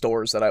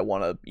stores that I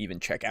want to even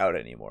check out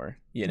anymore,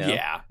 you know?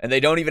 Yeah. And they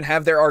don't even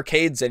have their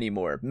arcades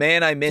anymore.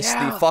 Man, I miss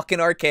the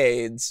fucking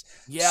arcades.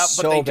 Yeah,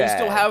 so but they bad.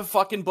 do still have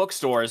fucking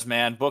bookstores,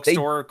 man.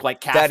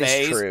 Like cafes. That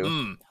is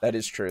true. That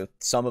is true.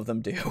 Some of them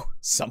do.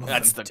 Some of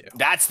them do.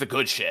 That's the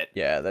good shit.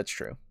 Yeah, that's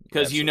true.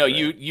 Because, you know,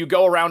 you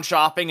go around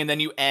shopping and then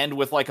you end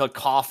with like a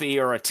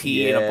coffee or a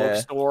tea in a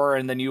bookstore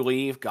and then you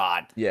leave.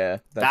 God. Yeah.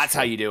 That's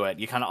how you do it.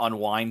 You kind of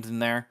unwind in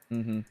there.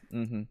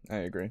 I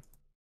agree.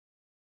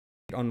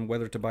 On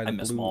whether to buy the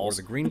blue or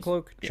the green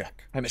cloak,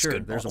 check. I miss sure,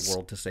 good there's malls. a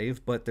world to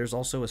save, but there's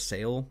also a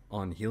sale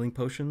on healing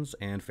potions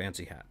and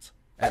fancy hats.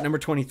 At number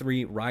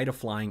 23, ride a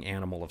flying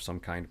animal of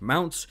some kind.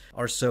 Mounts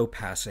are so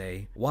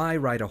passé. Why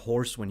ride a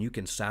horse when you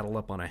can saddle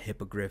up on a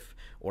hippogriff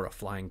or a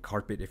flying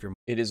carpet if you're...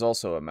 It is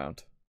also a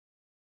mount.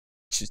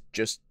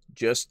 Just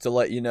to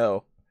let you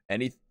know,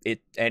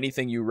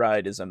 anything you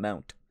ride is a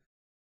mount.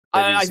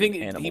 I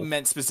think he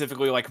meant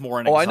specifically like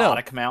more an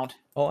exotic mount.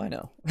 Oh, I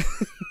know.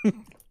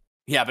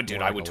 Yeah, but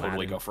dude, I would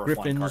totally go for a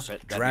flying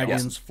carpet.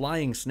 Dragons,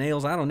 flying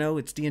snails, I don't know,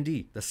 it's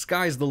D&D. The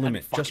sky's the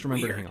limit. Just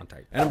remember to hang on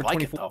tight. At number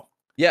 24. Though.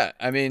 Yeah,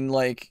 I mean,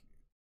 like,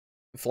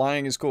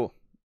 flying is cool.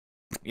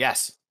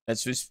 Yes.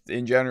 That's just,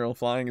 in general,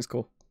 flying is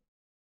cool.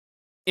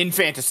 In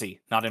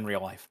fantasy, not in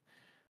real life.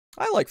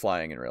 I like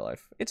flying in real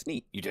life. It's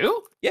neat. You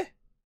do? Yeah.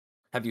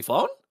 Have you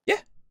flown?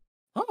 Yeah.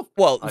 Oh.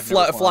 Well,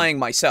 flying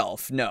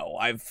myself, no.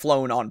 I've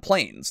flown on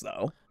planes,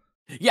 though.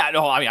 Yeah,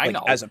 no, I mean, I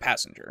know. As a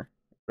passenger,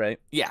 right?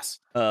 Yes.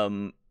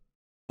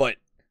 But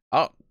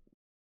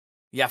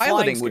yeah,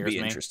 piloting would be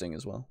interesting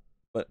as well.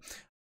 But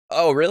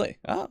Oh, really?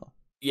 Oh.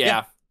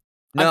 Yeah.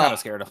 No, I'm kind of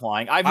scared of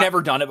flying. I've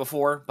never done it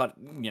before, but,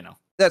 you know.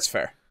 That's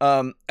fair.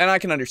 And I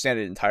can understand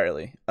it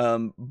entirely.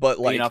 But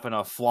like being up in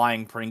a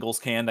flying Pringles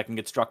can that can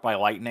get struck by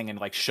lightning and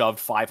like shoved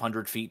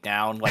 500 feet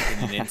down like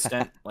in an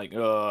instant, like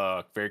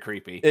very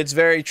creepy. It's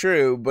very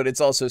true, but it's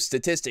also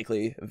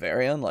statistically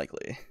very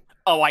unlikely.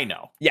 Oh, I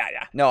know. Yeah.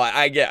 No,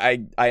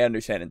 I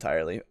understand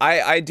entirely.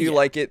 I do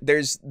like it.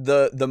 There's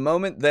the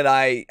moment that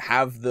I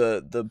have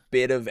the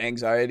bit of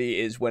anxiety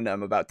is when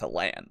I'm about to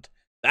land.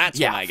 That's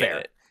when I get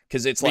it.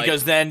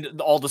 Because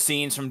then all the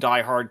scenes from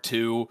Die Hard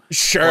 2.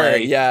 Sure,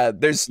 play, yeah.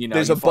 There's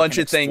a bunch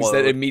of things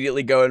that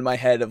immediately go in my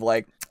head of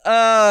like,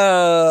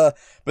 but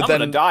I'm then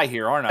gonna die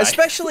here, aren't I?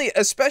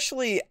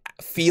 Especially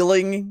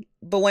feeling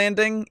the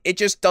landing, it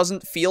just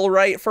doesn't feel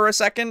right for a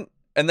second,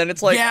 and then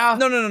it's like,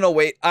 no,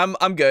 wait,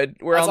 I'm good.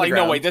 We're on the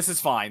ground. No, wait, this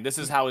is fine. This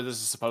is how this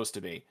is supposed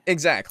to be.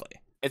 Exactly.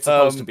 It's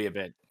supposed to be a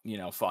bit,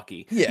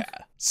 fucky. Yeah.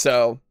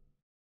 So,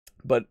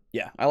 but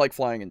yeah, I like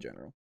flying in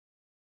general.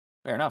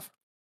 Fair enough.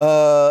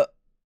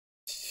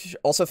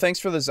 Also, thanks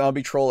for the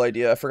zombie troll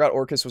idea. I forgot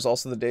Orcus was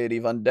also the deity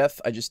of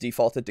undeath. I just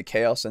defaulted to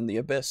chaos and the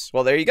abyss.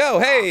 Well, there you go.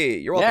 Hey,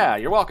 you're welcome. Yeah,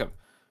 you're welcome.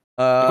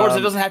 Of course,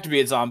 it doesn't have to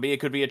be a zombie.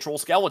 It could be a troll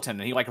skeleton,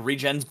 and he like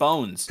regens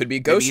bones. Could be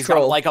ghost he's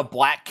troll, got, like a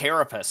black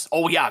carapace.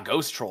 Oh yeah,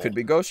 ghost troll. Could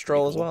be ghost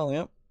troll as well.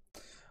 Yep.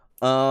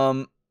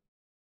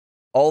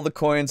 All the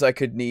coins I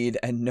could need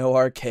and no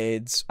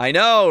arcades. I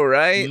know,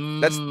 right?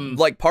 That's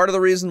like part of the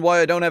reason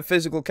why I don't have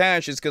physical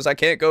cash is because I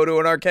can't go to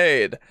an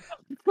arcade.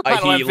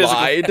 He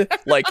lied.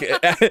 Like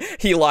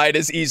he lied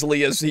as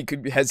easily as he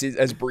could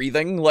as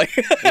breathing. Like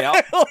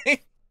yeah.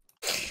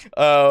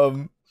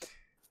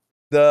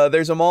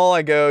 There's a mall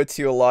I go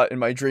to a lot in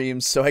my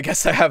dreams, so I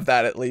guess I have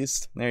that at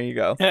least. There you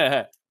go.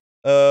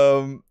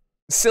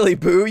 Silly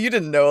Boo, you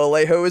didn't know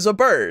Alejo is a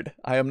bird.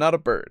 I am not a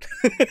bird.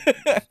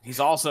 He's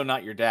also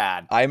not your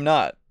dad. I'm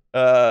not.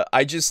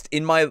 I just,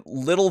 in my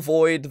little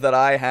void that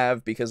I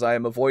have, because I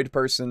am a void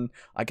person,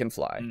 I can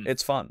fly.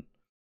 It's fun.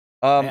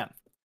 The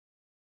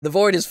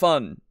void is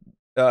fun.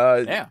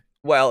 Yeah.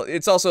 Well,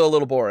 it's also a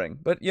little boring,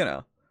 but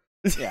Yeah.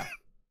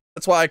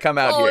 That's why I come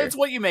out here. It's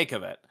what you make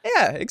of it.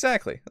 Yeah,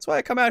 exactly. That's why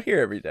I come out here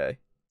every day.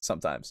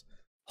 Sometimes.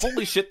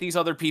 Holy shit, these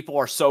other people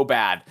are so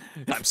bad.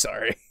 I'm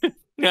sorry.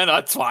 No,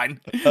 it's fine.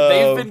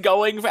 They've been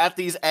going at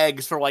these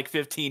eggs for like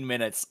 15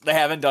 minutes. They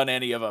haven't done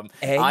any of them.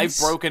 Eggs? I've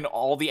broken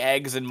all the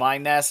eggs in my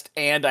nest,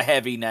 and a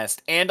heavy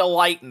nest, and a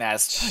light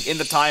nest in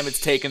the time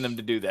it's taken them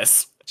to do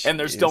this. Jeez. And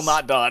they're still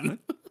not done.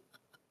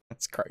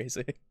 That's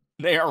crazy.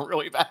 They are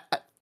really bad.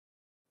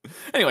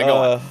 Anyway,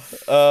 go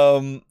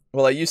on.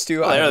 Well, I used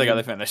to. There they go.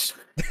 They finished.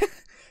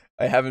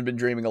 I haven't been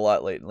dreaming a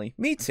lot lately.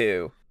 Me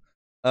too.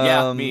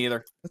 Yeah, me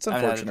either. That's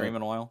unfortunate. I haven't had a dream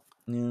in a while.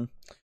 Yeah.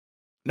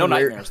 No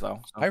nightmares,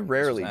 though. So I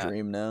rarely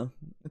dream now.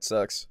 It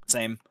sucks.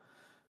 Same.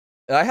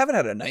 I haven't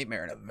had a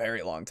nightmare in a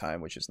very long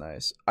time, which is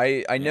nice.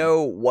 I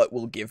know what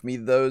will give me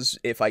those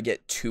if I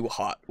get too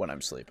hot when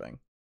I'm sleeping.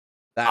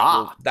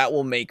 That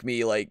will make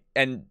me, like,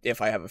 and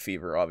if I have a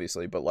fever,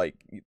 obviously, but, like,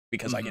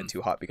 because I get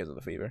too hot because of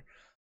the fever.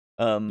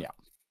 Yeah.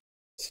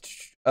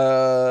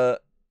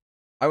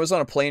 I was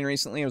on a plane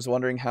recently. I was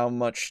wondering how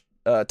much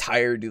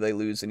tire do they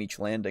lose in each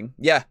landing.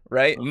 Yeah,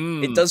 right?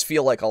 It does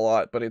feel like a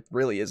lot, but it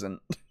really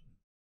isn't.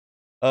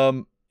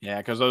 Yeah,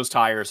 because those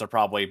tires are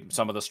probably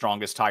some of the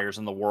strongest tires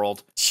in the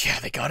world. Yeah,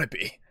 they gotta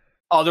be.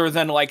 Other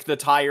than, like, the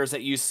tires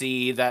that you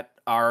see that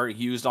are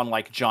used on,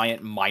 like,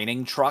 giant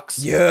mining trucks.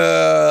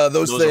 Yeah,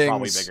 those things are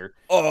probably bigger.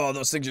 Oh,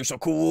 those things are so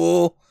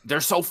cool. They're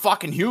so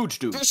fucking huge,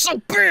 dude. They're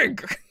so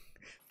big!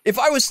 If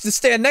I was to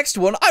stand next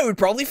to one, I would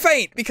probably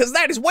faint, because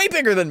that is way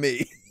bigger than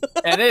me.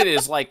 And it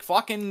is, like,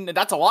 fucking,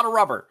 that's a lot of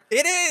rubber.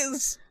 It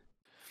is!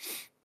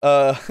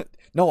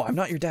 No, I'm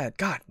not your dad.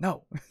 God,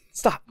 no.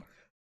 Stop.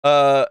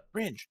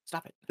 Ringe,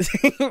 stop it.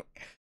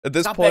 At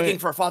this stop point, begging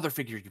for a father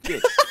figure, you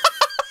kid.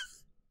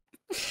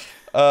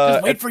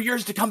 Just wait for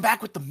yours to come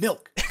back with the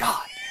milk.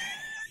 God.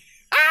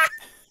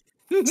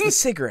 It's the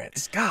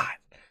cigarettes. God.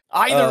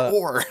 Either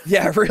or.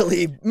 Yeah,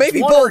 really.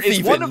 Maybe both even.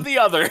 It's one of the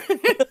other.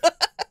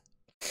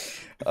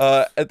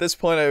 At this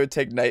point, I would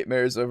take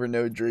nightmares over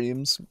no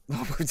dreams.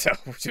 I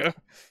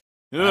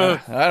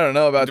don't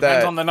know about that.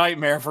 Depends on the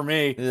nightmare for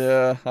me.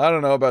 Yeah, I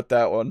don't know about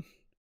that one.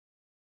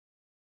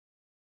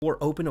 Or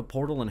open a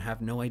portal and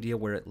have no idea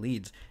where it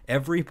leads.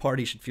 Every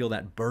party should feel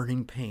that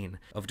burning pain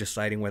of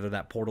deciding whether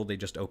that portal they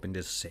just opened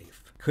is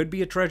safe. Could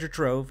be a treasure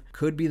trove,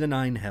 could be the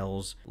 9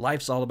 hells.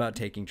 Life's all about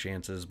taking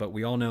chances, but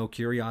we all know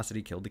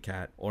curiosity killed the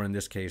cat, or in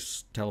this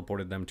case,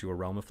 teleported them to a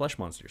realm of flesh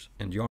monsters.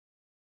 And you're...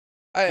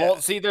 Well,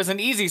 see, there's an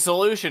easy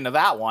solution to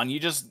that one. You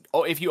just,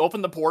 if you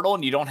open the portal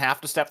and you don't have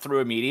to step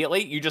through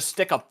immediately, you just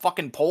stick a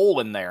fucking pole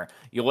in there.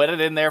 You let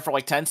it in there for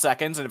like 10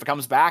 seconds, and if it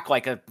comes back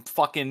like a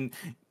fucking...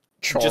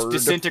 Charred. Just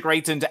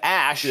disintegrates into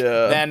ash,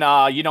 then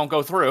you don't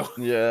go through.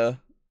 Yeah.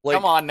 Like,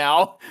 come on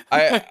now.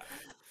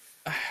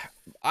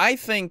 I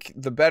think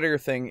the better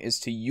thing is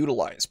to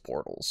utilize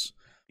portals.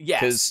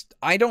 Yes. Because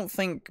I don't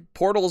think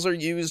portals are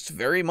used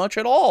very much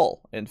at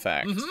all, in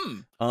fact.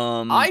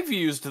 I've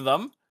used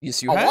them.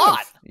 Yes, you have. A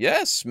lot.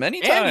 Yes,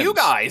 many times. And you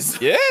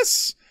guys.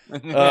 Yes.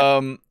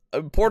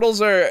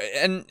 portals are,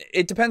 and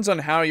it depends on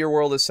how your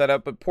world is set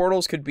up, but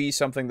portals could be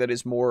something that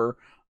is more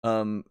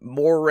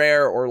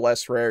rare or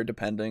less rare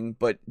depending,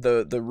 but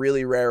the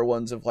really rare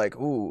ones of like,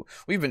 ooh,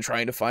 we've been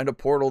trying to find a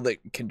portal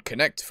that can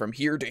connect from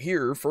here to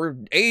here for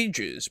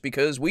ages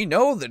because we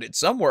know that it's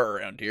somewhere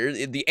around here.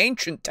 The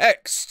ancient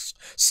texts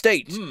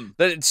state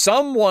that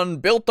someone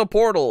built a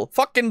portal.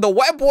 Fucking the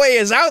webway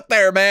is out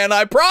there, man,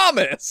 I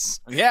promise.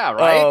 Yeah,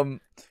 right.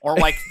 Or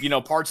like,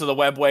 parts of the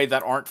webway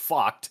that aren't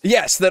fucked.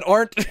 Yes, that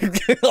aren't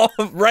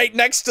right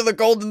next to the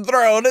golden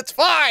throne. It's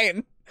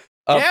fine.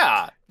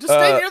 Yeah, just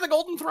stay near the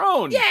golden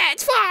throne. Yeah,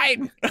 it's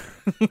fine.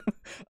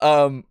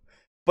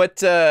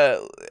 But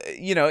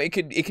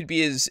it could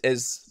be as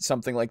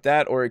something like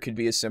that, or it could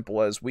be as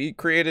simple as we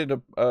created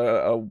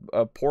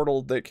a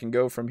portal that can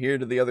go from here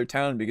to the other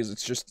town because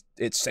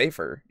it's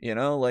safer,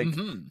 like,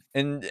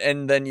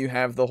 and then you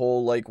have the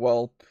whole like,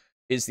 well,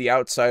 is the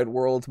outside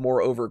world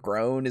more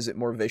overgrown? Is it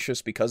more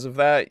vicious because of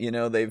that?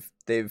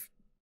 They've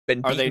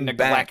been Are they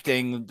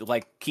neglecting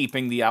like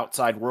keeping the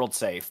outside world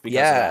safe because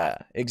of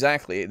that?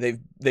 Exactly. They've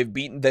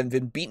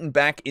been beaten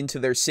back into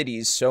their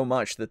cities so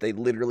much that they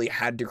literally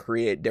had to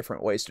create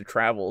different ways to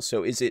travel.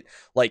 So is it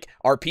like,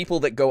 are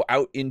people that go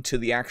out into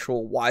the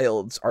actual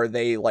wilds, are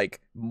they like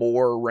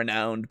more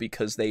renowned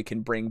because they can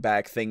bring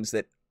back things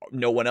that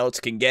no one else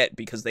can get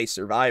because they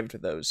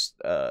survived those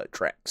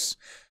treks?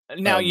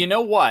 Now, you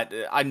know what?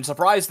 I'm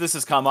surprised this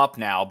has come up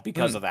now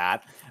because of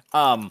that.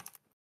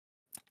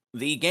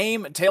 The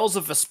game Tales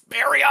of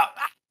Vesperia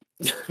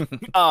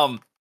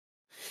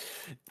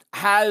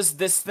has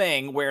this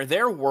thing where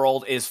their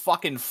world is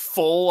fucking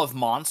full of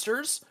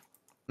monsters.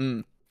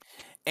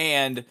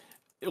 And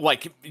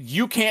like,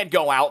 you can't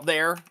go out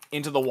there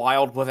into the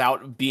wild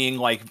without being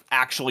like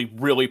actually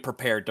really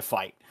prepared to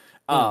fight.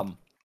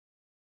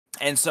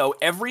 And so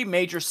every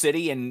major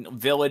city and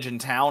village and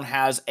town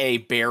has a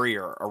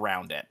barrier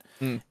around it.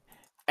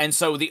 And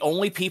so the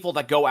only people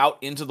that go out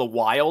into the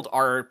wild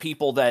are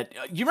people that...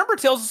 You remember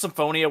Tales of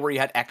Symphonia where you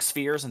had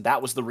X-Spheres, and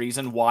that was the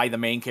reason why the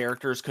main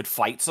characters could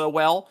fight so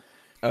well?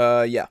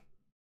 Yeah.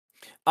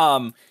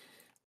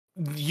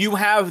 You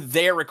have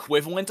their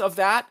equivalent of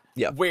that,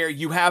 yeah, where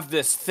you have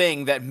this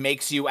thing that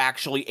makes you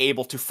actually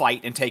able to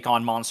fight and take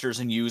on monsters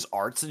and use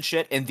arts and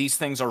shit, and these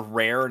things are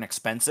rare and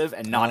expensive,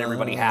 and not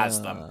everybody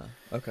has them.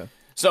 Okay.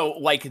 So,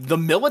 like, the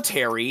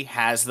military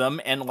has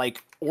them, and,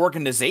 like,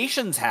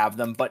 organizations have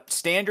them, but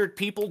standard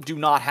people do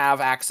not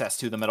have access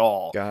to them at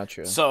all.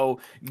 Gotcha. So,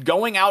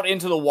 going out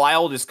into the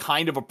wild is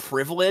kind of a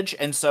privilege,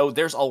 and so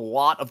there's a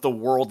lot of the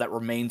world that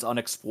remains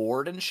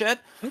unexplored and shit.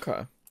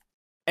 Okay.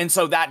 And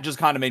so that just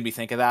kind of made me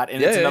think of that,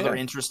 and it's another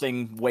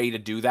interesting way to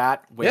do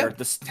that, where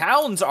the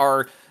towns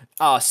are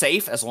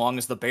safe as long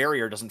as the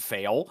barrier doesn't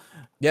fail.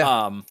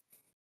 Yeah.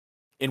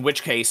 In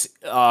which case,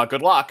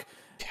 good luck.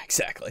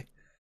 Exactly.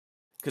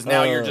 Because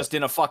now you're just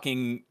in a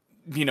fucking,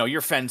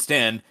 you're fenced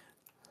in.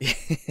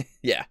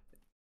 Yeah.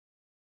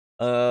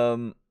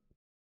 That's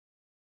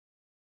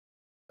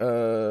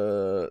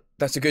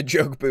a good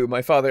joke, Boo.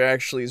 My father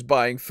actually is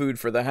buying food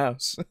for the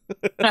house.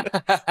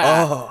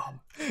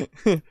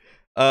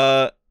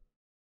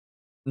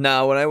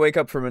 Now, when I wake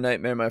up from a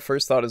nightmare, my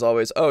first thought is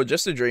always, oh,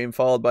 just a dream,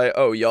 followed by,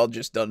 oh, y'all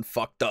just done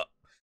fucked up.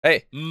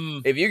 Hey,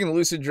 if you can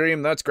lucid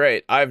dream, that's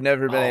great. I've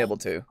never been able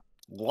to.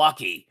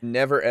 Lucky.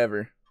 Never,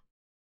 ever.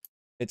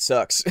 It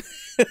sucks.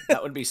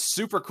 That would be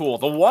super cool.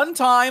 The one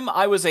time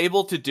I was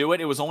able to do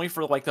it, it was only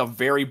for like the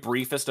very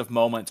briefest of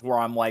moments where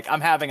I'm like, I'm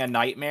having a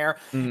nightmare,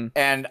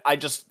 and I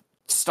just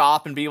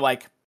stop and be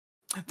like,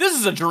 this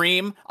is a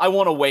dream. I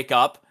want to wake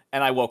up,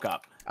 and I woke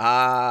up.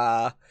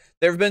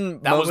 There have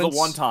been That was the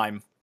one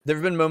time. There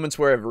have been moments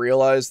where I've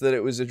realized that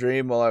it was a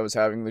dream while I was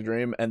having the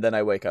dream, and then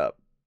I wake up.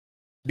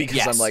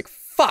 Because I'm like,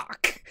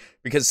 fuck.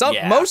 Because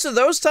most of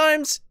those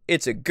times,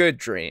 it's a good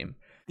dream.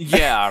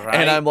 Yeah, right.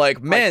 And I'm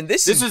like, man,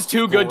 this is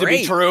too good to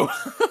be true.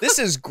 This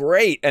is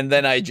great. And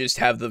then I just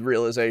have the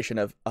realization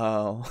of,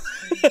 oh.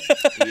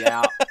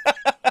 Yeah.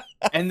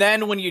 And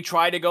then when you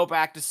try to go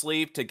back to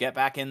sleep to get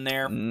back in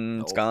there,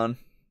 it's gone.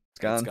 It's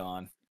gone. It's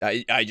gone.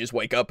 I just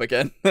wake up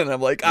again, and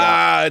I'm like,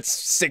 it's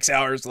 6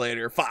 hours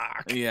later.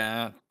 Fuck.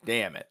 Yeah,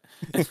 damn it.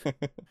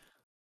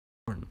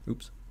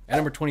 Oops. At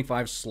number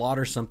 25,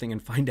 slaughter something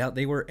and find out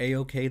they were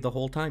A-okay the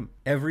whole time.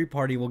 Every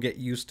party will get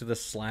used to the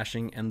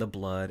slashing and the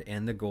blood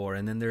and the gore,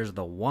 and then there's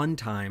the one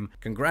time,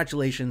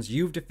 congratulations,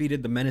 you've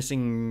defeated the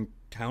menacing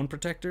town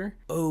protector?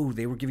 Oh,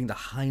 they were giving the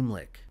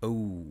Heimlich.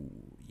 Oh,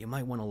 you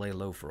might want to lay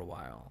low for a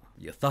while.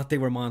 You thought they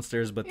were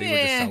monsters, but they were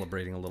just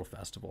celebrating a little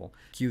festival.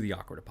 Cue the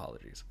awkward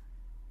apologies.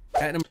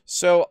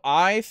 So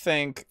I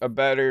think a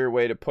better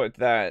way to put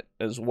that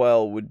as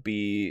well would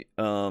be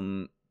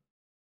have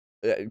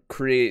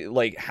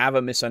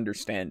a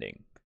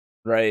misunderstanding,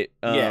 right?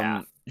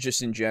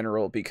 Just in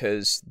general,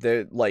 because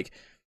they're like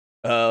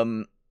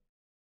what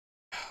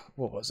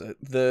was it?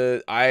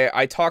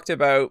 I talked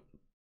about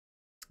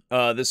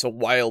this a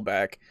while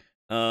back,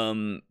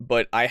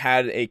 but I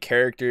had a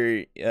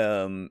character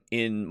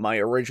in my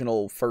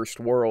original first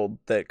world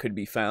that could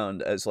be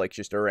found as like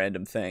just a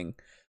random thing,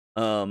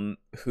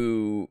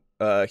 who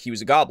he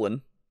was a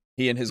goblin,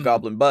 he and his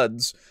goblin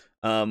buds,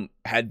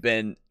 had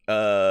been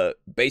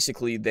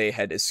basically they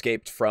had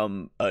escaped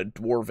from a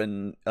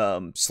dwarven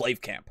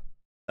slave camp.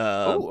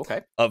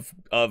 Okay.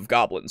 Of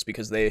goblins,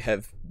 because they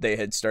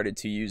had started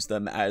to use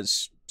them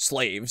as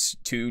slaves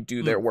to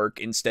do their work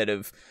instead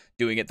of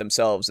doing it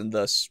themselves, and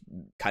thus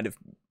kind of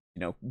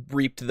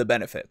reaped the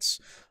benefits.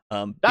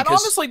 That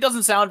honestly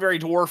doesn't sound very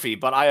dwarfy,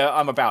 but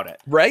I'm about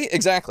it. Right,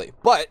 exactly.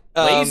 But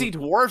lazy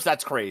dwarves,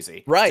 that's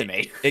crazy, right? To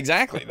me.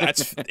 Exactly,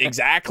 that's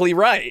exactly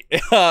right.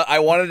 I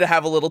wanted to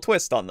have a little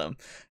twist on them,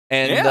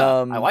 and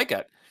I like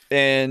it.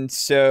 And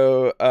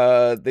so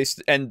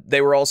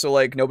they were also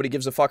like, nobody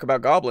gives a fuck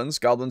about goblins.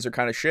 Goblins are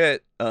kind of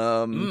shit.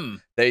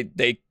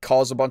 They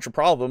cause a bunch of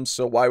problems,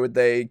 so why would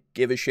they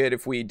give a shit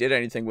if we did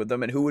anything with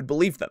them, and who would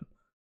believe them?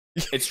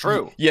 It's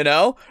true.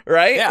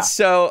 Right? Yeah.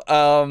 So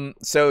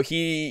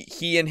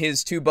he and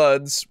his two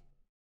buds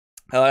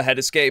had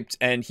escaped,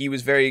 and he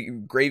was very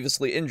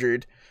grievously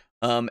injured.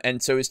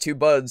 And so his two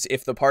buds,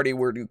 if the party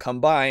were to come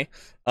by,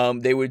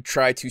 they would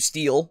try to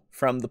steal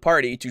from the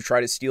party to try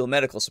to steal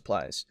medical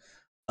supplies.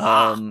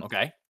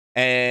 Okay.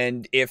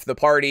 And if the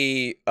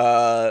party,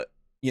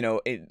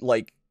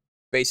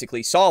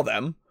 basically saw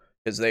them,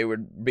 because they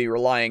would be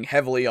relying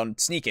heavily on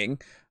sneaking,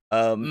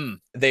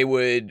 they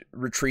would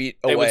retreat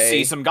away. They would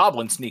see some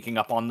goblins sneaking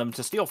up on them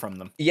to steal from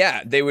them.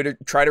 Yeah, they would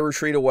try to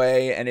retreat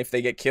away, and if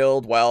they get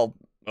killed,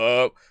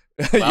 you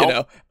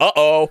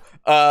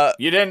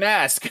didn't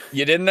ask.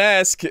 You didn't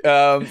ask.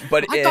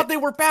 But I thought they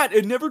were bad.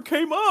 It never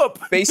came up.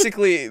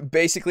 basically,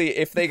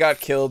 if they got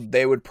killed,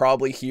 they would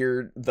probably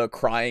hear the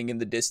crying in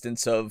the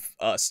distance of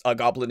a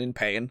goblin in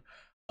pain.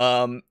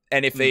 And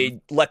if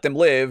they let them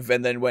live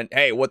and then went,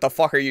 hey, what the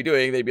fuck are you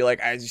doing? They'd be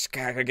like, I just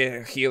gotta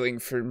get a healing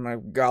for my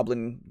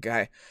goblin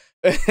guy.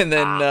 And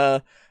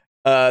then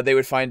they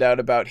would find out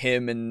about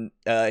him and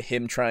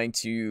him trying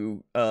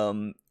to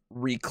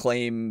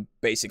reclaim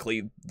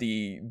basically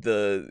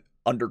the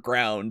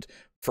underground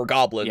for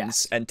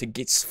goblins, and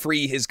to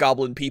free his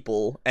goblin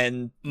people.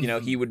 And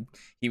he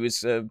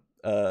was a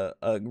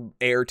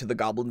heir to the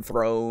goblin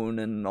throne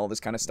and all this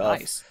kind of stuff.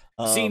 Nice.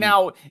 See,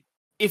 now,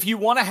 if you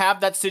want to have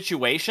that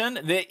situation,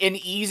 an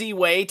easy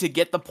way to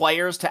get the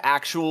players to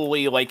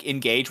actually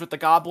engage with the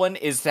goblin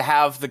is to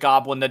have the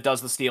goblin that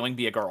does the stealing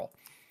be a girl.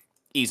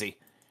 Easy.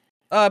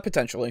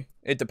 Potentially.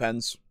 It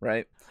depends,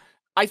 right?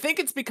 I think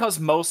it's because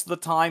most of the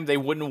time they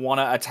wouldn't want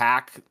to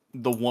attack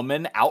the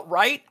woman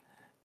outright.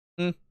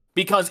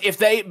 Because if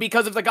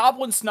the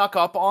goblin snuck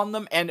up on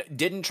them and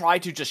didn't try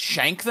to just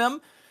shank them,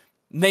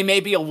 they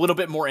may be a little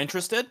bit more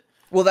interested.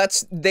 Well,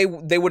 they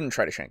wouldn't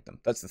try to shank them.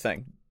 That's the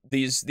thing.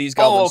 These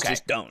goblins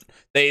just don't.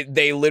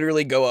 They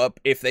literally go up.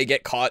 If they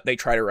get caught, they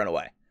try to run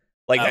away.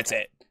 That's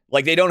it.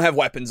 They don't have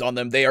weapons on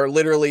them. They are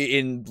literally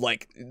in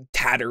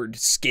tattered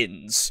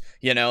skins.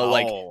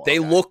 They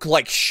look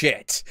like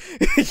shit.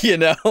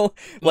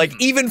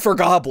 Even for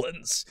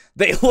goblins,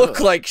 they look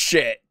like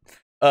shit.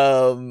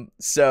 So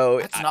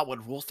that's not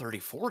what Rule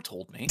 34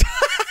 told me.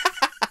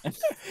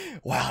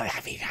 Well,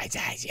 I mean,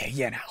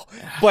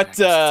 but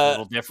it's a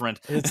little different.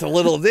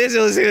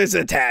 It's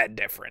a tad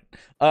different.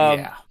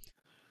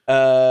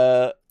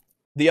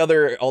 The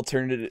other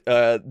alternative,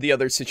 the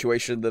other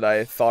situation that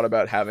I thought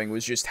about having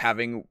was just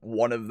having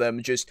one of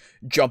them just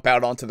jump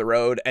out onto the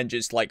road and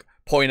just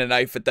point a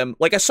knife at them,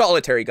 like a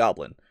solitary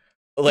goblin,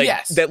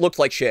 that looked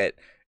like shit,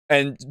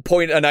 and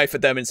point a knife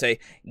at them and say,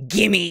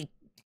 "Gimme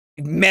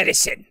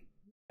medicine,"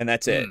 and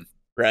that's it,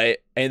 right?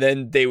 And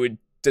then they would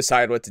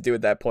decide what to do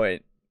at that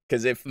point,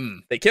 because if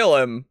they kill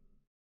him,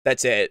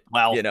 that's it.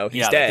 Well,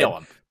 he's dead. Kill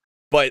him.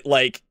 But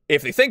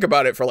if they think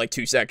about it for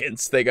 2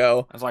 seconds, they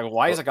go, I was like,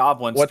 why is a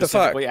goblin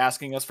specifically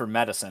asking us for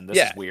medicine? This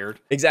is weird.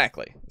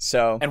 Exactly.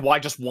 So, and why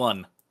just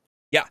one?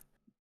 Yeah.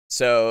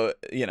 So,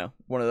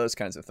 one of those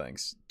kinds of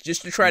things.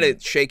 Just to try to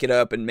shake it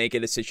up and make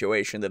it a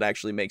situation that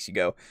actually makes you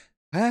go,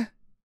 huh?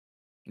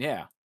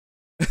 Yeah.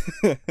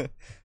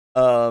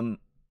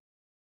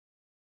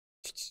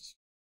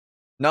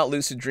 Not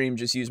lucid dream,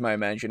 just use my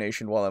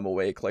imagination while I'm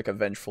awake like a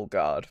vengeful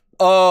god.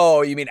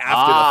 Oh, you mean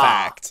after the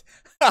fact.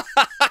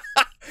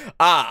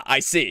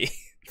 I see.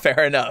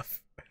 Fair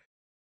enough.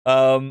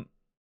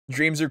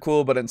 Dreams are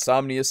cool, but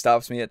insomnia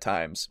stops me at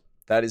times.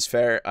 That is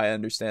fair. I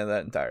understand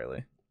that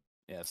entirely.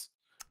 Yes.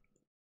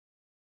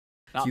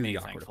 Not Cue me, the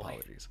awkward thankfully.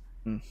 apologies.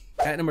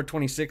 At number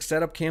 26,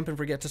 set up camp and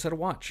forget to set a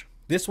watch.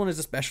 This one is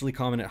especially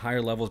common at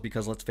higher levels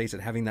because, let's face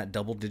it, having that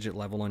double-digit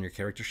level on your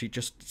character sheet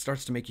just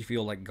starts to make you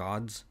feel like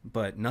gods,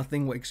 but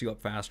nothing wakes you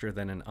up faster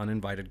than an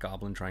uninvited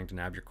goblin trying to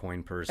nab your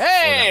coin purse.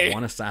 Hey! Or that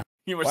one assassin.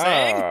 You were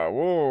saying?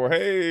 Whoa,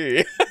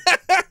 hey.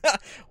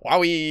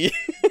 Wowie.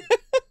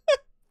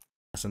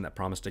 That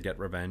promised to get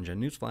revenge,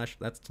 and newsflash,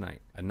 that's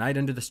tonight. A night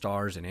under the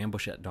stars, an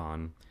ambush at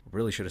dawn.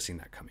 Really should have seen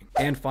that coming.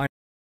 And finally,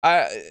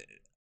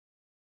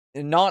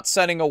 not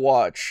setting a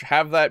watch,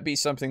 have that be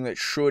something that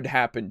should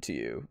happen to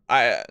you.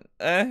 Yeah,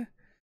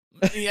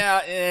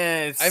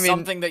 it's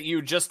something that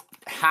you just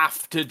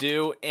have to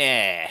do.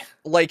 I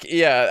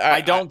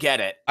don't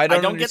get it. I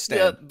don't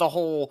understand. Get the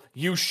whole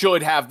you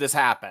should have this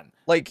happen.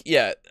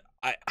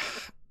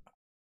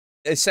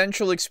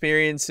 essential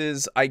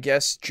experiences, I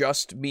guess,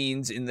 just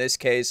means in this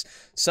case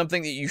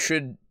something that you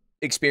should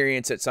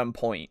experience at some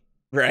point,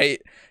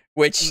 right?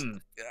 Which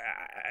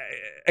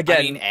again,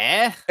 I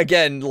mean,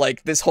 again,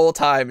 like this whole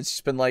time it's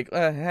just been like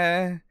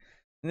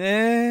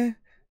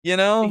you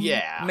know,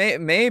 Yeah.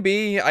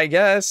 maybe, I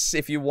guess,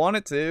 if you want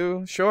it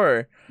to,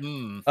 sure.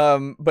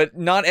 But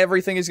not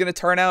everything is going to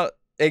turn out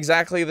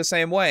exactly the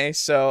same way.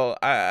 So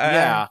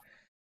Yeah.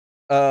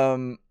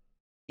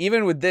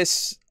 even with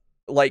this,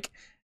 like,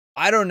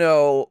 I don't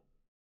know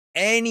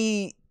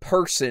any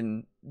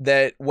person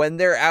that when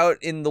they're out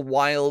in the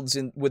wilds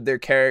with their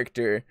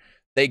character,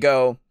 they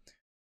go,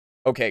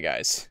 okay,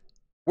 guys,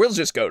 we'll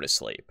just go to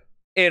sleep.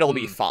 It'll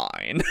be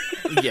fine.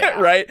 Yeah.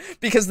 Right?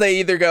 Because they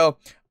either go,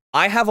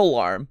 I have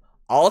alarm,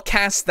 I'll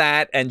cast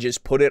that and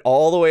just put it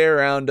all the way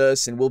around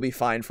us and we'll be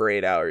fine for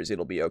 8 hours.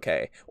 It'll be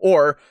okay.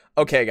 Or,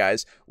 okay,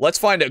 guys, let's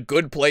find a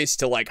good place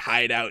to, like,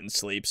 hide out and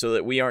sleep so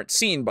that we aren't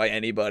seen by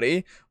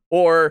anybody.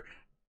 Or,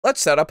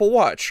 let's set up a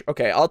watch.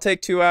 Okay, I'll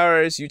take 2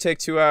 hours, you take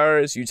 2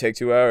 hours, you take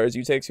 2 hours,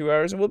 you take 2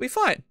 hours, and we'll be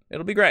fine.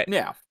 It'll be great.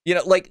 Yeah. You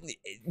know, like,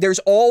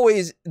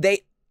 they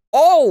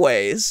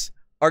always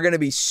are going to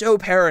be so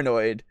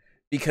paranoid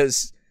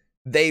because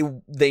they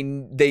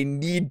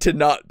need to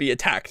not be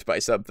attacked by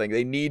something.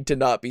 They need to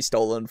not be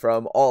stolen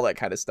from, all that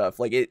kind of stuff.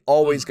 Like, it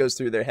always goes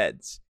through their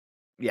heads.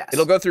 Yes.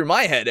 It'll go through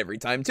my head every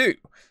time, too.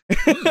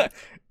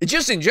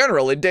 Just in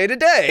general, in day to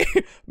day.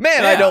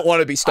 Man, I don't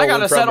want to be stolen from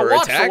or attacked. I gotta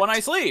set a watch for when I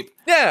sleep.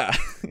 Yeah,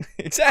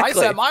 exactly. I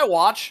set my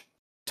watch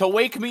to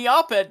wake me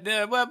up at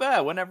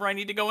whenever I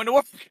need to go into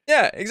work.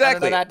 Yeah,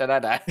 exactly.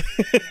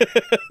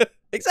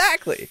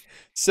 Exactly.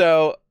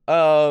 So,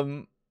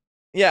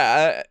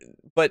 yeah,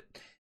 but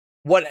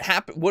what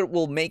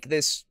will make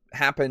this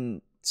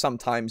happen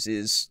sometimes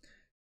is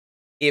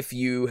if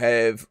you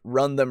have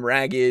run them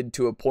ragged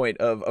to a point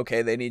of,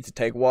 okay, they need to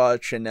take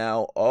watch, and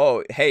now,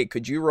 oh, hey,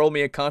 could you roll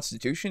me a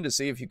constitution to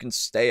see if you can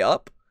stay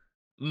up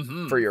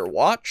for your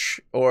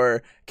watch?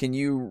 Or can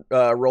you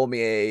roll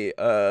me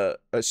a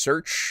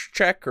search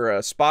check or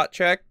a spot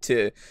check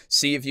to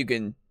see if you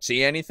can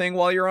see anything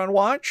while you're on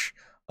watch?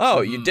 Oh,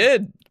 you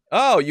did.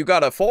 Oh, you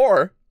got a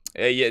 4.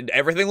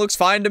 Everything looks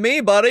fine to me,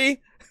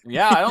 buddy.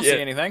 Yeah, I don't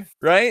see anything.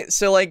 Right?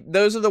 So, like,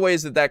 those are the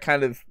ways that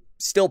kind of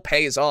still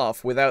pays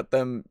off without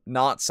them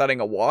not setting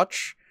a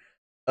watch.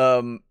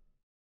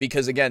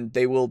 Because, again,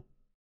 they will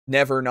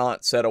never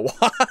not set a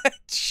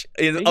watch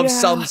of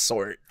some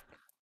sort.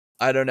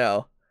 I don't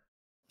know.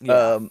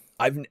 Yeah.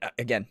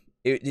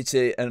 It's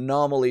an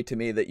anomaly to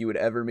me that you would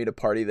ever meet a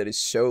party that is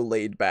so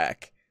laid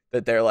back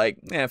that they're like,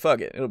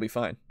 fuck it, it'll be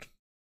fine.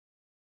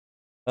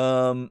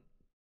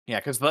 Yeah,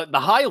 because the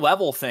high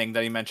level thing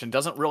that he mentioned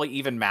doesn't really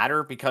even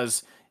matter,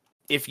 because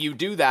if you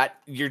do that,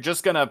 you're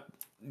just gonna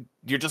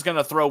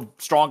throw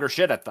stronger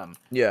shit at them.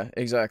 Yeah,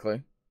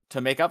 exactly.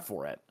 To make up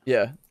for it.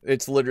 Yeah,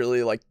 it's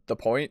literally like the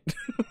point.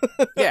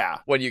 Yeah.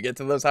 When you get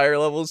to those higher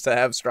levels, to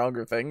have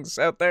stronger things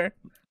out there.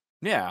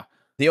 Yeah.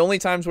 The only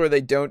times where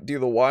they don't do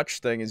the watch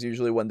thing is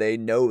usually when they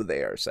know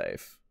they are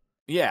safe.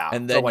 Yeah.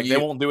 And then they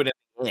won't do it in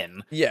the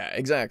inn. Yeah,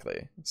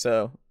 exactly.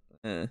 So,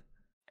 And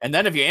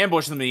then if you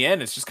ambush them in the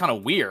inn, it's just kind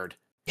of weird.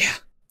 Yeah.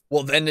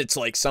 Well, then it's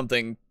like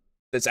something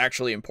that's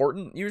actually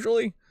important,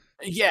 usually.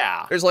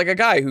 Yeah. There's like a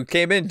guy who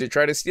came in to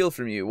try to steal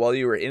from you while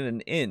you were in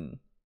an inn.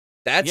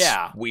 That's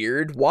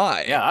weird.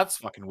 Why? Yeah, that's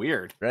fucking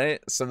weird. Right?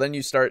 So then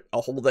you start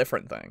a whole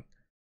different thing.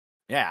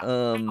 Yeah.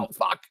 Oh,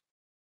 fuck.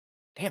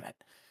 Damn it.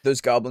 Those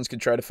goblins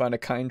could try to find a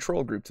kind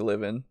troll group to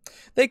live in.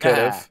 They could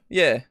have.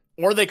 Yeah.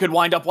 Or they could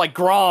wind up like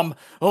Grom.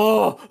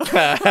 Oh.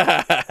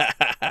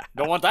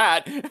 Don't want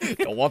that.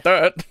 Don't want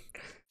that.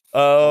 I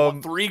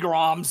want 3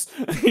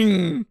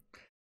 Groms.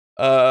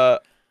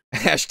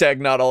 Hashtag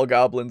not all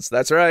goblins.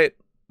 That's right.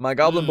 My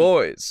goblin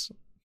boys.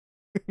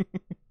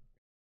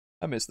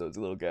 I miss those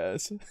little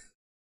guys.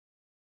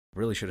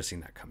 Really should have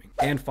seen that coming.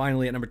 And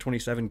finally, at number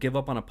 27, give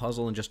up on a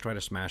puzzle and just try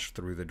to smash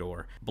through the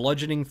door.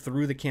 Bludgeoning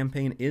through the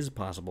campaign is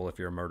possible if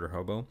you're a murder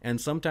hobo, and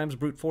sometimes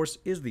brute force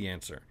is the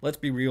answer. Let's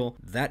be real,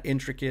 that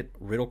intricate,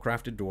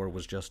 riddle-crafted door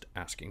was just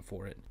asking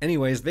for it.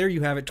 Anyways, there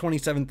you have it,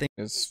 27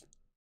 things.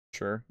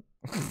 Sure.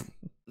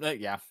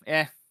 Yeah.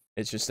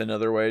 It's just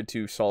another way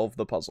to solve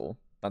the puzzle.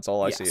 That's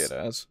all I see it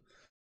as.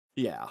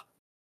 Yeah.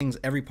 Things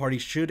every party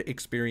should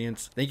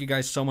experience. Thank you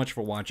guys so much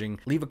for watching.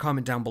 Leave a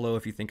comment down below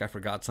if you think I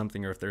forgot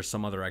something or if there's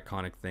some other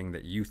iconic thing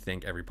that you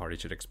think every party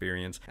should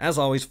experience. As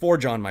always,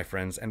 forge on, my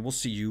friends, and we'll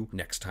see you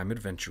next time,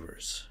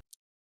 adventurers.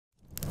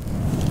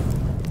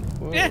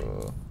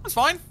 That's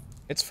fine.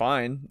 It's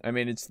fine. I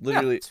mean, it's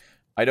literally... Yeah.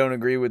 I don't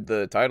agree with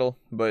the title,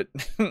 but...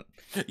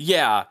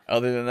 Yeah.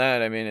 Other than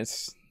that, I mean,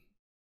 it's...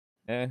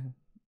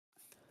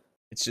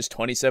 It's just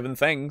 27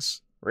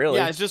 things. Really?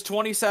 Yeah, it's just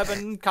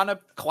 27 kind of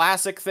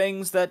classic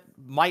things that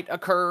might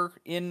occur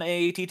in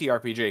a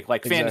TTRPG,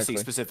 like fantasy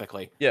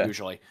specifically,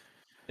 usually.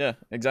 Yeah,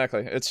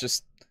 exactly. It's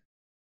just,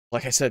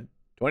 like I said,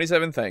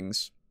 27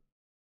 things.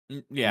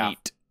 Yeah.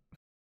 Neat.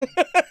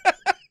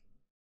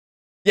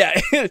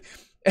 Yeah,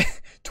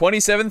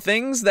 27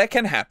 things that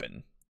can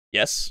happen.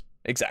 Yes,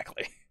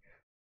 exactly.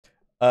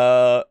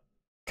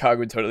 Cog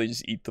would totally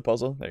just eat the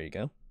puzzle. There you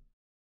go.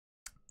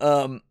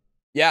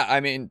 Yeah, I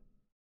mean,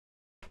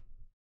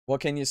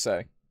 what can you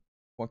say?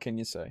 What can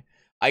you say?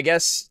 I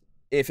guess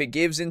if it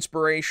gives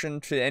inspiration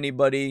to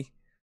anybody,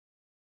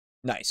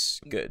 nice,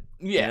 good.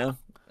 Yeah.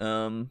 You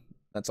know?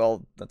 That's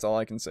all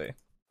I can say.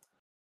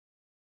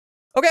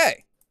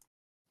 Okay.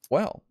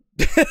 Well,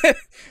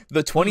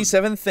 the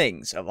 27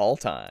 things of all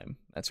time.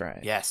 That's right.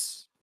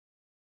 Yes.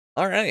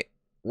 All right.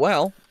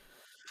 Well,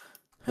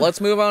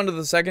 let's move on to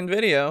the second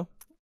video.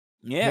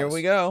 Yes. Here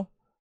we go.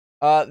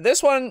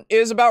 This one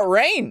is about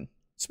rain,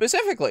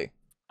 specifically.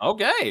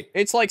 Okay.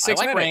 It's like 6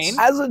 minutes. Rain.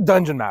 As a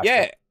dungeon master.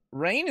 Yeah,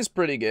 rain is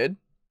pretty good.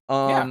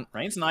 Yeah,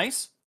 rain's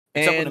nice.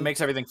 Except when it and-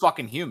 makes everything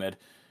fucking humid.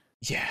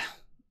 Yeah.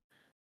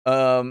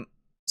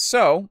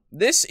 So,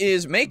 this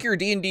is Make Your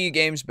D&D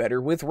Games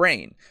Better with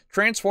Rain,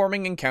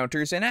 Transforming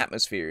Encounters and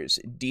Atmospheres,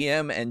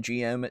 DM and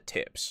GM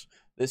Tips.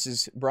 This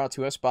is brought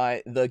to us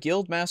by the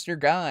Guildmaster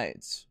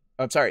Guides.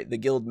 I'm sorry, the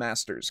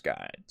Guildmaster's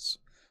Guides.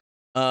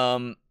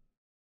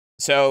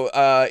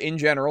 So, in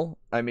general,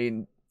 I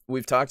mean,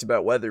 we've talked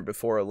about weather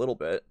before a little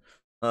bit.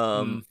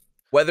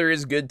 Weather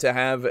is good to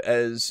have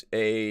as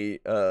a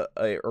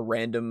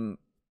random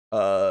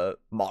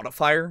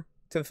modifier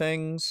to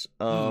things.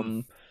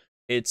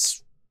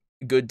 It's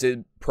good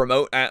to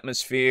promote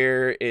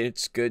atmosphere.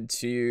 It's good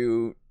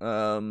to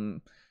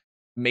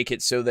make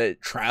it so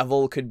that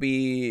travel could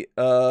be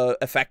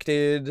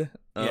affected.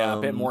 Yeah,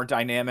 a bit more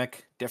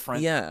dynamic,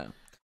 different. Yeah.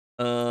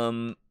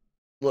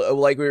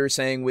 Like we were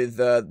saying with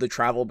the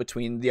travel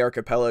between the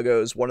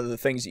archipelagos, one of the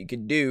things you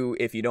could do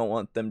if you don't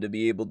want them to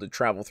be able to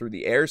travel through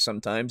the air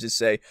sometimes is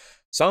say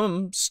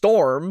some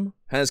storm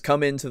has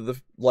come into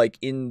the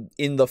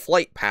in the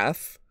flight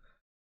path,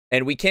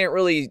 and we can't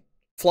really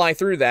fly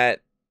through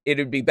that. It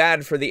would be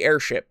bad for the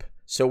airship,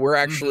 so we're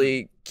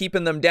actually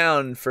keeping them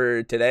down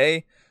for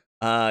today.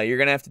 You're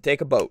gonna have to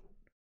take a boat,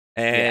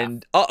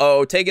 and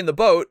taking the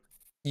boat,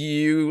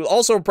 you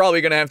also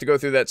probably gonna have to go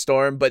through that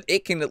storm, but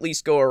it can at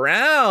least go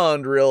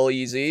around real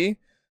easy.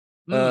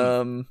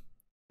 The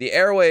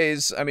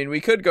airways, I mean, we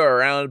could go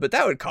around, but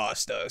that would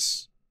cost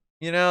us.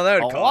 You know,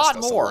 that would cost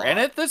us more. a lot.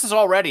 And this is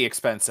already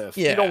expensive.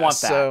 Yeah, you don't want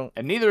that,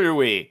 and neither do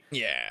we.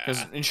 Yeah,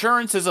 because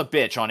insurance is a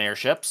bitch on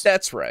airships.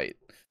 That's right.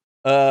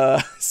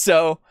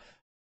 So,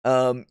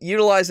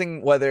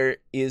 utilizing weather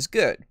is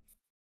good.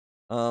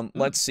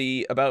 Let's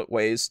see about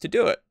ways to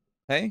do it.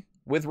 Hey,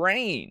 with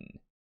rain.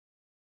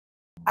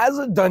 As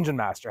a dungeon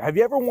master, have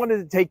you ever wanted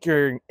to take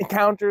your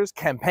encounters,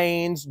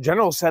 campaigns,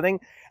 general setting,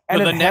 and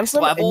To the enhance next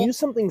them level? and use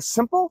something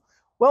simple?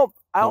 Well,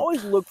 I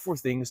always look for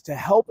things to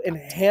help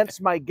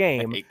enhance my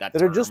game hate that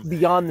that are just term.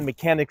 beyond the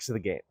mechanics of the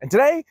game. And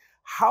today,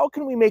 how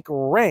can we make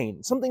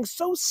rain, something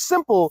so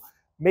simple,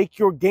 make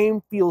your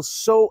game feel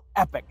so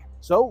epic?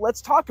 So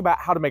let's talk about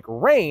how to make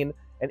rain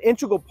an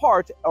integral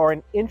part or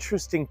an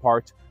interesting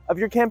part of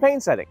your campaign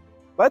setting.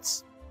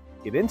 Let's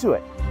get into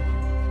it.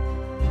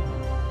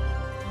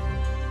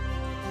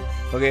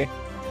 Okay.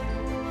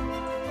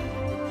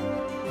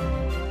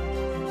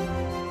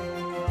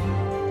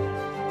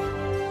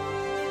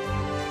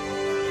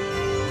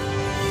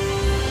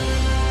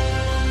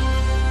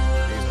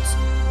 Jesus.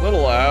 A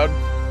little loud.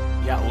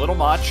 Yeah, a little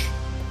much.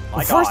 My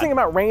The first God. thing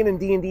about rain in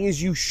D&D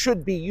is you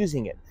should be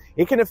using it.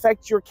 It can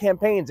affect your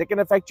campaigns, it can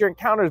affect your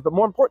encounters, but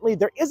more importantly,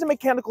 there is a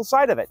mechanical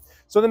side of it.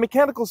 So the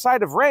mechanical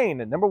side of rain,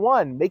 number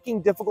one,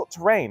 making difficult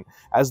terrain.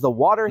 As the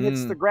water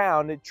hits the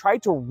ground, try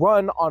to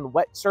run on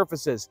wet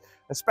surfaces,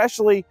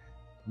 especially,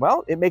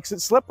 well, it makes it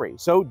slippery.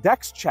 So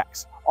dex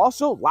checks.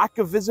 Also, lack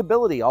of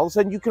visibility. All of a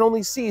sudden, you can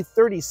only see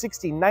 30,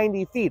 60,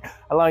 90 feet,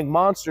 allowing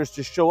monsters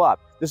to show up.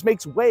 This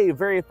makes wave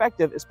very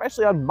effective,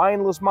 especially on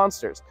mindless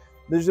monsters.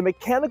 There's a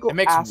mechanical It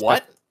makes aspect.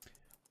 what?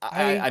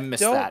 I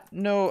missed that.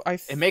 No,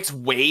 It makes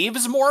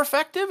waves more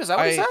effective? Is that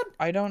what he said?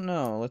 I don't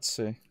know. Let's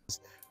see.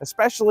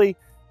 Especially,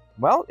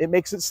 well, it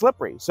makes it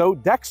slippery. So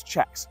dex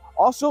checks.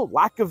 Also,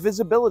 lack of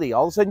visibility.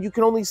 All of a sudden, you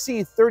can only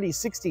see 30,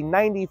 60,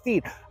 90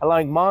 feet,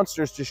 allowing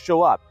monsters to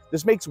show up.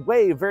 This makes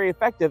wave very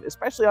effective,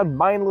 especially on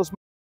mindless.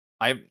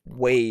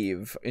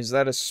 Wave. Is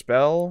that a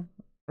spell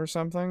or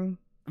something?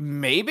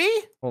 Maybe?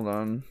 Hold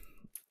on.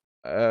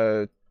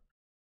 5e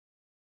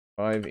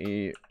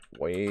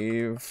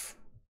wave.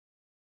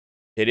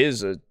 It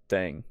is a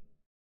thing.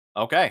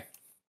 Okay.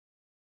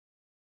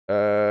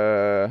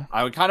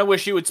 I would kind of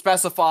wish you would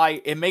specify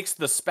it makes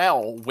the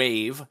spell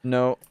wave.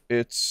 No,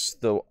 it's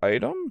the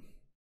item?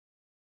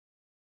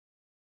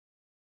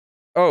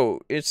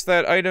 Oh, it's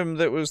that item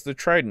that was the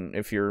trident,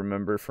 if you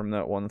remember from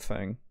that one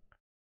thing.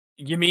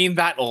 You mean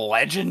that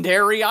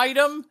legendary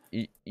item?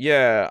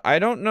 Yeah, I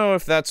don't know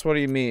if that's what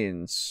he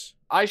means.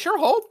 I sure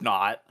hope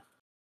not.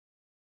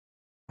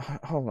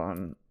 Hold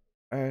on.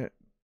 Because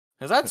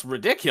that's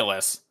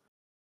ridiculous.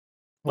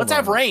 Hold Let's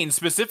have on. rain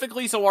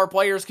specifically so our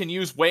players can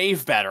use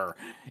wave better,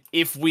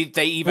 if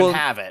they even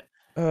have it.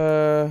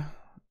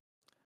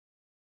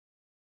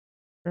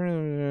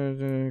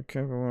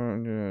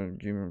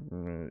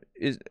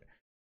 Is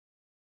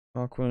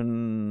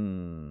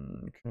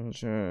Aquan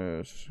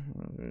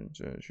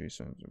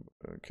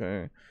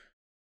okay.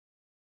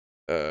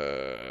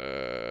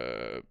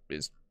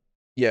 Is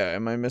yeah,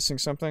 am I missing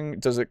something?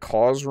 Does it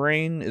cause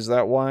rain? Is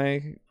that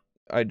why?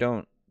 I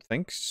don't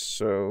think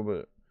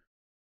so,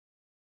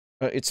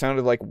 but it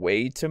sounded like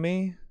way to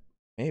me.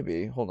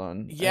 Maybe. Hold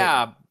on.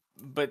 Yeah,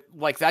 but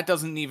like that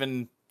doesn't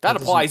even that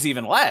applies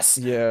even less.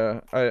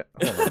 Yeah, hold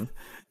on.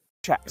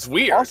 It's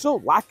weird. Also,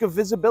 lack of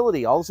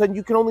visibility. All of a sudden,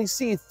 you can only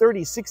see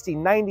 30, 60,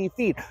 90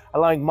 feet,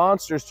 allowing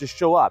monsters to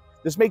show up.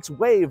 This makes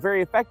Wave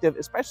very effective,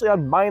 especially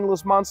on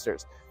mindless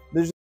monsters.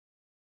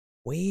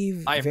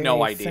 Wave. I have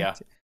no idea.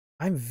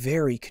 I'm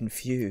very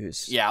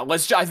confused. Yeah,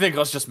 I think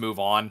let's just move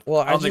on.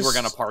 Well, I don't think we're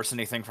gonna parse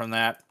anything from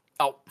that.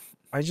 Oh,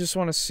 I just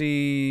want to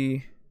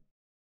see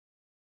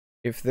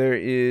if there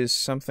is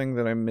something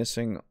that I'm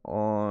missing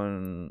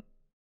on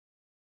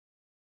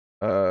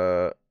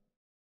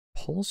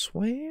pulse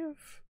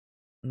wave.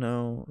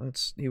 No,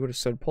 he would have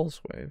said pulse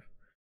wave.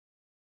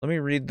 Let me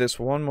read this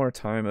one more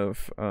time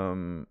of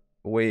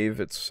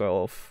wave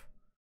itself,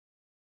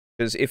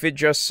 because if it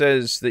just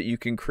says that you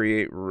can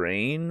create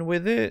rain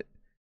with it,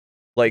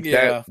 like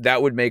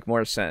that would make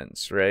more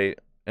sense, right?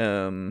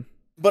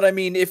 But I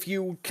mean, if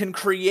you can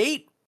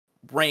create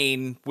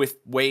rain with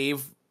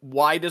wave,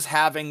 why does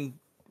having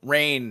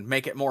rain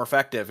make it more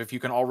effective if you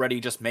can already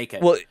just make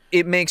it? Well,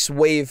 it makes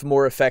wave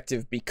more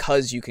effective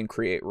because you can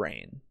create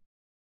rain.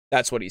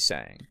 That's what he's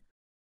saying.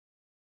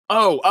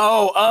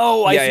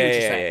 Oh, I see what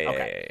you're saying.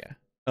 Okay.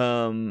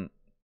 Yeah.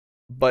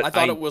 But I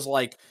thought it was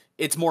like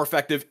it's more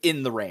effective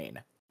in the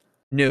rain.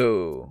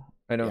 No,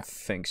 I don't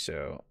think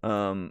so.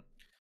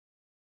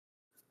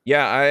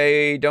 Yeah,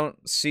 I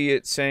don't see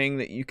it saying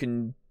that you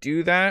can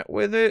do that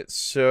with it,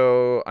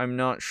 so I'm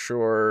not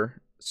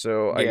sure.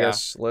 So I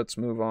guess let's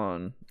move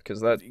on,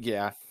 because that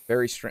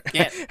very strange.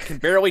 Can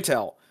barely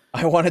tell.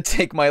 I want to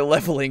take my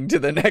leveling to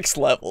the next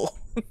level.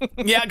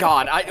 Yeah,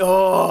 God,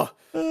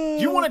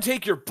 you want to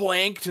take your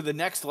blank to the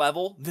next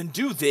level? Then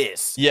do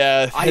this.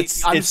 Yeah,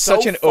 it's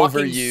such an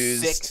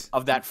overused. Sick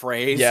of that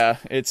phrase. Yeah,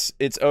 it's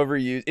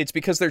overused. It's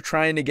because they're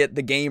trying to get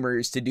the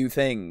gamers to do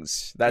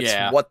things.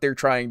 That's what they're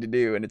trying to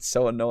do, and it's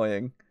so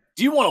annoying.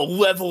 Do you want to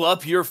level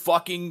up your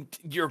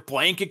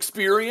blank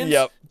experience?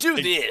 Yep.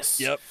 Do this.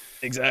 Yep.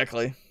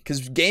 Exactly.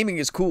 Because gaming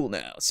is cool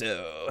now.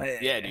 So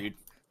yeah, dude.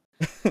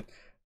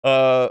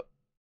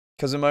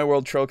 Because in my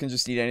world, troll can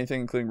just eat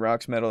anything, including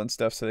rocks, metal, and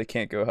stuff, so they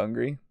can't go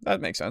hungry.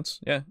 That makes sense.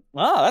 Yeah.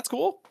 Ah, that's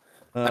cool.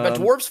 I bet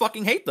dwarves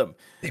fucking hate them.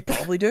 They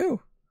probably do.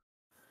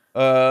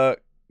 Go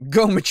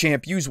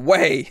Machamp, use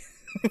way.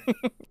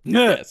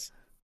 Yes.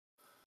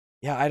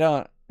 Yeah, I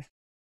don't.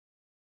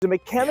 The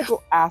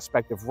mechanical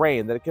aspect of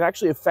rain that it can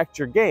actually affect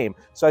your game,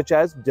 such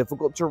as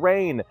difficult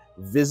terrain,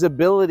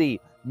 visibility,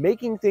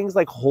 making things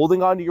like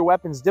holding onto your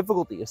weapon's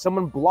difficulty. If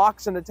someone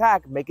blocks an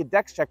attack, make a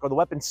dex check or the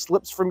weapon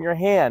slips from your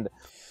hand.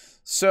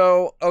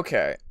 So,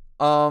 okay.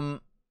 Now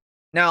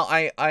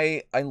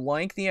I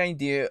like the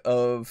idea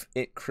of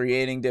it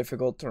creating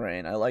difficult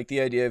terrain. I like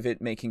the idea of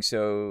it making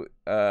so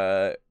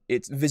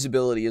its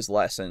visibility is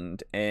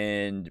lessened,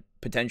 and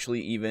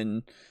potentially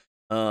even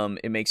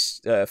it makes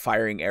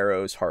firing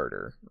arrows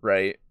harder,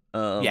 right?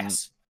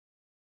 Yes.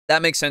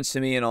 That makes sense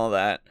to me and all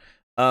that.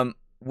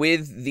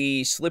 With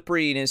the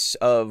slipperiness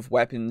of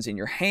weapons in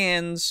your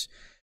hands,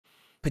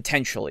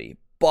 potentially.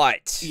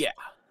 But yeah,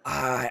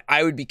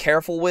 I would be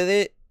careful with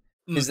it,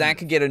 because that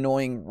could get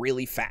annoying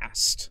really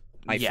fast,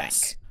 I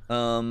think.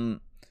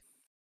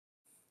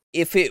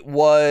 If it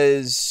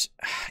was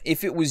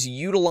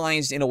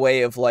utilized in a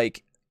way of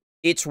like,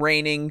 it's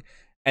raining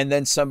and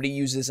then somebody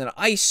uses an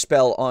ice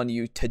spell on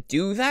you to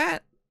do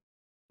that,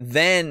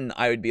 then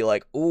I would be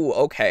like, ooh,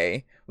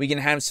 okay, we can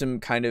have some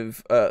kind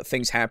of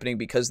things happening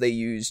because they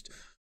used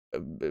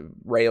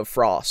Ray of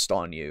Frost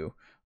on you.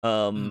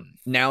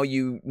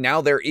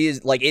 Now there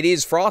is, like, it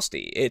is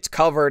frosty. It's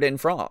covered in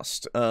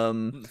frost.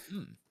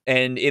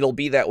 And it'll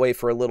be that way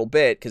for a little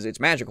bit because it's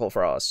magical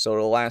frost, so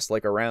it'll last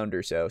like a round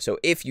or so. So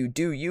if you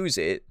do use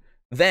it,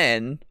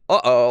 then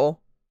ooh,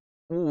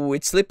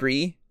 it's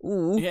slippery.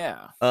 Ooh.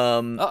 Yeah.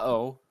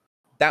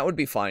 That would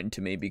be fine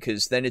to me,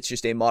 because then it's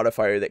just a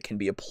modifier that can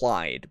be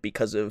applied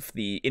because of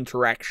the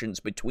interactions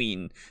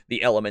between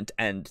the element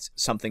and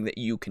something that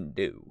you can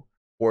do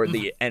or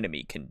the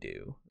enemy can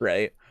do,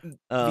 right?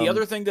 The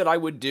other thing that I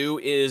would do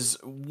is,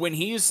 when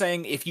he's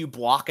saying if you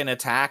block an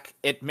attack,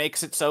 it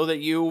makes it so that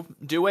you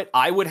do it.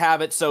 I would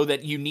have it so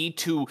that you need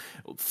to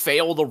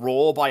fail the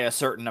roll by a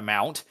certain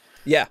amount.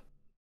 Yeah.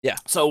 Yeah.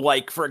 So,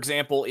 like, for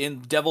example,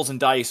 in Devils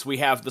and Dice, we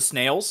have the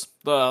snails,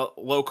 the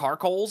low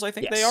carcoals, I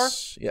think they are.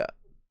 Yeah.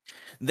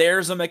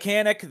 There's a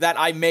mechanic that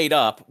I made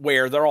up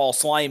where they're all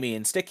slimy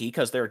and sticky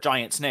because they're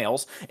giant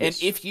snails. And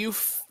if you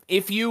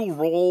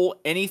roll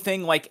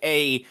anything like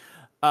a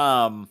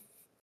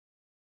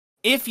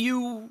if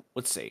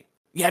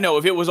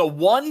it was a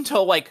 1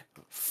 to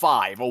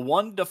 5, a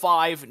 1 to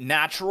 5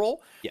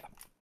 natural,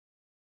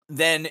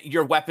 then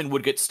your weapon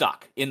would get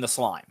stuck in the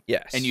slime.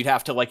 Yes. And you'd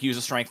have to use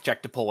a strength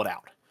check to pull it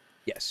out.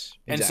 Yes.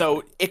 Exactly. And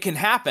so it can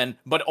happen,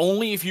 but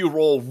only if you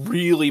roll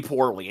really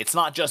poorly. It's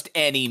not just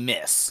any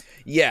miss.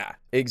 Yeah,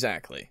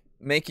 exactly.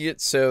 Making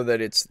it so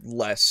that it's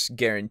less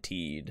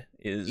guaranteed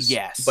is,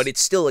 Yes. but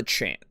it's still a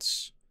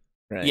chance,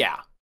 right?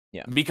 Yeah.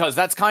 Yeah. Because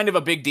that's kind of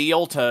a big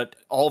deal to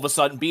all of a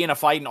sudden be in a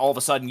fight and all of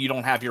a sudden you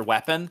don't have your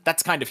weapon.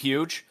 That's kind of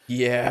huge.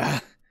 Yeah.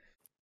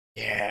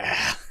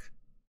 Yeah.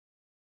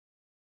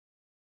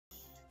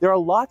 There are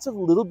lots of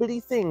little bitty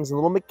things and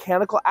little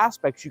mechanical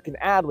aspects you can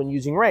add when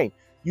using Rain.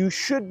 You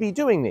should be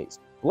doing these.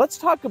 Let's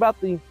talk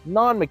about the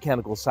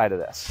non-mechanical side of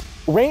this.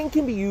 Rain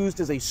can be used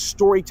as a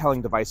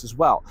storytelling device as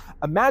well.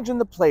 Imagine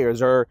the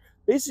players are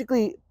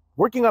basically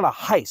working on a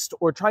heist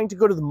or trying to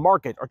go to the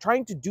market or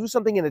trying to do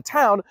something in a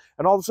town,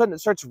 and all of a sudden it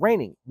starts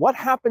raining. What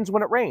happens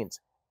when it rains?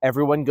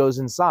 Everyone goes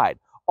inside.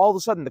 All of a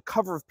sudden the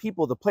cover of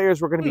people the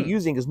players were going to be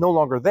using is no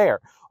longer there.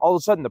 All of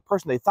a sudden the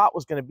person they thought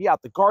was going to be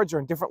out, the guards are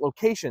in different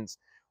locations.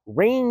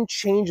 Rain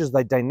changes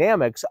the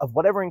dynamics of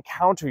whatever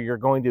encounter you're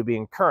going to be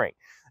incurring.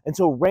 And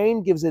so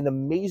Rain gives an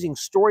amazing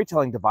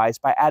storytelling device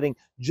by adding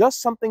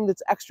just something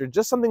that's extra,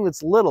 just something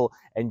that's little,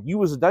 and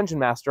you as a dungeon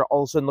master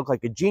all of a sudden look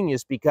like a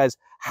genius because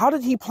how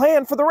did he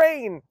plan for the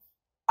rain?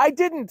 I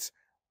didn't,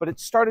 but it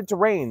started to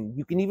rain.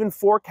 You can even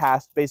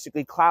forecast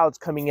basically clouds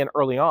coming in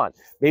early on.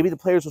 Maybe the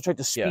players will try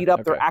to speed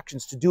up their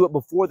actions to do it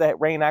before the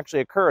rain actually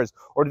occurs,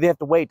 or do they have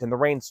to wait and the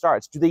rain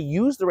starts? Do they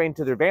use the rain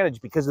to their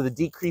advantage because of the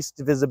decreased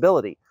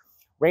visibility?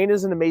 Rain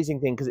is an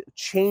amazing thing because it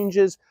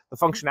changes the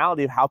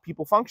functionality of how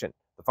people function.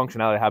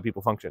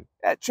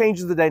 That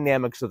changes the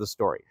dynamics of the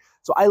story.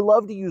 So I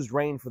love to use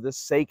Rain for this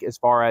sake as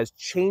far as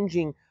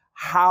changing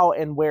how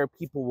and where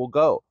people will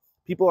go.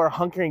 People are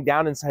hunkering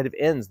down inside of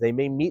inns. They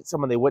may meet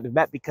someone they wouldn't have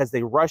met because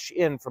they rush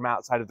in from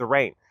outside of the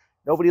rain.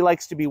 Nobody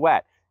likes to be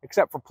wet,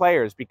 except for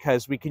players,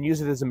 because we can use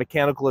it as a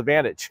mechanical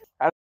advantage.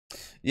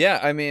 Yeah,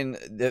 I mean,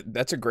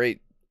 that's a great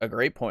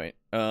point.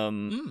 I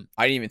didn't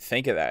even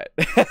think of that.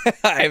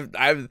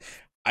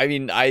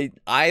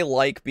 I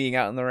like being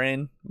out in the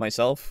rain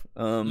myself.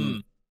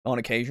 On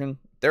occasion,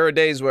 there are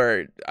days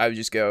where I would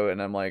just go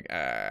and I'm like,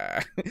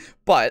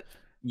 but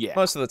Yeah.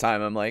 most of the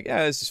time I'm like,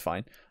 yeah, this is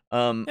fine.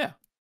 Yeah.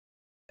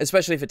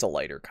 Especially if it's a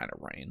lighter kind of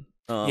rain.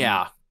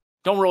 Yeah.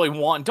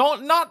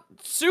 Not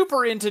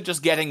super into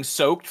just getting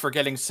soaked for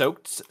getting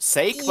soaked's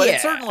sake, but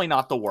it's certainly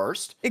not the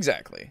worst.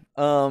 Exactly.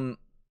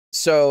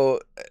 So,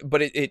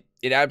 but it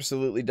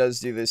absolutely does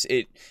do this.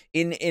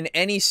 In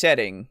any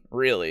setting,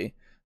 really,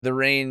 the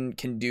rain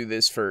can do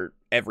this for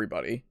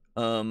everybody.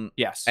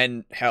 Yes.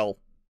 And hell,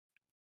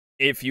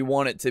 if you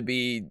want it to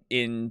be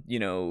in,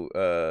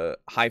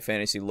 high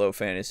fantasy, low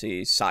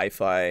fantasy,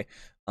 sci-fi,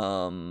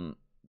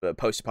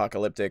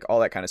 post-apocalyptic, all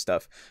that kind of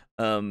stuff,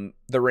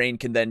 the rain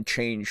can then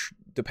change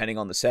depending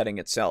on the setting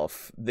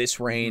itself. This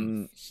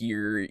rain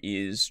here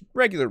is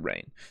regular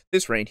rain.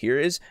 This rain here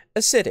is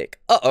acidic.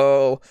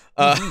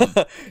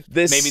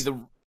 This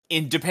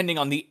depending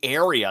on the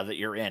area that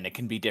you're in, it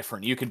can be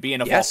different. You could be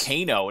in a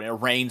volcano and it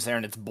rains there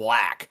and it's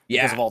black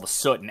because of all the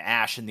soot and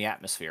ash in the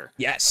atmosphere.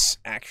 Yes,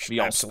 actually, be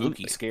all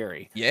absolutely spooky,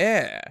 scary.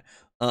 Yeah.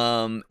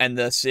 And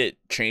thus it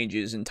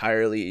changes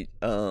entirely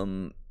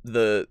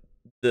the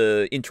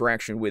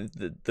interaction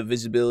with the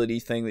visibility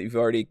thing that you've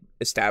already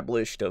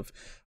established of,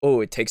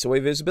 it takes away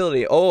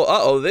visibility.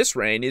 This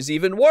rain is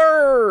even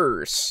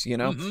worse,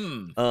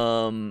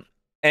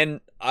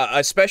 and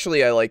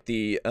especially I like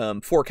the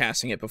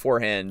forecasting it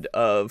beforehand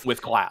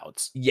with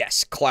clouds.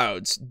 Yes,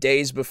 clouds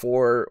days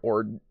before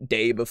or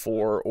day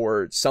before,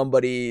 or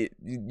somebody,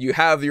 you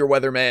have your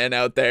weatherman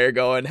out there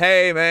going,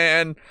 hey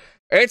man,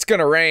 it's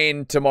gonna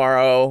rain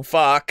tomorrow,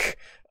 fuck.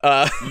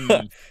 I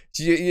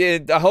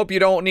hope you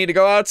don't need to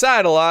go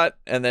outside a lot.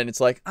 And then it's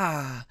like,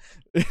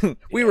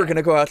 we were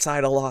gonna go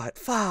outside a lot.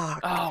 Fuck.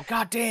 Oh,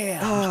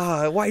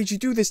 goddamn. Why did you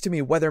do this to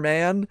me,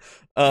 weatherman?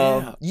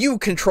 You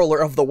controller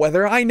of the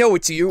weather. I know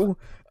it's you.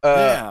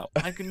 Why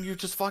couldn't you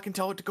just fucking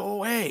tell it to go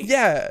away?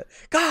 Yeah.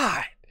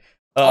 God.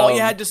 All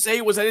you had to say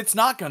was that it's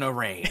not gonna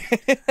rain.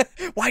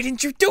 Why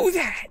didn't you do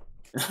that?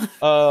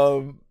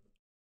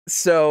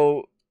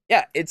 So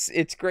yeah,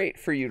 it's great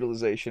for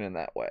utilization in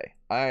that way.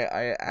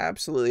 I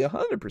absolutely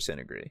 100%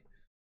 agree.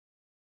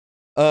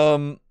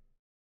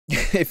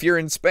 If you're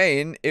in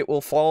Spain, it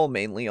will fall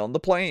mainly on the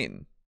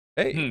plain.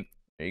 Hey,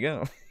 there you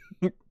go.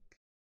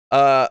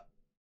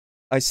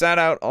 I sat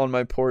out on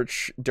my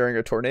porch during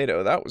a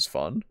tornado. That was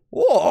fun.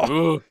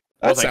 Whoa,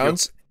 that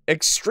sounds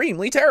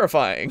extremely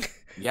terrifying.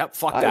 Yep,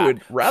 fuck that. I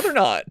would rather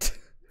not.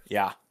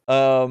 Yeah.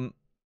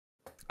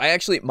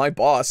 My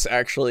boss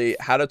actually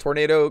had a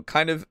tornado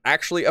kind of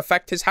actually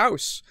affect his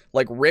house.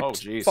 Like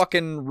ripped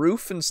fucking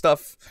roof and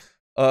stuff,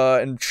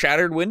 and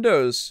shattered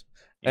windows.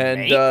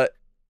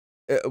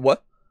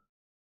 What?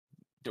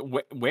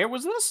 Where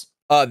was this?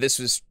 This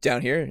was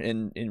down here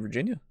in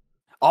Virginia.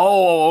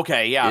 Oh,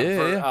 okay, yeah.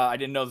 Yeah. I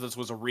didn't know this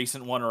was a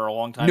recent one or a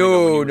long time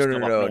ago. No.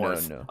 I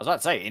was about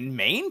to say, in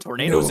Maine?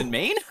 Tornadoes in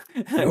Maine?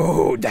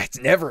 No, that's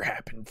never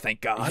happened, thank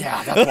God.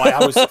 Yeah, that's why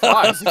I was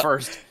surprised at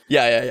first.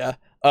 Yeah.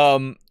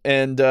 It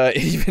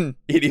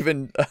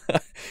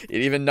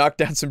even knocked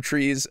down some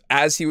trees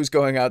as he was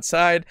going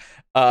outside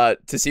to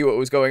see what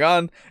was going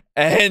on,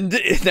 and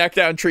it knocked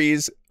down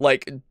trees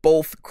like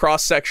both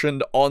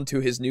cross-sectioned onto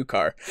his new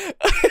car.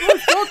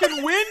 It's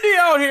fucking windy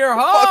out here,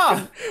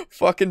 huh?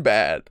 Fucking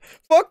bad.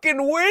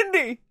 Fucking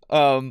windy.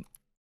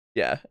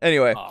 Yeah.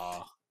 Anyway,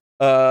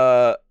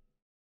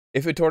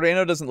 if a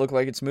tornado doesn't look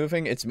like it's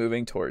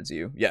moving towards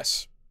you.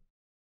 Yes.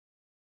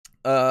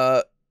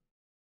 3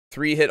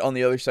 hit on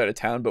the other side of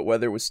town, but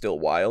weather was still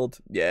wild.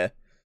 Yeah.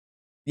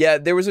 Yeah,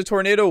 there was a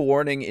tornado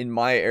warning in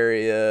my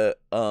area,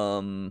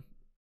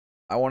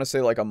 I want to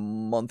say like a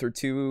month or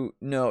two.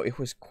 No, it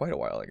was quite a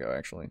while ago,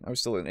 actually. I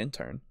was still an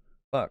intern.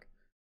 Fuck.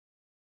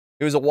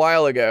 It was a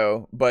while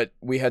ago, but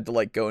we had to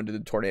like go into the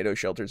tornado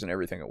shelters and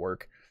everything at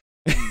work.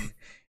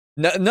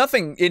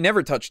 Nothing, it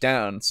never touched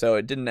down, so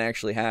it didn't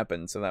actually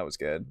happen, so that was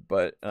good.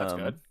 But that's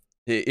good.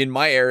 In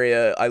my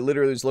area, I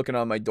literally was looking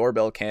on my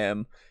doorbell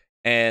cam,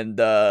 and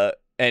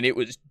it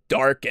was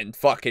dark and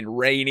fucking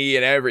rainy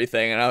and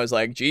everything, and I was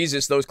like,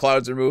 Jesus, those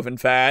clouds are moving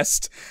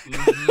fast.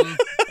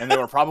 And they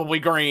were probably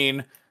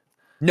green.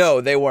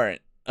 No, they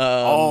weren't.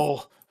 Yeah,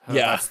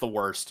 that's the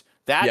worst.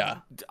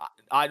 That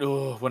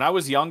when I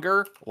was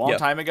younger, a long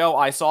time ago,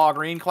 I saw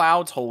green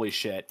clouds. Holy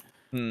shit.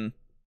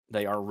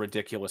 They are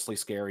ridiculously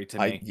scary to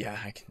me.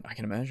 I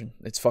can imagine.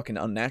 It's fucking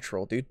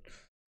unnatural, dude.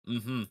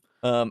 Even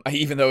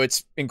though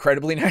it's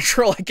incredibly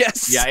natural, I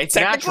guess. Yeah, it's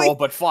natural,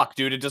 but fuck,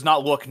 dude, it does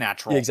not look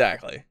natural.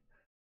 Exactly.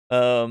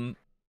 I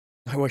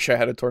wish I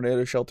had a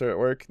tornado shelter at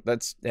work.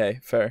 That's, hey,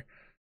 fair.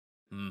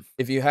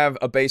 If you have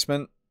a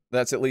basement,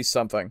 that's at least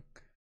something.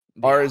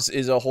 Yeah. Ours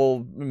is a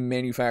whole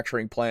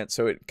manufacturing plant,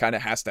 so it kind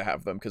of has to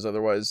have them, because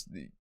otherwise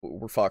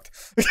we're fucked.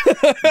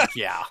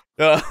 Yeah.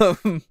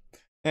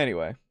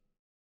 Anyway.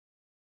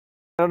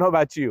 I don't know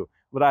about you,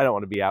 but I don't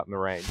want to be out in the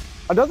rain.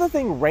 Another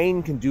thing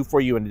rain can do for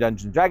you in a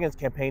Dungeons & Dragons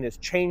campaign is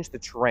change the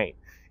terrain.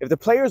 If the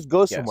players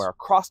go somewhere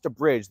across a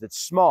bridge that's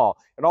small,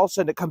 and all of a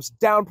sudden it comes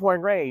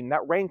downpouring rain,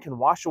 that rain can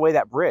wash away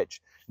that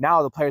bridge.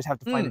 Now the players have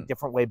to find a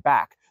different way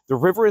back. The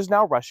river is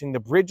now rushing, the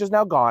bridge is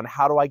now gone,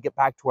 how do I get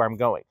back to where I'm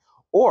going?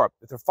 Or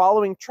if they're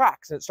following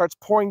tracks and it starts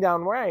pouring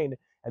down rain,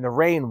 and the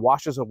rain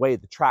washes away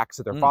the tracks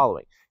that they're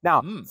following.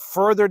 Now,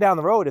 further down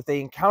the road, if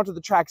they encounter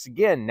the tracks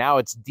again, now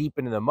it's deep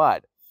into the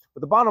mud.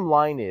 But the bottom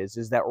line is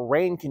that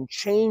rain can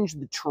change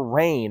the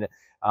terrain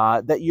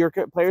that your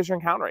players are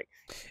encountering.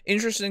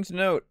 Interesting to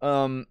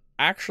note.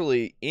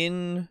 Actually,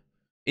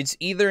 it's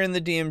either in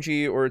the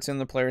DMG or it's in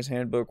the player's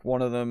handbook.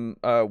 One of them,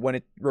 when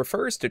it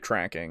refers to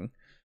tracking,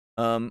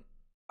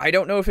 I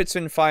don't know if it's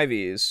in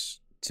 5e's.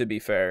 To be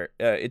fair,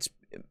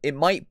 it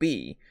might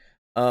be,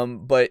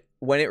 but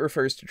when it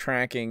refers to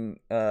tracking,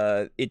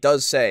 it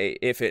does say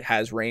if it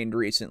has rained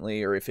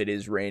recently or if it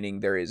is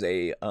raining, there is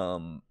a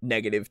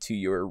negative to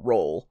your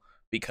roll,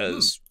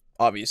 because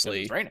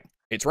obviously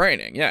it's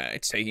raining. Yeah,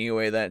 it's taking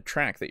away that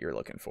track that you're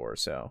looking for.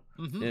 So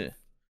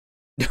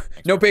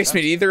no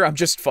basement either. I'm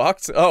just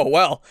fucked. Oh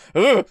well.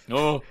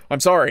 I'm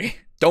sorry.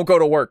 Don't go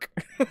to work.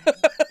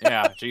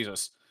 Yeah,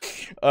 Jesus.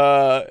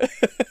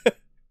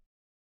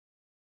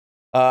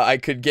 I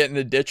could get in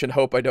a ditch and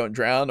hope I don't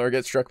drown or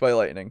get struck by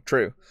lightning.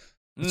 True.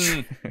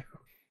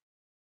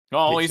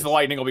 Well, at least the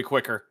lightning will be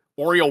quicker.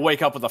 Or you'll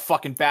wake up with a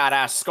fucking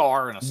badass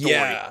scar and a story.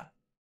 Yeah,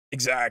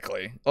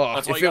 exactly. Oh,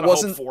 that's if it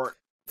wasn't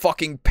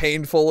fucking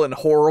painful and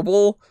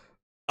horrible,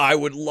 I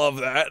would love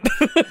that.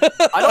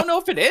 I don't know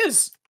if it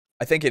is.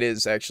 I think it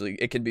is, actually.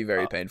 It can be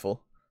very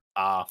painful.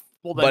 Well,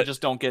 then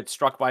just don't get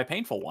struck by a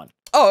painful one.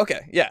 Oh,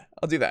 okay. Yeah,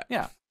 I'll do that.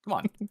 Yeah, come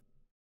on.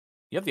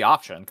 You have the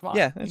option. Come on.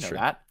 Yeah, that's true.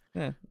 That.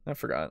 Yeah, I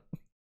forgot.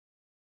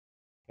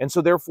 And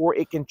so therefore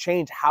it can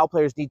change how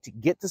players need to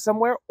get to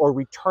somewhere or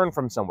return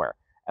from somewhere.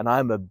 And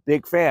I'm a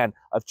big fan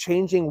of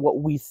changing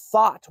what we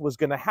thought was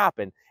going to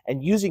happen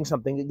and using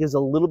something that gives a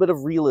little bit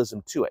of realism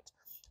to it.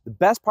 The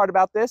best part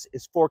about this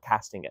is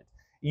forecasting it.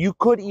 You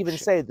could even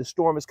say the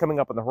storm is coming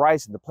up on the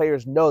horizon. The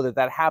players know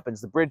that happens.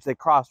 The bridge they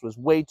crossed was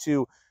way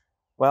too,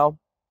 well,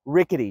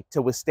 rickety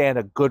to withstand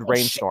a good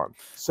rainstorm.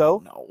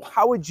 So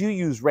how would you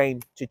use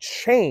rain to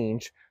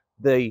change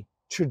the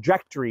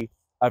trajectory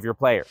of your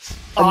players?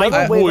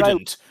 I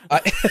wouldn't.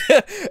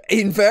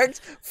 In fact,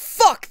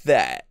 fuck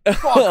that.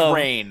 Fuck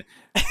rain.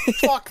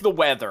 Fuck the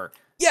weather.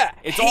 Yeah,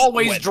 it's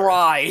always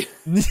dry.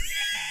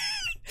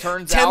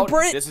 Turns out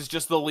this is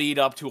just the lead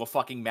up to a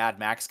fucking Mad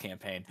Max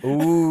campaign.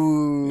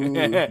 Ooh,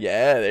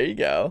 yeah, there you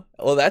go.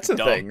 Well, that's a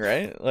thing,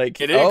 right?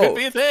 Like it could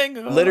be a thing.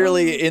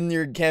 Literally in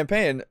your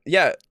campaign,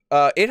 yeah.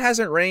 It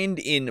hasn't rained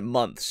in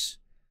months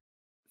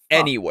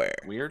anywhere.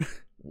 Weird.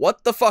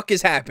 What the fuck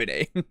is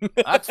happening?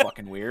 That's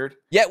fucking weird.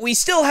 Yet we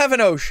still have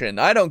an ocean.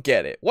 I don't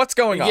get it. What's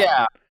going on?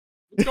 Yeah.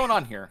 What's going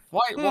on here?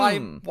 Why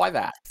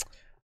that?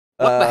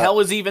 What the hell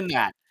is even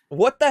that?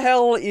 What the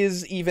hell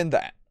is even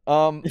that?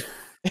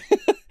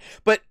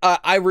 But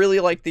I really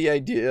like the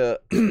idea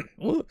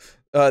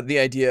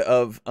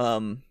of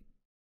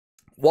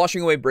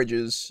washing away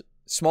bridges,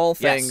 small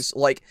things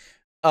like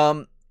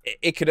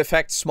it could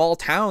affect small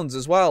towns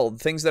as well,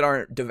 things that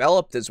aren't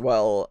developed as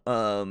well,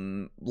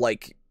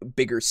 like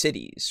bigger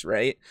cities,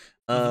 right?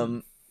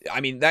 I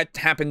mean, that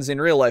happens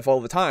in real life all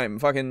the time.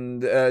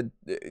 Fucking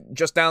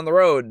just down the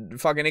road,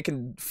 fucking it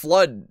can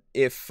flood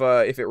if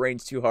it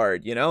rains too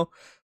hard, you know?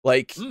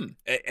 Like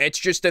it's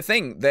just a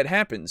thing that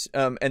happens.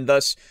 And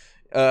thus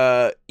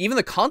even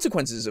the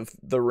consequences of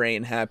the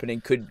rain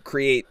happening could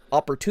create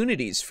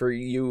opportunities for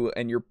you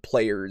and your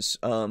players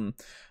to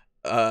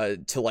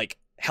like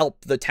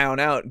help the town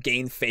out,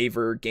 gain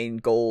favor, gain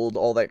gold,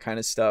 all that kind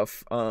of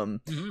stuff,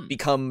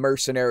 become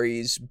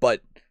mercenaries,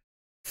 but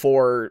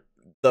for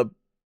the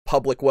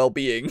public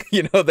well-being.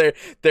 You know,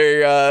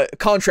 they're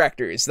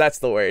contractors, that's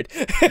the word.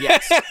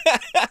 Yes.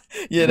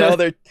 You know,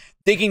 they're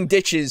digging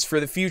ditches for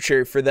the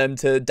future for them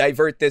to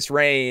divert this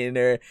rain,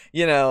 or,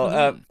 you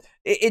know,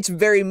 it's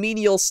very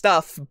menial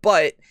stuff,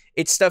 but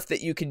it's stuff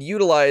that you can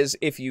utilize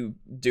if you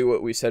do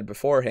what we said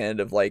beforehand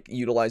of like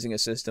utilizing a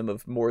system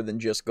of more than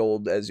just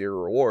gold as your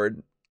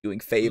reward, doing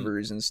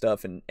favors and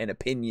stuff, and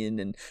opinion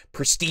and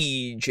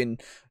prestige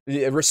and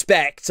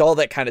respect, all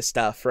that kind of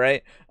stuff,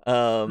 right?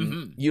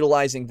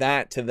 Utilizing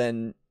that to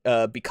then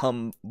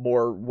become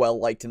more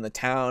well-liked in the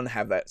town,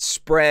 have that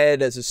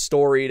spread as a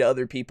story to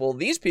other people.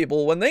 These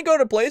people, when they go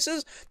to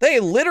places, they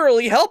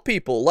literally help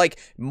people, like,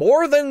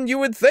 more than you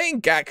would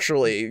think,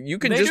 actually. You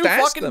can just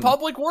ask them. They do fucking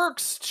public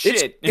works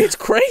shit. It's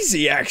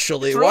crazy,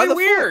 actually. It's really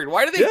weird.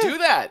 Why do they do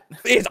that?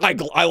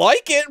 I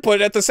like it,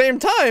 but at the same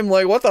time,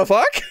 like, what the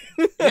fuck?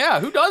 Yeah,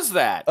 who does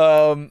that?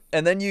 And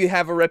then you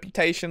have a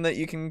reputation that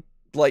you can,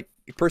 like,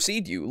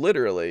 precede you,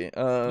 literally.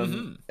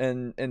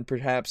 And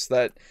perhaps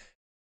that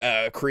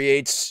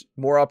creates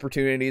more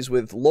opportunities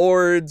with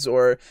lords,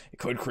 or it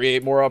could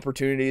create more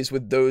opportunities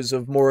with those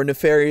of more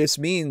nefarious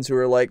means who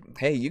are like,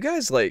 hey, you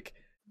guys, like,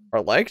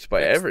 are liked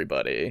by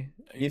everybody.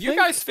 You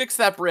guys fix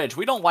that bridge.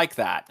 We don't like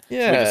that.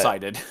 Yeah. We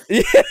decided.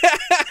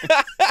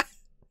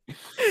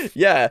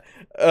 Yeah.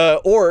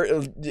 Or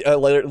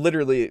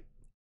literally,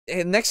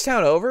 next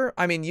town over,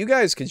 I mean, you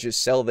guys could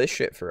just sell this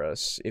shit for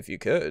us if you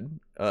could.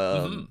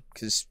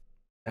 Because,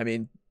 I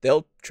mean,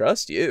 they'll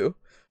trust you.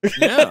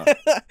 Yeah.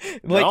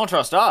 They don't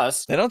trust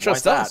us. They don't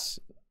trust us.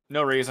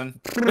 No reason.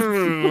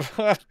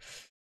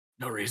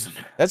 No reason.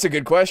 That's a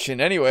good question.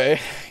 Anyway,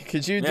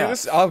 could you do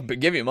this? I'll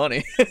give you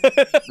money.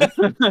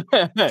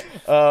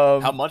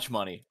 How much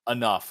money?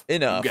 Enough. You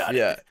got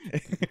it.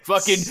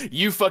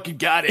 You fucking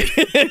got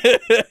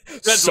it.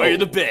 That's why you're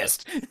the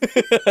best.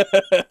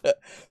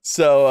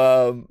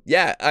 So,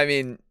 yeah, I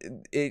mean,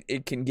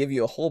 it can give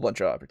you a whole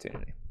bunch of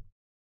opportunity.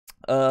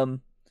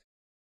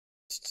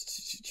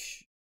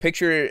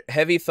 Picture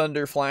heavy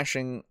thunder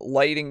flashing,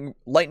 lightning,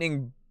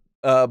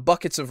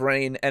 buckets of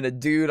rain, and a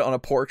dude on a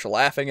porch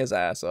laughing his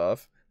ass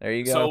off. There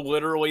you go. So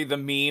literally the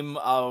meme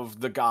of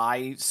the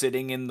guy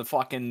sitting in the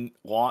fucking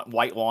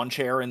white lawn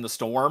chair in the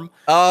storm.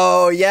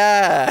 Oh,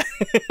 yeah.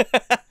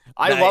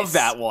 I love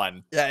that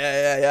one.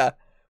 Yeah.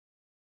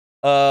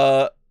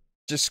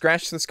 Just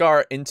scratch the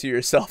scar into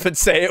yourself and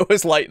say it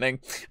was lightning.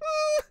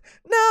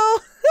 No,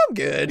 I'm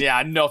good.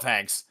 Yeah, no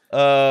thanks.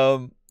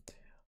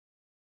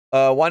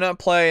 Why not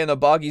play in a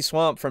boggy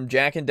swamp from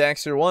Jak and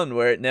Daxter 1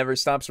 where it never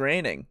stops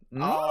raining?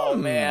 Oh,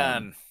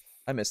 man.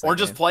 I missed that. Or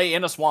just play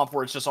in a swamp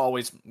where it's just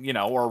always, you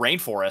know, or a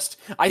rainforest.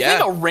 I think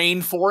a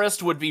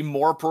rainforest would be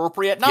more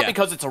appropriate. Not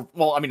because it's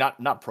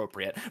not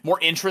appropriate. More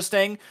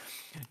interesting.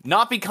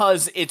 Not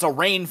because it's a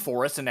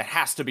rainforest and it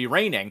has to be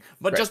raining,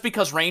 but just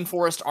because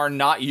rainforests are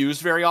not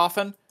used very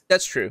often.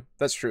 That's true.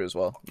 That's true as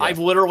well. Yeah. I've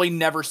literally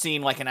never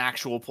seen like an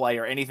actual play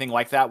or anything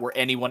like that where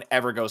anyone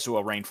ever goes to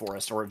a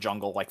rainforest or a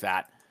jungle like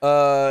that.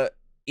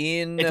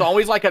 It's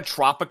always like a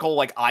tropical,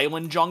 like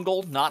island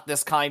jungle, not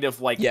this kind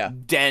of like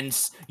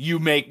dense,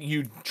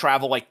 you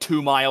travel like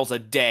 2 miles a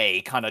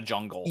day kind of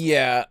jungle.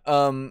 Yeah.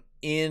 I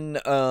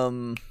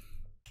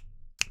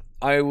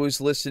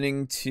was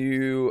listening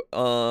to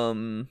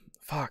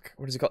fuck,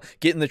 what is it called?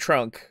 Get in the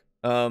Trunk.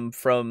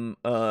 From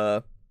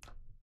oh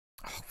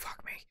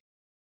fuck me.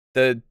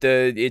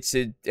 It's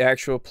an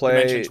actual play.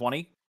 Dimension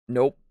 20?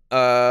 Nope.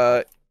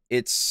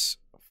 It's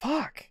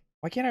fuck.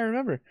 Why can't I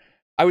remember?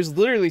 I was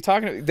literally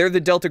talking. They're the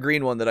Delta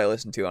Green one that I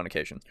listen to on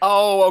occasion.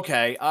 Oh,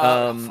 okay.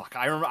 Fuck.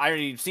 I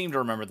already seem to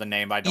remember the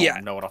name, but I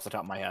don't know it off the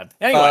top of my head.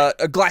 Anyway,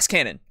 Glass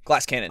Cannon.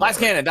 Glass Cannon. Glass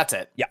Cannon. That's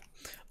it. Yeah.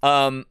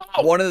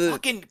 One of the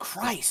fucking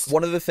Christ.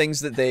 One of the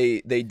things that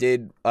they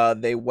did.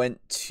 They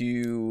went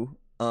to.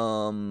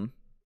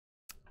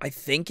 I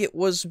think it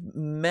was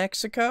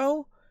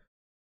Mexico.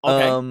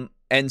 Okay.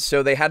 And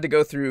so they had to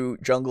go through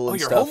jungle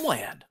and stuff. Oh, your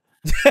homeland.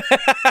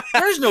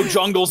 There's no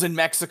jungles in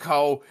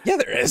Mexico. Yeah,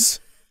 there is.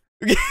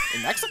 In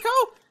Mexico?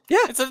 Yeah.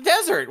 It's a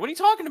desert. What are you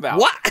talking about?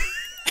 What?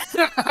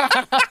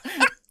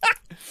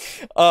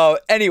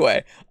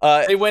 Anyway.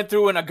 They went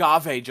through an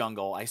agave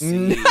jungle. I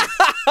see.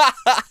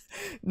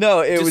 No,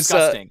 it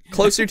Disgusting. was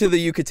closer to the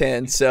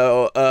Yucatan,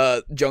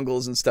 so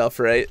jungles and stuff,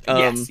 right?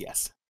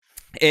 Yes.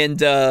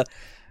 And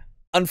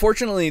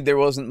unfortunately, there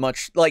wasn't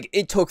much, like,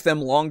 it took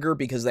them longer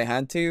because they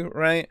had to,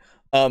 right?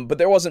 But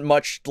there wasn't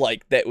much,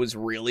 like, that was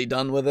really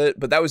done with it.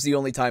 But that was the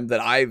only time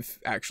that I've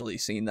actually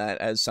seen that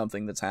as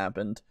something that's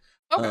happened.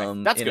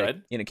 Okay, that's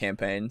good. In a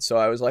campaign. So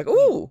I was like,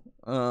 ooh,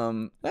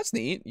 that's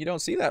neat. You don't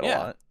see that a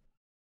lot.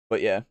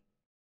 But yeah.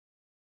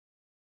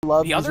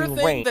 The other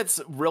thing that's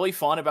really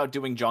fun about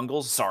doing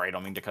jungles... Sorry, I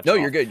don't mean to cut you off.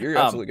 No, you're good. You're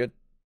absolutely good.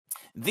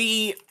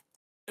 The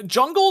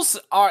jungles,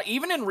 are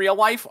even in real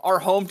life, are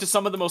home to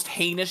some of the most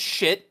heinous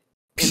shit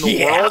in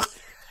the world.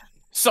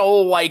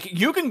 So, like,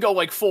 you can go,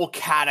 like, full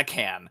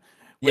Catacan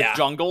with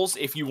jungles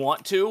if you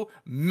want to.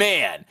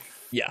 Man.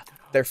 Yeah,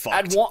 they're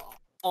fucked.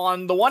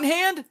 On the one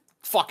hand,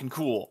 fucking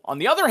cool. On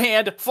the other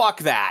hand, fuck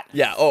that.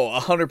 Yeah,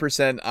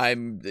 100%.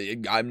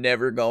 I'm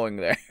never going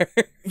there.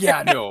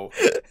 Yeah, no.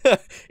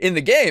 In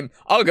the game,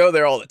 I'll go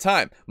there all the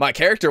time. My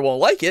character won't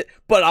like it,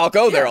 but I'll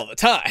go there all the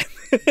time.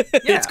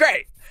 It's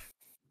great.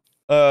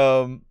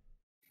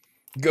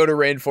 Go to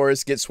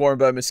rainforest, get swarmed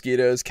by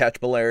mosquitoes, catch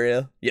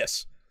malaria.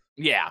 Yes.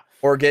 Yeah.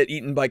 Or get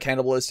eaten by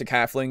cannibalistic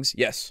halflings.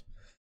 Yes.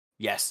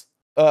 Yes.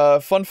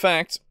 Fun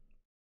fact.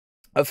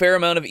 A fair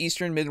amount of the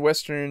eastern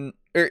Midwest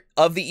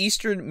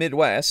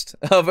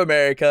of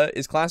America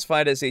is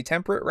classified as a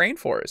temperate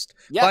rainforest.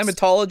 Yes.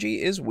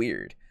 Climatology is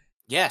weird.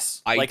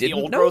 Yes. I like didn't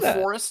the old know growth that.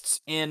 forests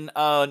in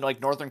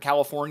like Northern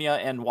California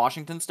and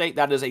Washington State,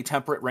 that is a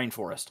temperate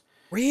rainforest.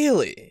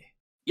 Really?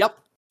 Yep.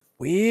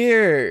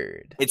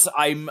 Weird.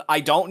 I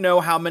don't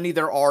know how many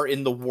there are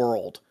in the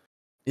world.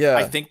 Yeah.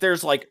 I think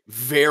there's like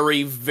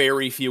very,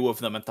 very few of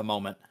them at the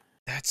moment.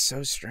 That's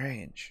so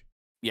strange.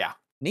 Yeah.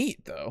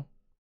 Neat though.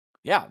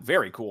 Yeah,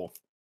 very cool.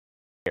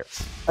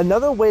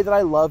 Another way that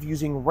I love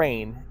using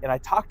rain, and I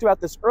talked about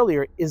this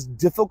earlier, is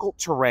difficult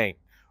terrain.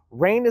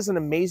 Rain is an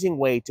amazing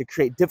way to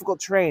create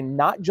difficult terrain,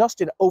 not just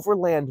in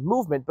overland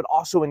movement, but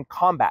also in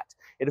combat.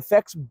 It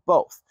affects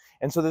both.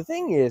 And so the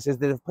thing is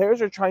that if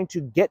players are trying to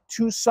get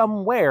to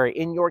somewhere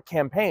in your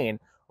campaign,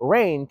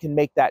 rain can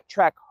make that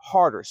trek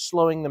harder,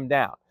 slowing them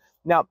down.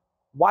 Now,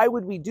 why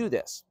would we do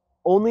this?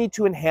 Only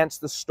to enhance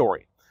the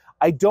story.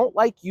 I don't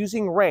like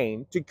using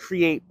rain to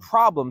create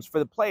problems for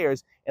the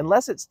players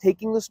unless it's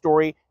taking the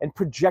story and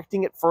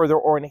projecting it further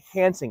or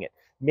enhancing it.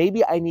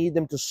 Maybe I need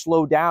them to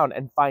slow down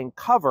and find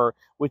cover,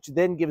 which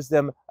then gives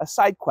them a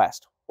side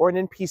quest or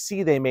an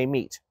NPC they may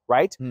meet,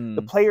 right?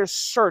 The players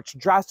search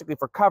drastically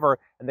for cover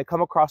and they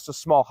come across a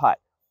small hut.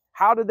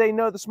 How did they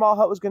know the small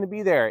hut was going to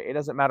be there? It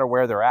doesn't matter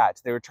where they're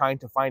at. They were trying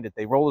to find it.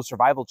 They rolled a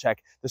survival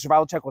check. The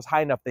survival check was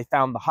high enough. They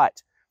found the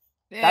hut.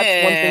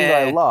 That's one thing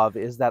that I love,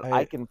 is that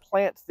I can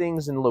plant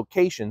things in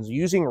locations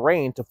using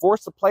rain to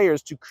force the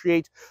players to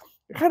create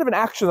kind of an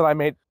action that I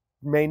may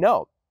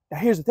know. Now,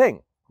 here's the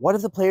thing. What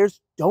if the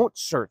players don't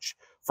search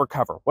for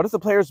cover? What if the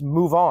players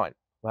move on?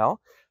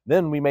 Well,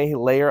 then we may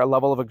layer a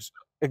level of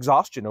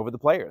exhaustion over the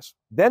players.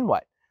 Then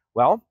what?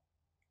 Well,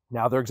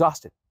 now they're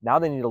exhausted. Now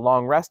they need a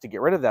long rest to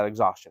get rid of that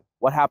exhaustion.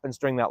 What happens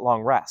during that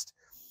long rest?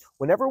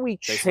 Whenever we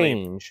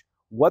change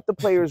what the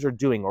players are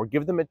doing or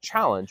give them a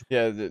challenge.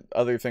 Yeah,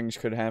 other things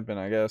could happen,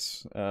 I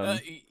guess.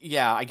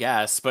 Yeah, I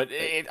guess. But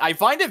I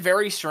find it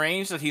very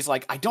strange that he's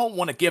like, I don't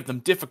want to give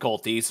them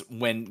difficulties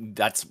when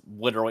that's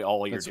literally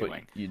all you're doing.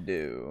 What you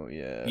do,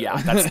 yeah.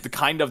 Yeah, that's the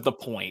kind of the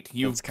point.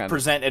 You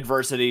present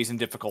adversities and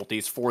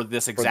difficulties for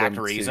this exact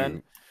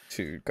reason.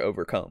 To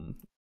overcome.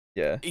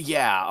 Yeah.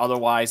 Yeah,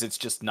 otherwise it's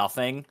just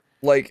nothing.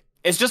 Like,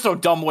 it's just a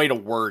dumb way to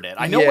word it.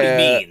 I know what he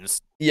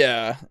means.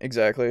 Yeah,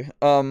 exactly.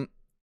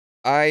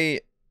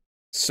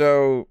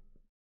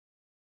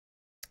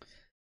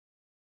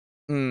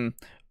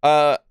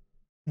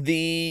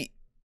 The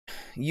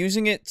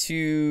using it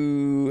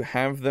to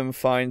have them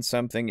find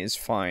something is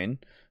fine.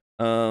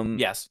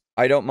 Yes.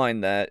 I don't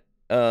mind that.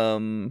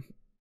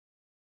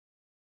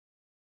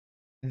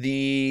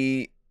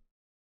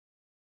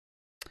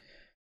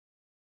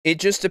 It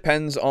just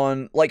depends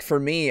on, like, for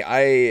me,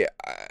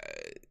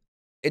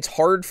 it's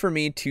hard for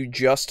me to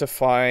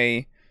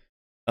justify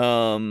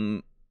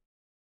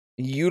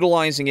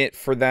utilizing it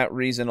for that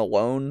reason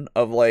alone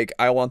of, like,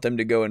 I want them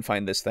to go and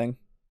find this thing,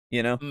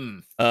 you know?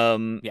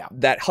 Yeah.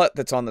 That hut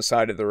that's on the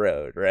side of the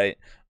road, right?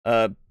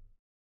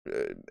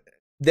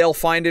 They'll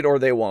find it or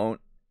they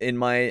won't, in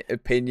my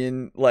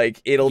opinion.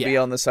 Like, it'll be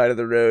on the side of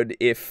the road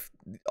if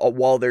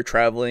while they're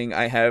traveling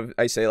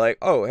I say, like,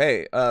 oh,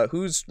 hey,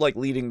 who's, like,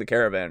 leading the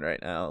caravan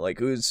right now? Like,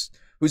 who's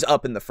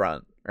up in the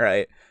front,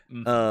 right?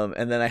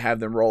 And then I have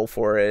them roll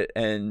for it,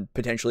 and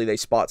potentially they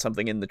spot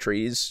something in the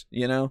trees,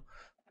 you know?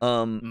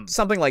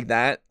 Something like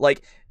that.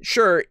 Like,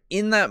 sure,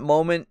 in that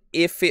moment,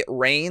 if it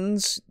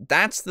rains,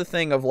 that's the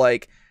thing of,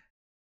 like,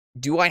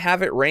 do I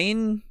have it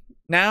rain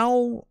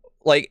now?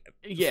 Like,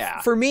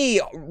 for me,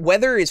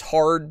 weather is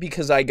hard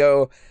because I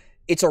go,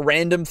 it's a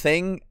random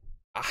thing.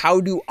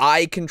 How do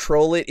I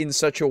control it in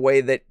such a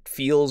way that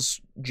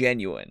feels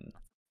genuine?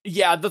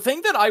 Yeah, the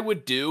thing that I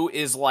would do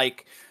is,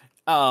 like,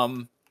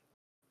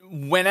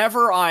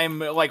 whenever I'm,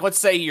 like, let's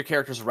say your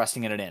character's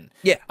resting in an inn.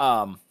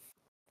 Yeah.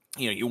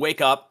 You know, you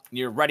wake up,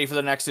 you're ready for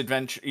the next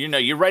adventure, you know,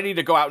 you're ready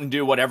to go out and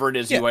do whatever it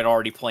is you had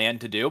already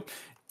planned to do.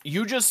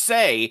 You just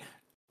say,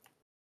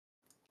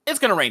 it's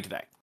gonna rain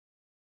today.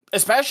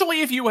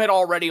 Especially if you had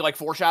already, like,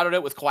 foreshadowed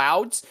it with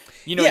clouds.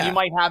 You know, you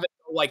might have it,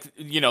 like,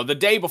 you know, the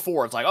day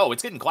before, it's like, oh,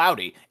 it's getting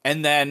cloudy.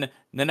 And then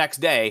the next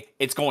day,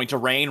 it's going to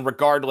rain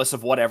regardless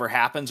of whatever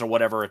happens or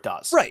whatever it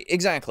does. Right,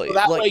 exactly. So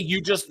that way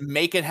you just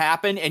make it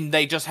happen and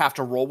they just have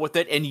to roll with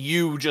it and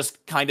you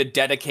just kind of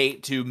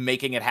dedicate to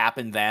making it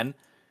happen then.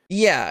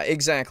 Yeah,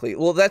 exactly.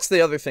 Well, that's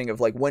the other thing of,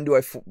 like, when do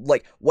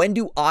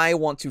I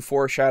want to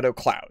foreshadow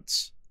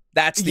clouds?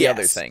 That's the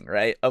other thing,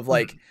 right? Of,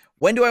 like,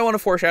 when do I want to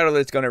foreshadow that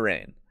it's going to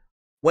rain?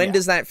 When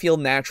does that feel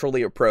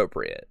naturally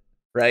appropriate?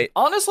 Right?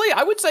 Honestly,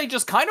 I would say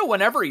just kind of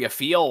whenever you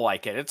feel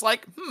like it. It's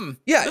like,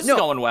 this is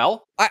going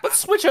well. Let's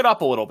switch it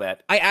up a little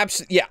bit. I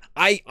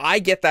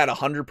get that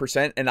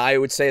 100%, and I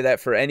would say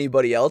that for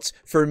anybody else.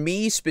 For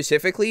me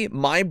specifically,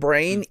 my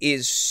brain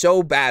is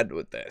so bad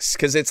with this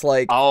because it's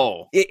like,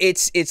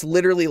 it's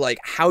literally like,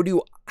 how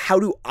do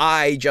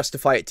I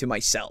justify it to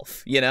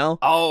myself? You know?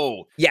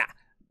 Oh, yeah.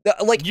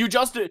 Like you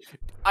just,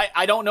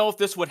 I don't know if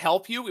this would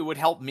help you. It would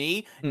help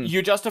me.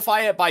 You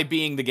justify it by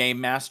being the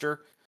game master.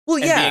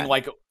 Well, and being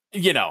like,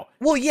 you know.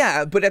 Well,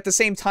 yeah, but at the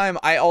same time,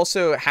 I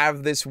also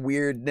have this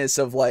weirdness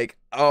of like,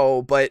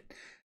 oh, but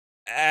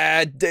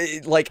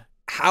like,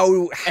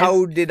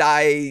 how did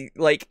I,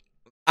 like,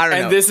 I don't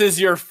know. And this is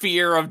your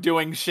fear of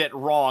doing shit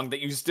wrong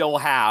that you still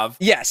have.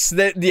 Yes,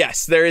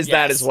 there is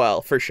that as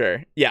well, for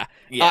sure. Yeah.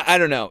 Yes. I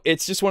don't know.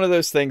 It's just one of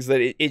those things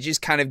that it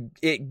just kind of,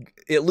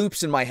 it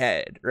loops in my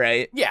head,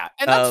 right? Yeah,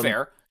 and that's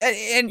fair.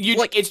 And you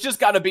like, it's just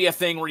got to be a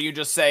thing where you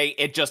just say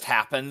it just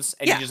happens,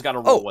 and you just got to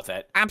roll with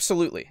it.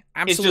 Absolutely.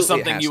 It's just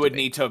something you would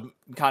need to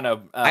kind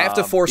of. I have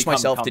to force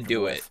myself to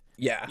do it.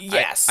 Yeah.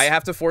 Yes. I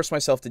have to force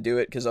myself to do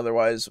it because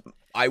otherwise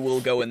I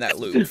will go in that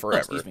loop forever.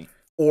 Excuse me.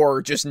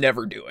 Or just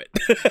never do it.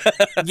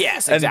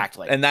 Yes,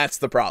 exactly. And that's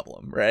the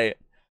problem, right?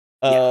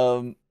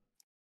 Yeah.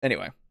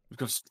 Anyway. I'm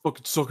gonna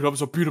fucking suck it up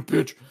as a peanut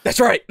bitch. That's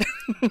right.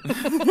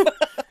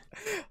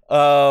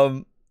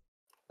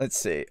 Let's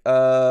see.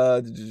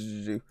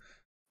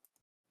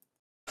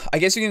 I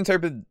guess you can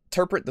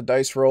interpret the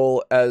dice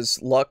roll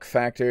as luck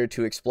factor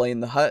to explain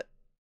the hut.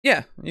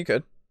 Yeah, you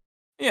could.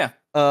 Yeah.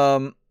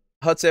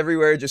 Huts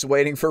everywhere just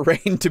waiting for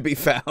rain to be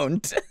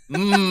found.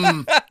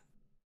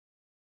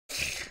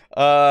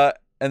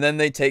 And then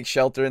they take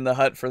shelter in the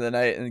hut for the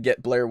night and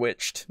get Blair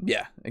Witched.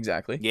 Yeah,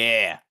 exactly.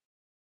 Yeah.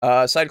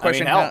 Side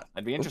question. I mean, hell,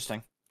 that'd be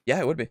interesting. Yeah,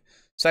 it would be.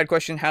 Side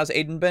question, how's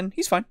Aiden been?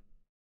 He's fine.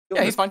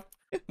 Yeah, he's fine.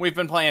 Yeah. We've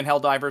been playing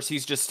Helldivers.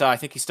 He's just, I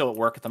think he's still at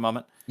work at the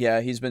moment.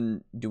 Yeah, he's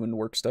been doing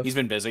work stuff. He's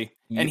been busy.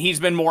 Yeah. And he's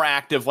been more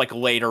active, like,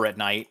 later at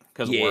night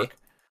because of work.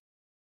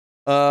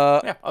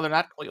 Yeah, other than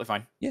that, completely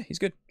fine. Yeah, he's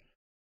good.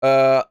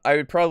 I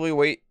would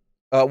probably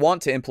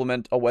want to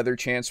implement a weather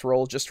chance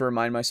roll just to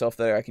remind myself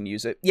that I can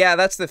use it. Yeah,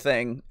 that's the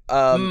thing.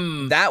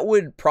 That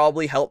would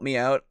probably help me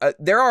out.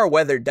 There are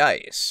weather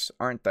dice,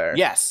 aren't there?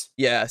 Yes.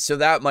 Yeah, so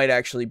that might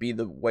actually be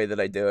the way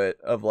that I do it,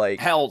 of like...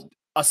 Hell,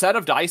 a set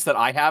of dice that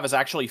I have is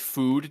actually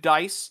food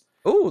dice.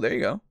 Oh, there you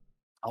go.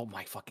 Oh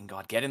my fucking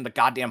god, get in the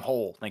goddamn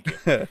hole. Thank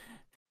you.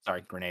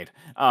 Sorry, grenade.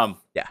 Yeah,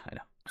 I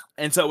know.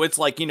 And so it's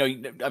like, you know,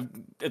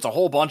 it's a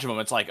whole bunch of them.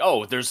 It's like,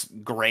 oh, there's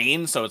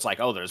grain. So it's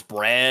like, oh, there's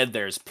bread,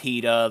 there's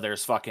pita,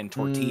 there's fucking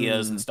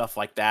tortillas and stuff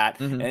like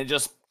that. And it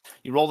just,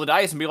 you roll the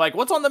dice and be like,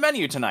 what's on the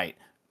menu tonight?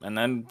 And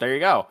then there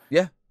you go.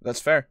 Yeah, that's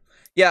fair.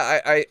 Yeah,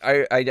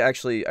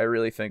 I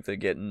really think that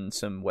getting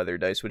some weather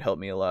dice would help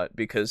me a lot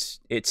because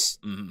it's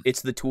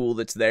the tool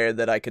that's there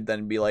that I could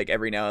then be like,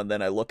 every now and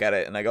then I look at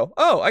it and I go,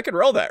 oh, I could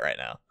roll that right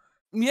now.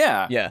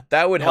 Yeah. Yeah,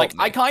 that would help me.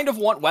 I kind of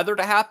want weather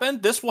to happen.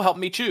 This will help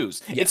me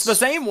choose. Yes. It's the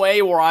same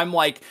way where I'm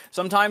like,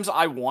 sometimes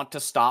I want to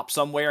stop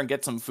somewhere and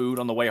get some food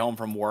on the way home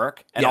from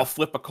work, and I'll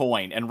flip a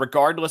coin. And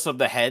regardless of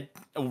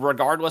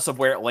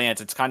where it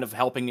lands, it's kind of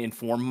helping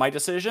inform my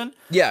decision.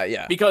 Yeah,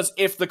 yeah. Because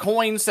if the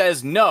coin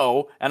says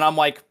no, and I'm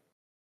like,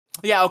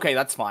 yeah, okay,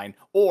 that's fine.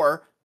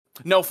 Or,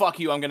 no,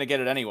 fuck you, I'm going to get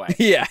it anyway.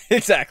 Yeah,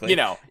 exactly. You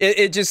know.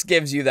 It just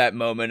gives you that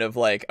moment of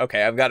like,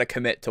 okay, I've got to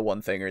commit to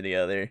one thing or the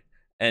other.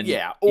 And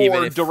yeah,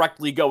 or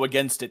directly go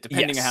against it,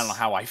 depending on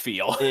how I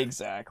feel.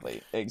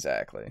 Exactly.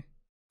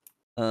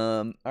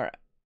 All right.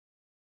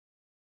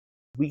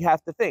 We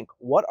have to think,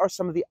 what are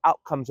some of the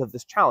outcomes of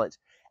this challenge?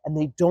 And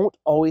they don't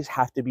always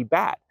have to be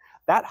bad.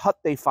 That hut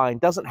they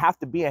find doesn't have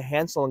to be a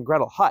Hansel and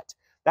Gretel hut.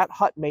 That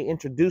hut may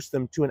introduce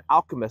them to an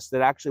alchemist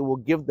that actually will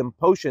give them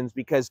potions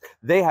because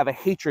they have a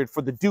hatred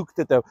for the duke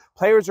that the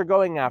players are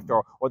going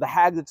after, or the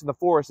hag that's in the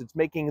forest that's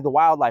making the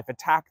wildlife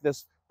attack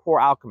this poor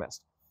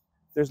alchemist.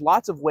 There's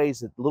lots of ways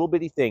that little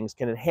bitty things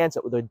can enhance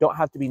it where there don't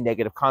have to be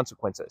negative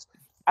consequences.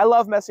 I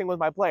love messing with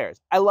my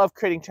players. I love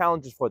creating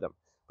challenges for them.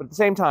 But at the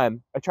same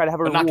time, I try to have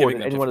a reward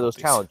in any one of those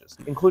challenges,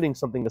 including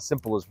something as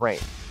simple as rain.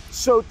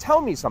 So tell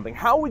me something.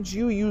 How would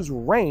you use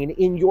rain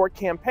in your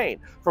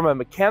campaign? From a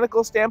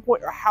mechanical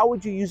standpoint, or how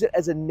would you use it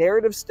as a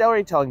narrative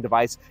storytelling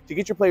device to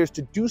get your players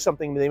to do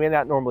something they may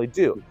not normally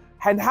do?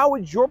 And how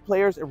would your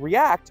players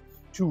react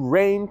to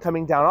rain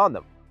coming down on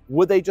them?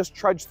 Would they just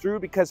trudge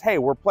through because, hey,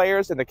 we're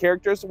players and the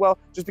characters, well,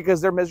 just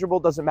because they're miserable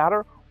doesn't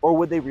matter? Or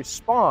would they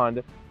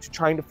respond to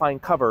trying to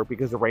find cover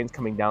because the rain's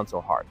coming down so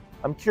hard?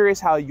 I'm curious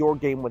how your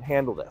game would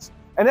handle this.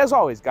 And as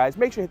always, guys,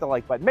 make sure you hit the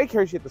like button, make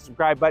sure you hit the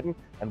subscribe button,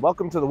 and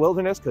welcome to the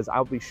wilderness, because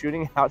I'll be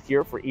shooting out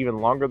here for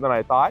even longer than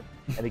I thought.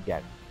 And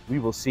again, we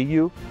will see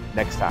you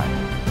next time.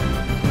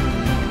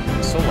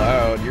 So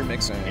loud, you're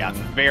mixing. Yeah, it's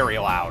very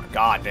loud.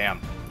 God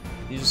damn.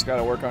 You just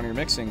gotta work on your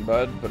mixing,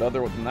 bud. But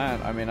other than that,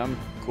 I mean, I'm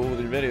cool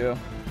with your video.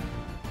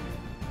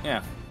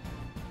 Yeah.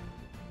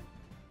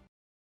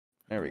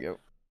 There we go.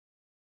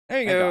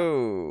 There you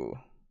go.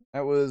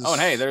 That was... Oh,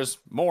 and hey, there's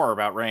more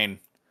about rain.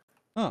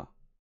 Huh.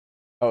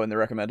 Oh, and the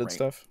recommended Rain.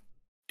 stuff?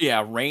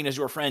 Yeah, Rain is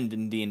your friend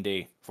in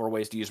D&D. 4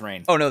 ways to use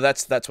Rain. Oh, no,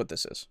 that's what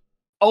this is.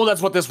 Oh,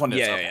 that's what this one is.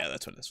 Yeah, okay. yeah,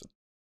 that's what this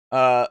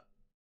one.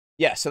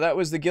 Yeah, so that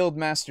was the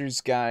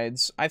Guildmaster's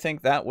guides. I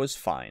think that was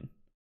fine.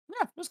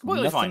 Yeah, it was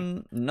completely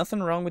fine.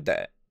 Nothing wrong with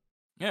that.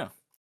 Yeah.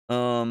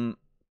 I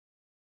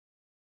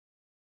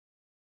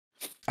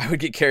would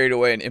get carried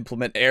away and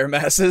implement air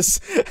masses.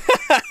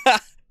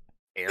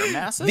 Air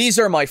masses? These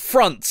are my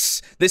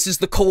fronts. This is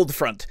the cold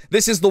front.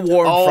 This is the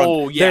warm front.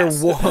 Oh,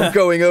 yes. They're warm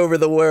going over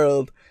the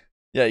world.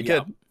 Yeah, you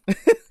could.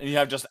 And you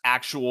have just a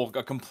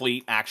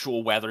complete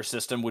actual weather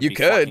system would You be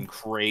could. fucking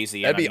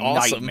crazy. That'd and be a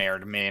awesome. nightmare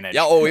to manage.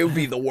 Yeah, oh, it would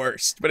be the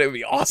worst, but it would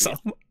be awesome.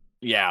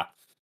 Yeah.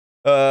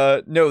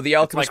 No, the It's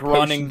alchemist like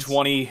running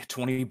potions-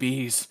 20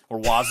 bees or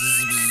was.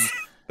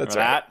 That's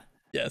Remember right. that?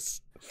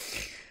 Yes.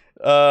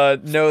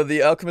 No,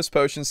 the alchemist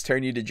potions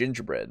turn you to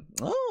gingerbread.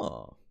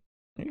 Oh,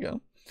 there you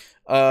go.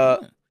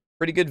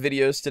 Pretty good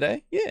videos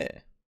today. Yeah.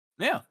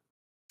 Yeah.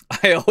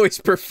 I always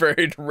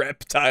preferred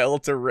reptile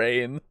to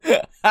rain.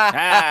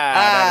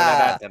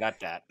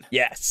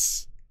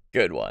 Yes.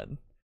 Good one.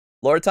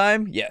 Lore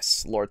time?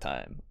 Yes, lore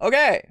time.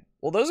 Okay.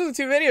 Well, those are the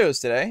 2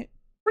 videos today.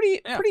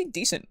 Pretty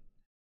decent.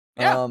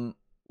 Yeah.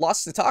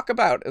 Lots to talk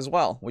about as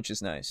well, which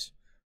is nice.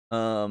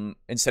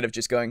 Instead of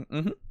just going,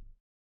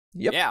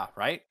 yep. Yeah,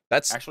 right?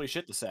 That's actually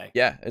shit to say.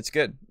 Yeah, it's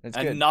good. It's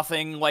and good.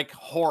 Nothing like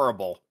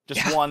horrible.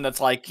 Just one that's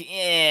like,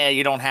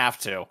 you don't have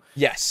to.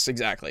 Yes,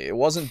 exactly. It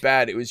wasn't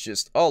bad. It was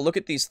just, oh, look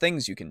at these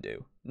things you can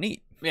do.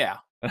 Neat. Yeah.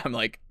 And I'm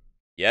like,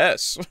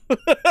 yes.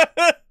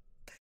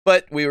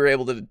 But we were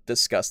able to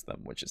discuss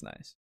them, which is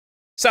nice.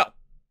 So,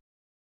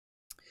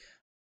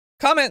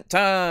 comment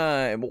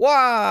time.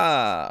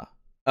 Wah!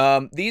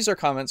 These are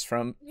comments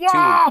from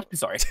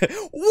Sorry.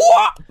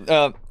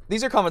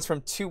 These are comments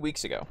from 2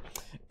 weeks ago.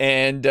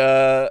 And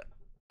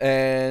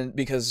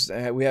because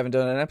we haven't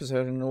done an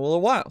episode in a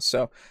little while.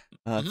 So,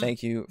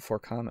 thank you for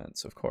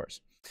comments, of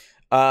course.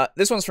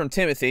 This one's from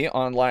Timothy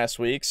on last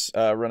week's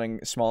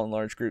running small and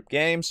large group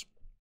games.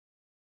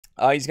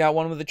 He's got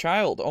one with a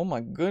child. Oh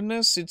my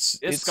goodness, it's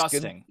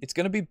disgusting. It's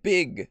gonna be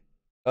big,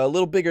 a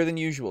little bigger than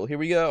usual. Here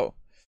we go.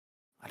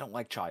 I don't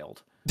like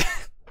child.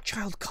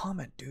 Child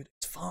comment, dude.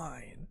 It's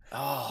fine.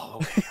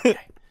 Oh, okay.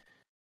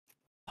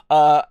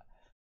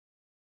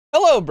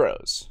 Hello,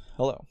 bros.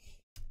 Hello.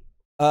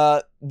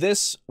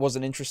 This was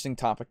an interesting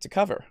topic to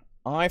cover.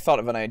 I thought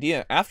of an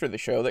idea after the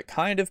show that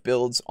kind of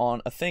builds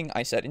on a thing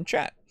I said in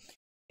chat.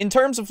 In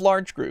terms of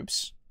large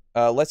groups,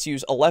 let's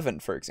use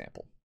 11, for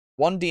example.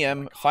 1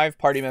 DM, 5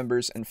 party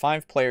members, and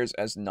 5 players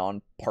as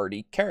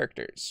non-party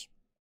characters.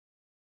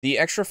 The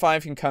extra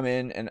 5 can come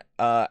in and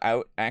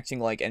out acting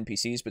like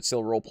NPCs, but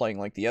still role-playing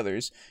like the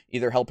others,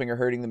 either helping or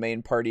hurting the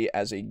main party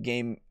as a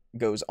game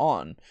goes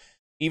on,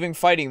 even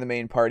fighting the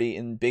main party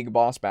in big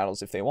boss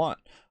battles if they want.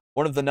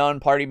 One of the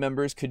non-party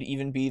members could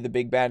even be the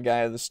big bad guy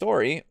of the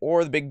story,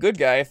 or the big good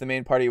guy if the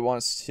main party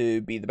wants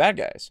to be the bad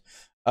guys.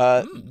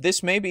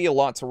 This may be a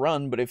lot to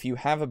run, but if you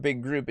have a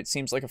big group, it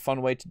seems like a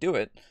fun way to do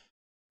it.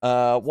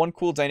 One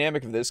cool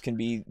dynamic of this can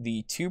be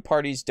the 2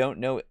 parties don't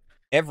know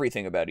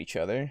everything about each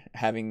other,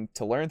 having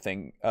to learn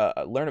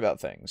about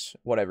things,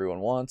 what everyone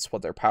wants,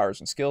 what their powers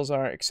and skills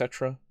are,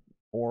 etc.,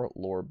 or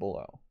lore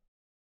below.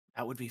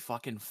 That would be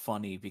fucking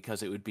funny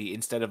because it would be,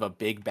 instead of a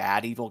big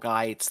bad evil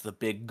guy, it's the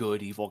big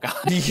good evil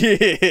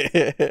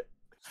guy.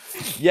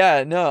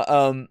 Yeah,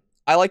 no,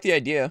 I like the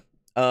idea.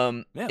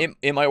 Yeah.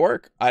 It might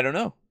work. I don't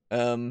know.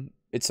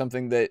 It's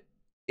something that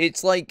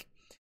it's like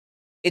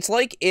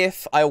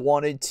if I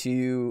wanted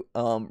to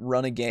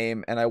run a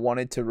game and I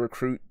wanted to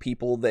recruit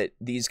people that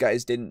these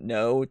guys didn't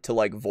know to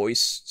like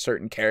voice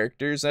certain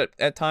characters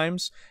at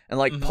times and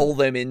like pull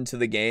them into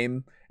the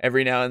game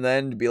every now and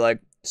then to be like,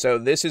 so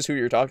this is who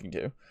you're talking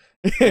to.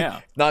 Yeah.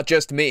 Not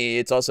just me,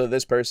 it's also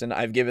this person.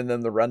 I've given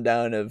them the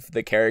rundown of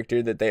the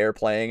character that they are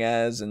playing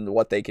as and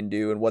what they can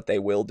do and what they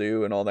will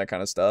do and all that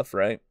kind of stuff,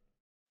 right?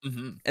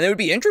 And it would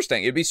be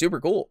interesting. It'd be super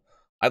cool.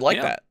 I'd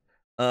like that.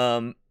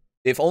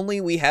 If only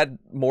we had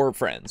more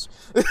friends.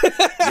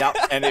 Yeah,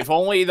 and if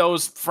only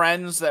those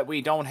friends that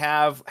we don't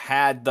have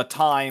had the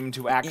time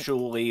to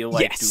actually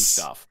do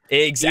stuff.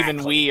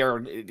 Exactly.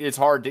 It's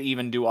hard to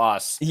even do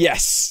us.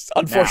 Yes,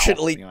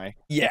 unfortunately. Now, anyway.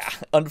 Yeah,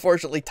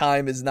 unfortunately,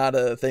 time is not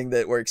a thing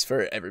that works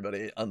for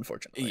everybody.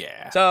 Unfortunately.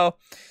 Yeah. So,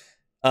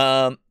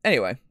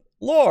 anyway,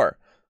 lore.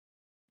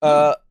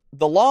 The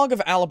Log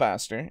of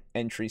Alabaster,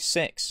 entry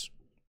 6.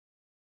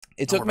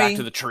 It took me back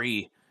to the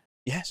tree.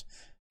 Yes.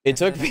 It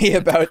took me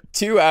about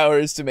 2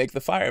 hours to make the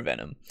fire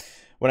venom.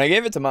 When I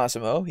gave it to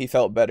Massimo, he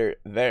felt better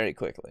very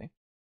quickly.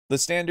 The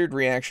standard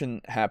reaction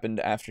happened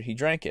after he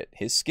drank it.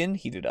 His skin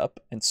heated up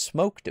and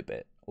smoked a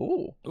bit.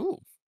 Ooh.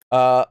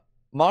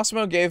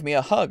 Massimo gave me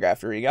a hug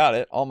after he got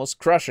it, almost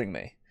crushing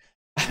me.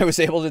 I was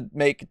able to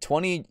make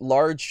 20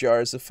 large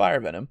jars of fire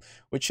venom,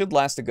 which should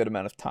last a good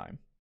amount of time.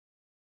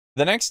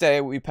 The next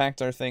day, we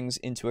packed our things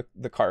into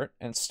the cart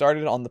and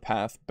started on the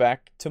path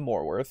back to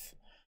Moorworth.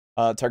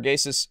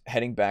 Targasus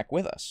heading back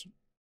with us.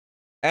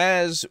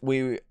 As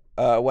we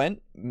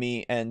went,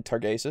 me and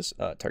Targasus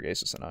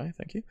and I,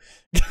 thank you,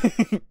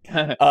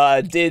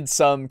 did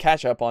some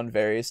catch up on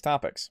various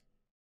topics.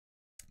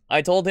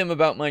 I told him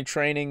about my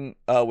training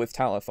with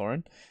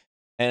Talathorn,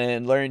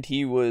 and learned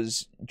he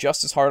was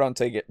just as hard on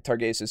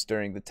Targasus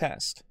during the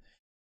test.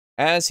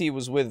 As he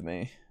was with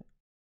me,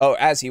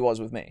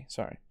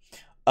 sorry.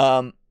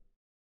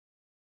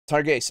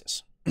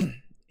 Targasus.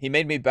 He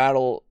made me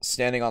battle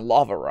standing on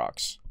lava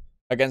rocks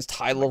against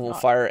high-level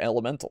fire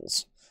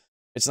elementals.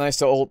 It's nice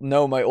to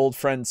know my old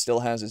friend still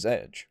has his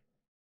edge.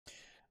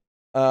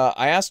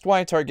 I asked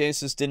why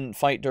Targasus didn't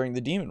fight during the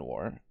Demon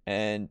War,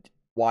 and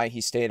why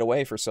he stayed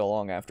away for so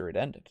long after it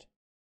ended.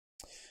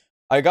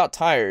 I got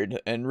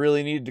tired and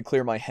really needed to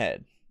clear my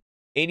head.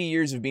 80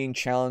 years of being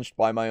challenged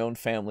by my own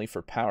family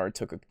for power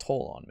took a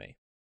toll on me.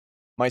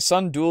 My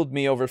son dueled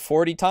me over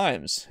 40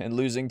 times, and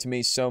losing to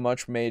me so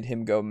much made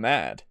him go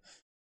mad.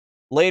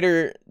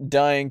 Later,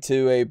 dying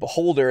to a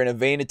beholder in a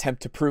vain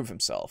attempt to prove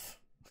himself.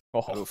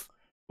 Oh.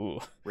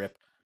 Ooh. Rip.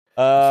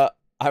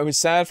 I was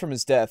sad from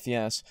his death,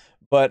 yes,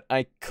 but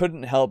I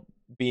couldn't help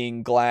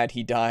being glad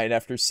he died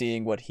after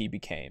seeing what he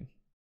became.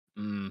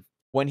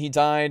 When he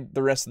died,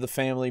 the rest of the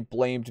family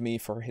blamed me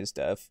for his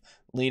death,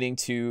 leading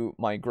to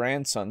my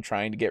grandson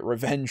trying to get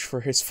revenge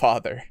for his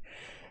father.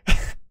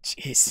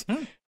 Jeez.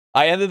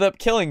 I ended up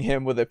killing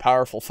him with a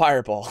powerful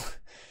fireball.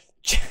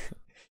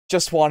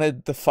 Just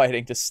wanted the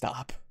fighting to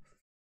stop.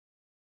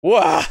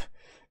 Wah!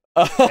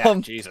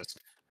 Jesus.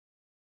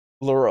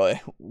 Leroy.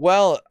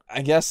 Well,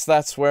 I guess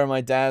that's where my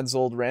dad's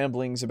old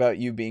ramblings about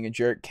you being a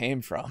jerk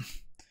came from.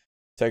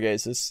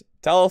 Targasus.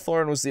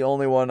 Talathorn was the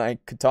only one I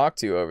could talk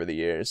to over the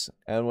years,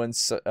 and when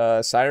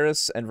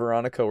Cyrus and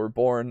Veronica were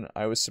born,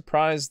 I was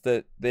surprised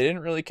that they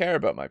didn't really care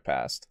about my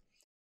past.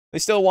 They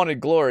still wanted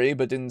glory,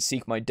 but didn't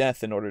seek my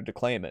death in order to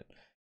claim it.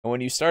 And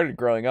when you started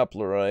growing up,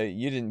 Leroy,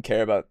 you didn't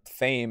care about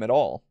fame at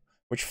all,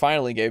 which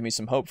finally gave me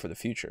some hope for the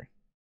future.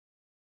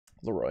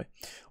 Leroy.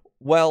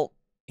 Well,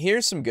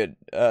 here's some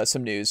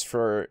news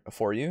for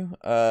you.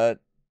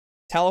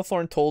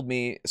 Talathorn told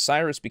me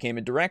Cyrus became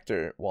a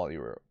director when you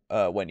were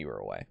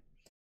away.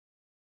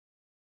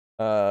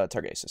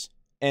 Targasus.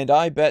 And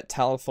I bet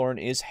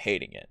Talathorn is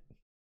hating it.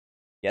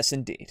 Yes,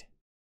 indeed.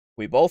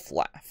 We both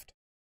laughed.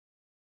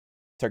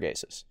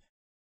 Targasus.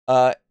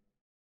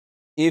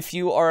 If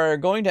you are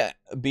going to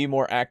be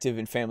more active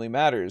in family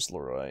matters,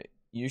 Leroy,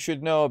 you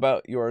should know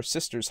about your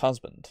sister's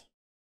husband.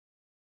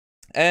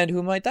 And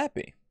who might that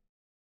be?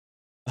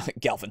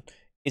 Galvin.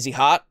 Is he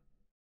hot?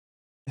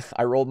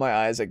 I rolled my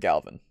eyes at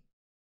Galvin.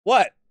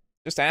 What?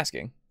 Just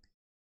asking.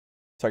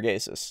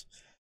 Targasus.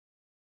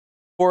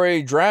 For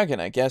a dragon,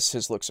 I guess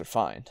his looks are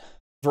fine.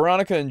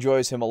 Veronica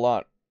enjoys him a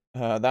lot.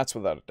 That's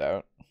without a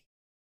doubt.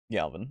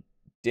 Galvin.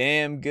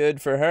 Damn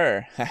good for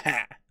her.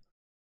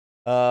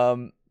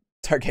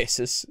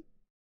 Targasus.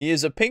 He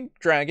is a pink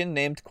dragon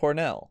named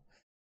Cornell,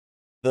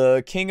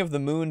 the king of the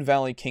Moon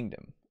Valley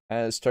Kingdom.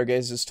 As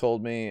Targasus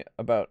told me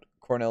about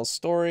Cornell's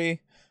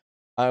story,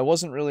 I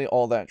wasn't really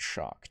all that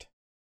shocked.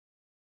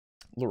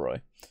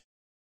 Leroy.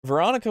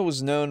 Veronica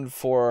was known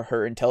for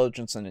her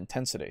intelligence and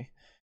intensity.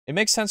 It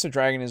makes sense a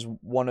dragon is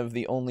one of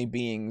the only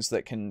beings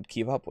that can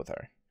keep up with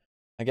her.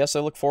 I guess I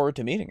look forward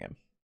to meeting him.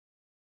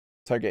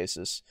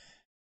 Targasus.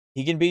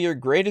 He can be your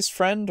greatest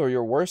friend or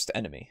your worst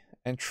enemy.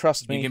 And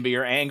trust me... He can be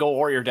your angel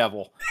or your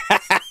devil.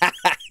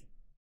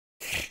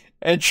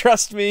 And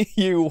trust me,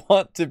 you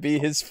want to be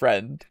his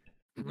friend.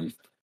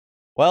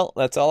 Well,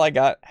 that's all I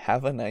got.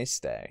 Have a nice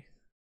day.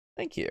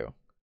 Thank you.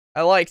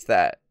 I liked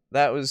that.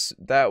 That was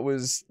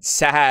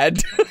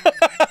sad.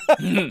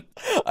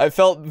 I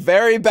felt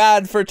very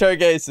bad for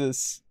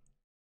Targasus.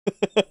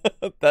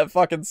 That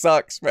fucking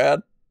sucks,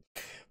 man.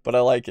 But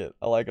I like it.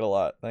 I like it a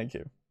lot. Thank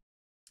you.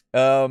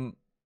 The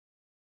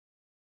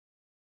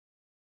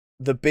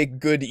big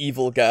good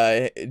evil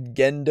guy,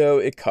 Gendo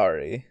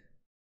Ikari.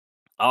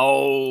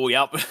 Oh,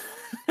 yep.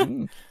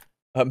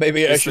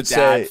 Maybe I should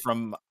say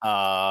from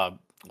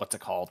what's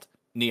it called?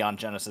 Neon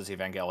Genesis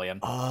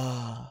Evangelion.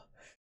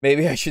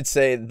 Maybe I should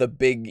say the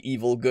big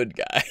evil good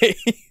guy.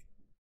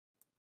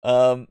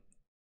 I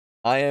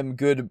am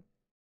goodbye,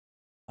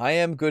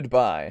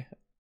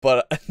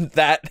 but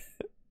that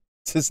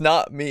does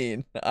not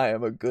mean I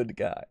am a good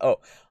guy.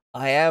 Oh,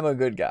 I am a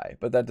good guy,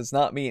 but that does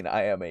not mean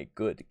I am a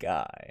good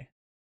guy.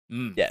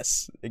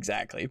 Yes,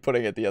 exactly.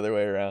 Putting it the other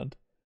way around.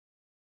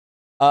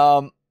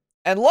 And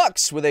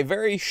Lux with a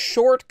very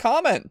short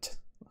comment.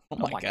 Oh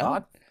my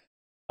god.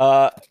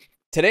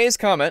 Today's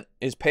comment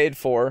is paid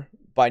for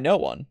by no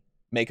one,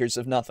 makers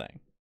of nothing.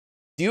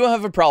 Do you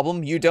have a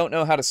problem you don't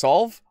know how to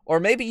solve? Or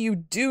maybe you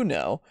do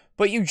know,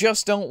 but you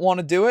just don't want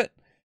to do it?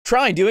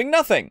 Try doing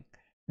nothing.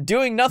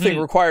 Doing nothing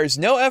requires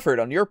no effort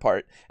on your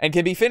part and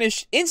can be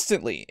finished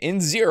instantly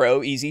in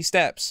 0 easy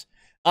steps.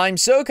 I'm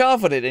so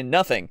confident in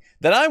nothing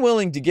that I'm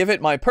willing to give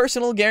it my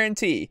personal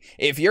guarantee.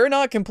 If you're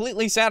not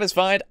completely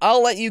satisfied,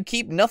 I'll let you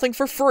keep nothing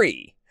for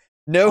free.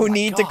 No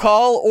need to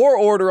call or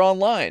order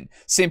online.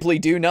 Simply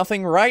do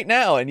nothing right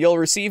now and you'll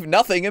receive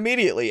nothing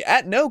immediately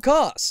at no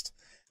cost.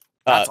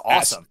 That's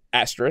awesome.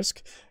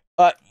 Asterisk.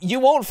 You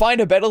won't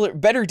find a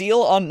better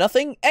deal on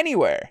nothing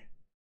anywhere.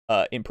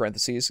 In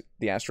parentheses,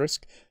 the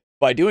asterisk.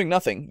 By doing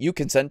nothing, you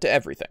consent to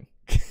everything.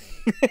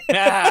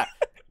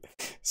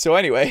 So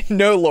anyway,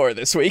 no lore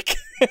this week.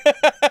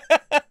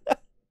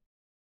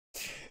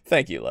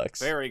 Thank you,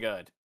 Lux. Very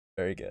good.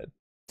 Very good.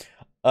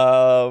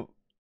 Oh,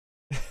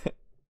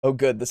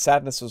 good. The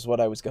sadness was what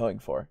I was going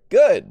for.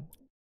 Good.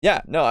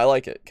 Yeah, no, I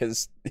like it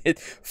because it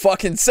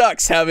fucking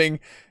sucks having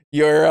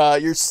your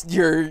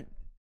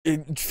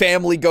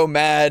family go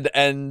mad,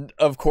 and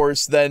of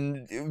course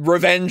then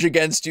revenge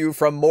against you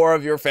from more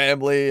of your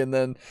family, and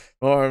then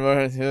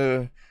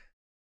more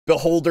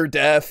beholder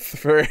death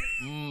for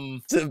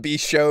to be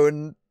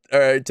shown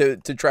or to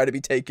try to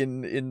be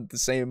taken in the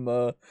same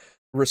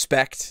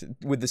respect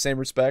with the same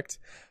respect.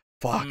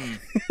 Fuck.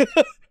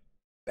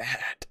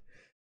 Bad.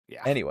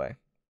 Yeah. Anyway.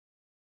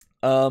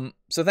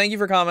 So thank you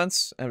for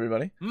comments,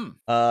 everybody.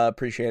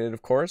 Appreciate it,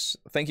 of course.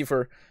 Thank you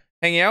for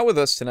hanging out with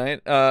us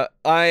tonight. I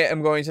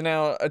am going to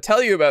now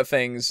tell you about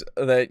things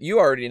that you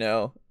already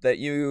know, that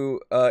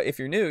you, if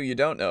you're new, you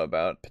don't know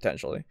about,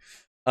 potentially.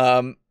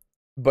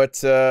 But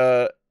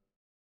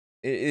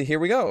here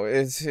we go.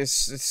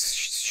 It's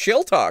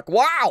shill talk.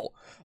 Wow!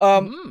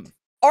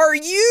 Are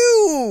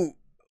you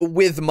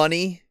with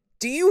money?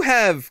 Do you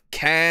have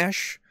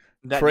cash?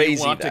 That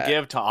Crazy you want to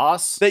give to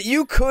us? That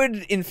you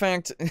could, in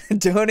fact,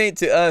 donate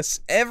to us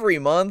every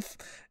month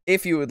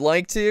if you would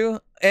like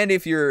to, and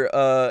if you're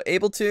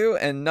able to,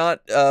 and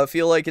not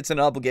feel like it's an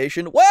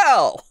obligation,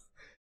 well,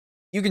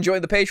 you can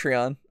join the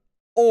Patreon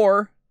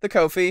or the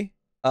Ko-fi.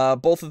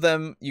 Both of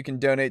them you can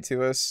donate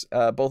to us.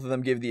 Both of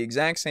them give the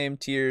exact same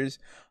tiers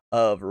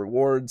of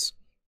rewards.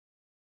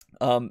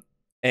 And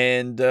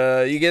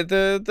you get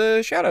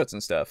the shout-outs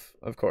and stuff,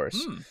 of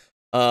course.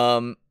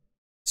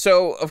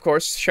 So, of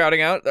course,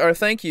 shouting out our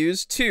thank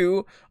yous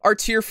to our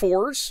tier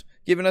 4s,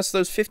 giving us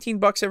those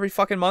 $15 every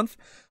fucking month,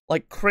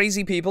 like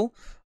crazy people.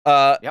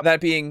 That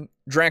being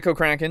Dranko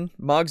Kraken,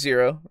 Mog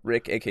Zero,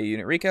 Rick, aka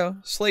Unit Rico,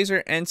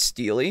 Slazer, and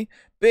Steely.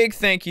 Big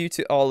thank you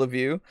to all of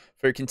you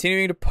for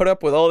continuing to put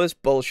up with all this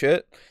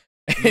bullshit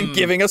and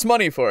giving us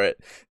money for it.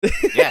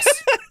 Yes.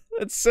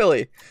 That's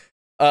silly.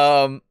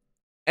 And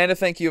a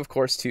thank you, of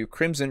course, to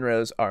Crimson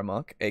Rose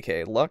Armok,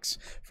 aka Lux,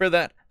 for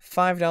that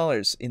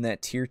 $5 in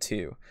that tier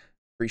 2.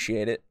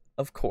 Appreciate it,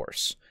 of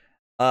course.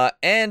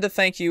 And a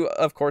thank you,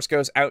 of course,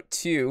 goes out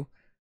to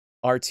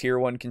our tier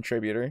 1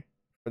 contributor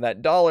for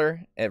that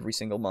 $1 every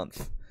single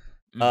month.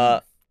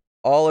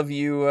 All of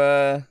you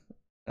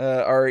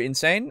are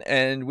insane,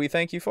 and we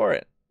thank you for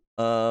it.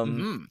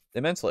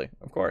 Immensely,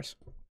 of course.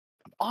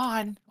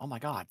 Oh my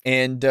god.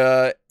 And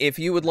if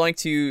you would like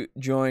to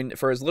join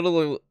for as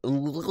little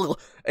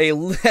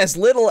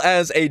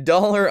as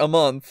 $1 a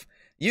month,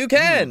 you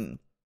can.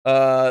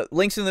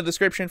 Links in the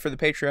description for the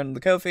Patreon and the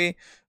Ko-fi.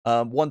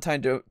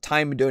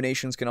 One-time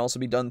donations can also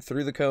be done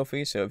through the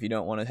Ko-fi, so if you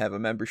don't want to have a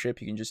membership,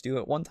 you can just do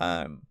it one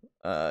time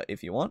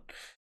if you want.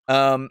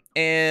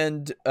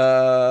 And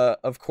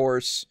of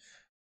course,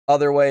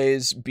 other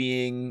ways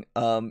being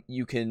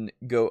you can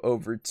go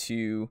over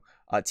to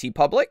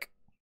TeePublic,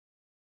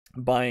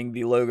 buying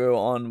the logo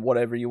on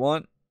whatever you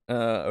want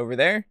over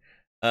there.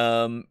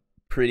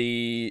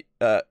 Pretty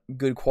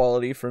good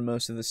quality for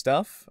most of the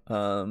stuff.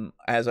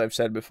 As I've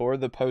said before,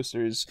 the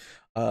posters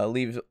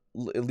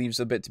leaves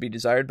a bit to be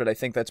desired, but I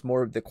think that's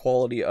more of the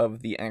quality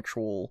of the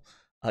actual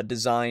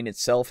design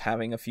itself,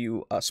 having a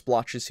few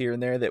splotches here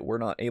and there that were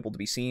not able to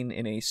be seen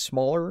in a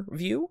smaller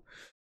view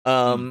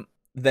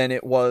than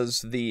it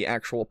was the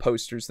actual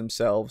posters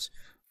themselves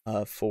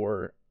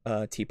for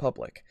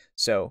TeePublic.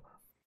 So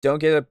don't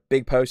get a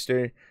big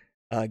poster.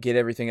 Get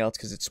everything else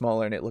because it's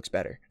smaller and it looks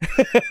better.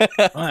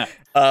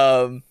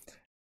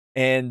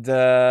 And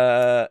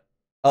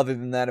other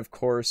than that, of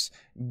course,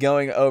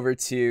 going over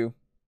to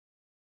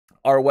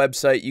our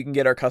website, you can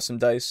get our custom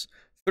dice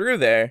through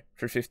there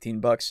for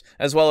 $15,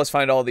 as well as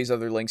find all these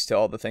other links to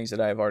all the things that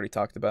I have already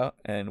talked about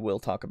and will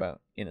talk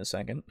about in a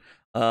second.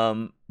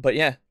 But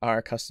yeah,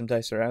 our custom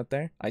dice are out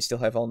there. I still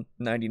have all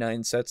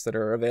 99 sets that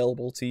are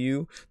available to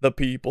you, the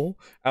people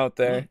out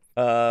there,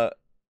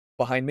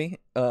 behind me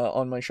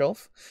on my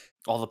shelf.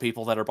 All the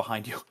people that are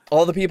behind you.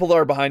 All the people that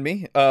are behind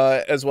me,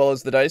 as well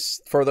as the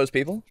dice for those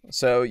people.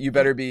 So you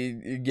better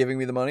be giving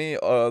me the money,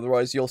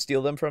 otherwise you'll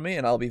steal them from me,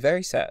 and I'll be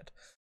very sad.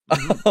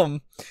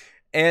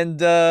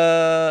 And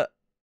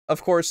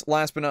of course,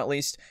 last but not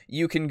least,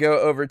 you can go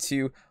over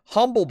to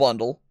Humble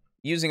Bundle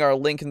using our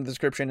link in the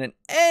description, and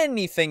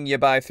anything you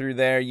buy through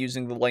there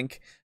using the link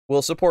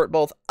will support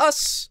both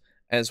us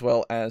as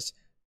well as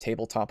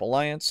Tabletop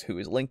Alliance, who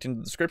is linked in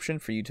the description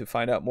for you to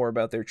find out more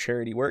about their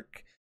charity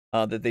work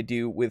that they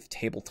do with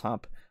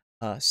tabletop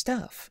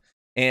stuff.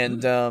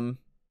 And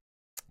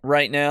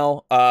right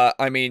now,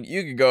 I mean,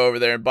 you can go over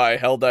there and buy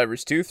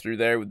Helldivers 2 through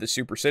there with the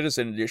Super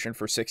Citizen Edition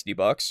for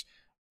 $60.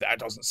 That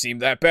doesn't seem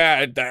that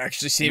bad. That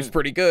actually seems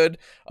pretty good.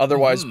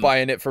 Otherwise,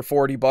 buying it for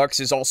 $40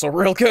 is also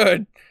real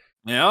good.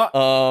 Yeah.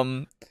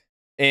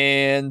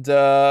 And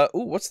ooh,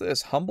 what's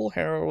this? Humble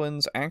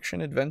Heroines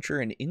Action, Adventure,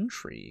 and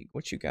Intrigue.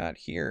 What you got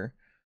here?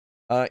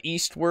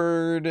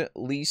 Eastward,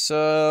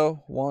 Lisa,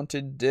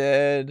 Wanted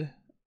Dead,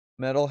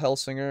 Metal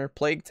Hellsinger,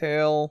 Plague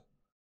Tale,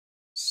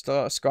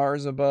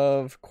 Scars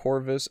Above,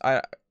 Corvus.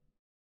 I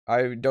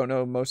don't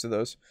know most of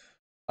those.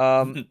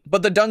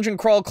 But the Dungeon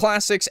Crawl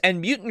Classics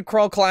and Mutant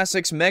Crawl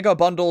Classics Mega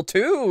Bundle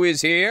 2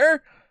 is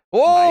here.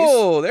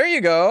 Whoa, nice. There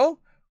you go.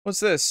 What's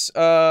this?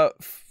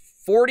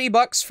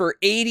 $40 for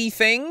 80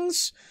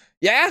 things?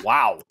 Yeah.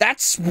 Wow.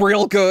 That's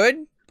real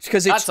good.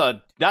 Because that's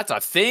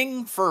a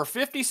thing for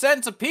 50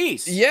 cents a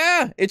piece.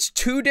 Yeah, it's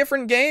 2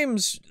 different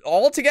games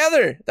all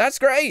together. That's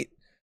great.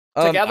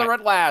 Together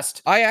at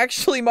last. I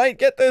actually might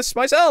get this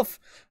myself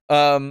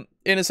in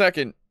a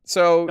second.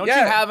 So don't you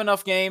have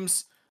enough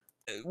games?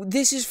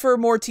 This is for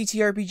more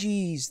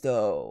TTRPGs,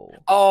 though.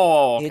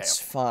 Oh, okay. It's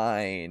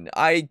fine.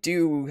 I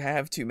do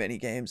have too many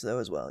games, though,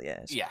 as well,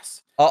 yes.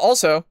 Yes.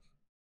 Also,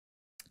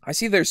 I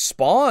see there's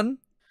Spawn.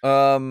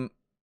 That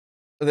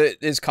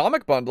is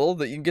comic bundle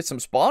that you can get some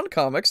Spawn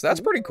comics.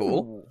 That's pretty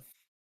cool.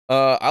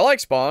 I like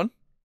Spawn.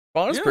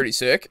 Spawn is pretty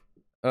sick.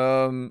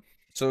 So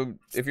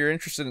if you're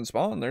interested in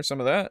Spawn, there's some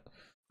of that.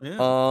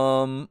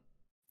 Yeah.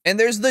 And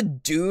there's the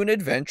Dune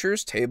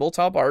Adventures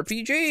tabletop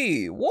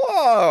RPG.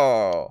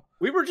 Whoa!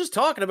 We were just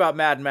talking about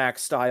Mad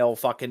Max style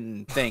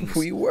fucking things.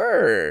 We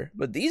were,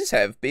 but these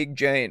have big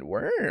giant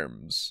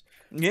worms.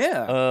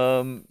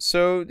 Yeah.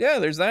 So yeah,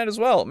 there's that as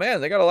well.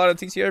 Man, they got a lot of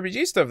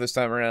TTRPG stuff this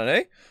time around,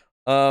 eh?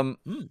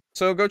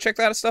 So go check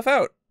that stuff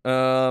out.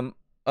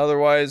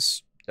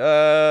 Otherwise,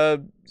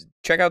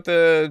 check out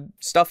the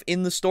stuff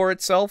in the store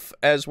itself,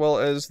 as well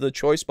as the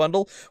choice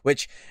bundle,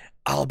 which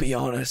I'll be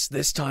honest,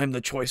 this time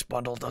the choice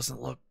bundle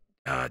doesn't look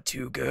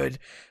too good.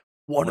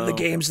 One of the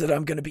games that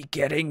I'm going to be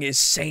getting is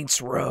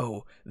Saints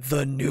Row,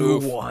 the new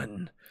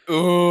one.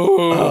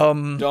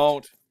 Ooh.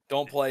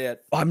 Don't play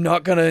it. I'm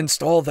not going to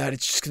install that.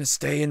 It's just going to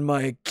stay in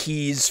my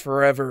keys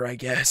forever, I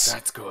guess.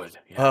 That's good.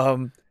 Yeah.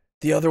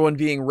 The other one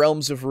being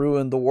Realms of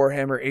Ruin, the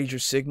Warhammer Age of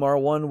Sigmar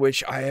one,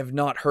 which I have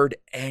not heard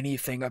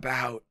anything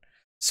about.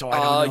 So I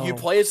don't know. You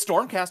play as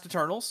Stormcast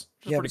Eternals.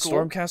 Yeah, but cool.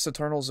 Stormcast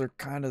Eternals are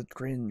kind of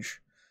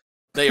cringe.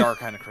 They are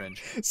kind of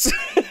cringe.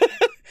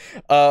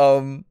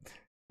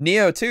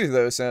 Neo 2,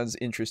 though, sounds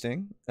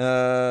interesting.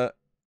 Other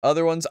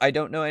ones I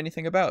don't know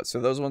anything about, so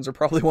those ones are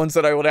probably ones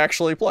that I would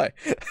actually play.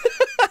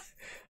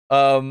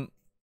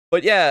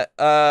 But yeah,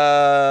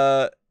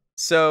 but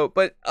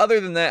other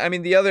than that, I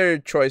mean, the other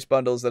choice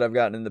bundles that I've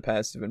gotten in the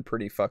past have been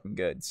pretty fucking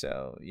good,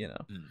 so, you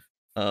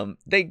know.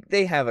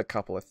 They have a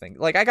couple of things.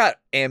 Like, I got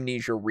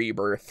Amnesia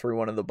Rebirth through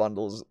one of the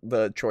bundles,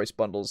 the choice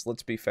bundles,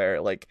 let's be fair.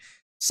 Like,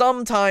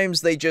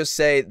 sometimes they just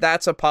say,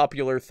 that's a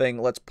popular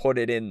thing, let's put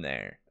it in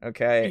there,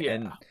 okay? Yeah.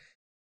 And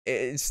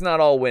it's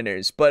not all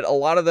winners, but a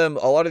lot of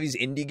these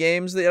indie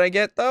games that I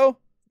get, though,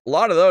 a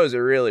lot of those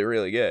are really,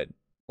 really good.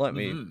 Let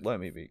me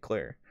be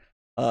clear.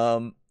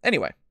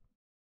 Anyway,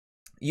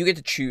 you get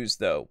to choose,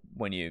 though,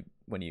 when you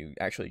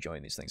actually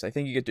join these things. I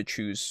think you get to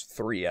choose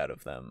 3 out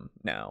of them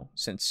now,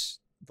 since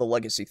the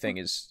legacy thing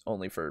is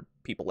only for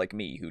people like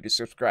me who just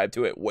subscribe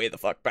to it way the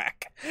fuck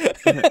back,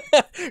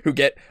 who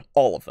get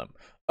all of them.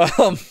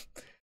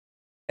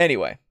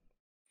 Anyway,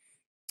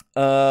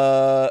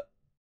 so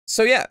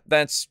yeah,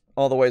 that's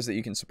all the ways that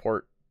you can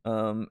support,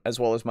 as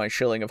well as my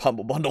shilling of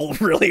Humble Bundle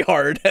really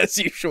hard as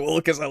usual,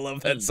 because I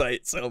love that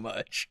site so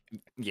much.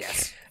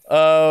 Yes.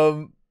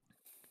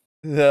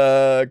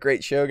 The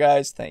great show,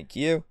 guys. Thank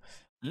you.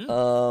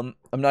 I'm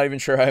not even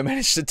sure how I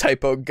managed to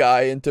typo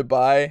guy into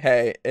buy.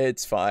 Hey,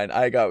 it's fine.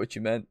 I got what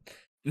you meant.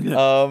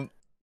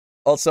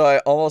 Also, I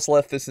almost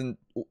let this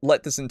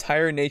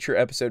entire nature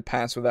episode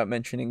pass without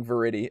mentioning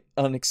Viridi.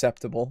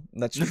 Unacceptable.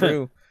 That's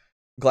true.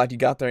 Glad you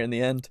got there in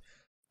the end.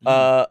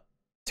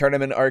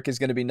 Tournament arc is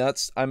going to be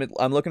nuts. I'm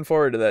looking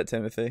forward to that,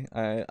 Timothy.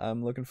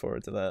 I'm looking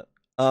forward to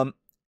that.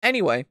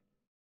 Anyway,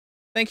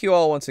 thank you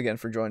all once again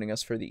for joining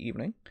us for the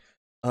evening.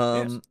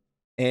 Yes.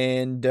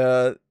 And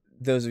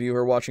those of you who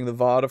are watching the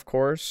VOD, of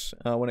course,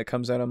 when it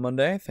comes out on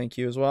Monday, thank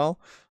you as well.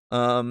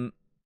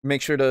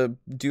 Make sure to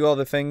do all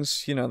the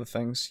things. You know the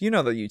things. You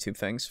know the YouTube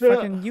things.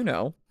 Fucking, you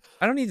know.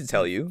 I don't need to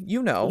tell you.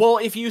 You know. Well,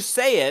 if you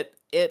say it,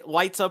 it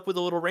lights up with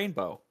a little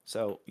rainbow.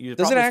 So you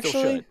does probably it actually?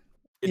 Still should.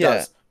 It yeah.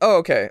 does. Oh,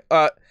 okay.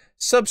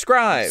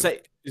 Subscribe.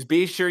 Just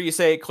be sure you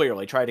say it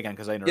clearly. Try it again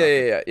because I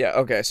interrupted. Yeah.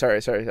 Okay.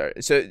 Sorry.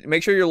 So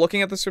make sure you're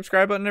looking at the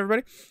subscribe button,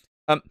 everybody.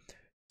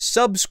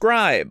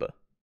 Subscribe.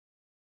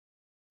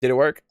 Did it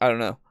work? I don't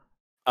know.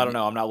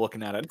 I'm not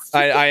looking at it.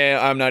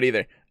 I'm not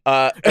either.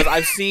 Because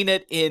I've seen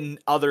it in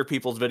other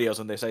people's videos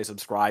when they say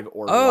subscribe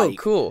or like,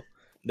 cool.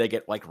 They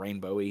get like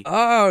rainbowy.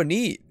 Oh,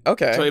 neat.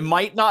 Okay. So it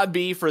might not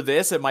be for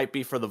this. It might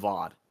be for the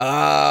VOD.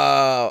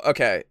 Oh,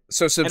 okay.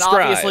 So subscribe.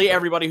 And obviously,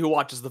 everybody who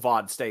watches the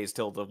VOD stays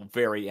till the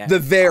very end. The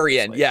very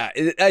end, yeah.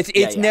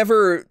 It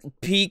never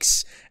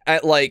peaks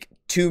at like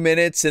 2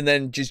 minutes and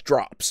then just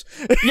drops.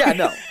 Yeah,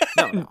 no.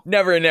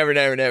 Never.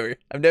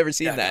 I've never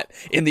seen that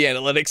in the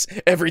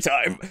analytics every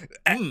time.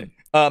 I'm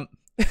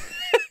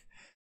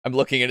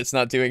looking and it's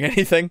not doing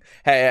anything.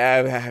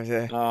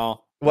 Hey,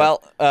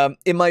 Well,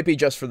 it might be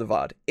just for the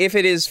VOD. If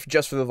it is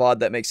just for the VOD,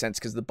 that makes sense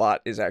because the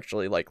bot is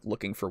actually like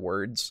looking for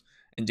words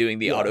and doing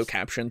the Yes. auto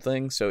caption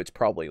thing, so it's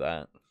probably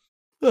that.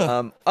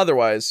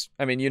 Otherwise,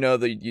 I mean, you know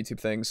the YouTube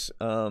things.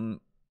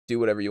 Do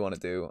whatever you want to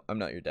do. I'm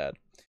not your dad.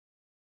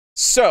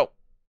 So,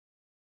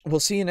 we'll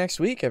see you next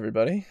week,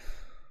 everybody.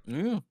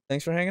 Yeah.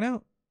 Thanks for hanging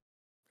out.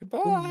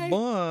 Goodbye.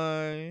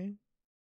 Bye.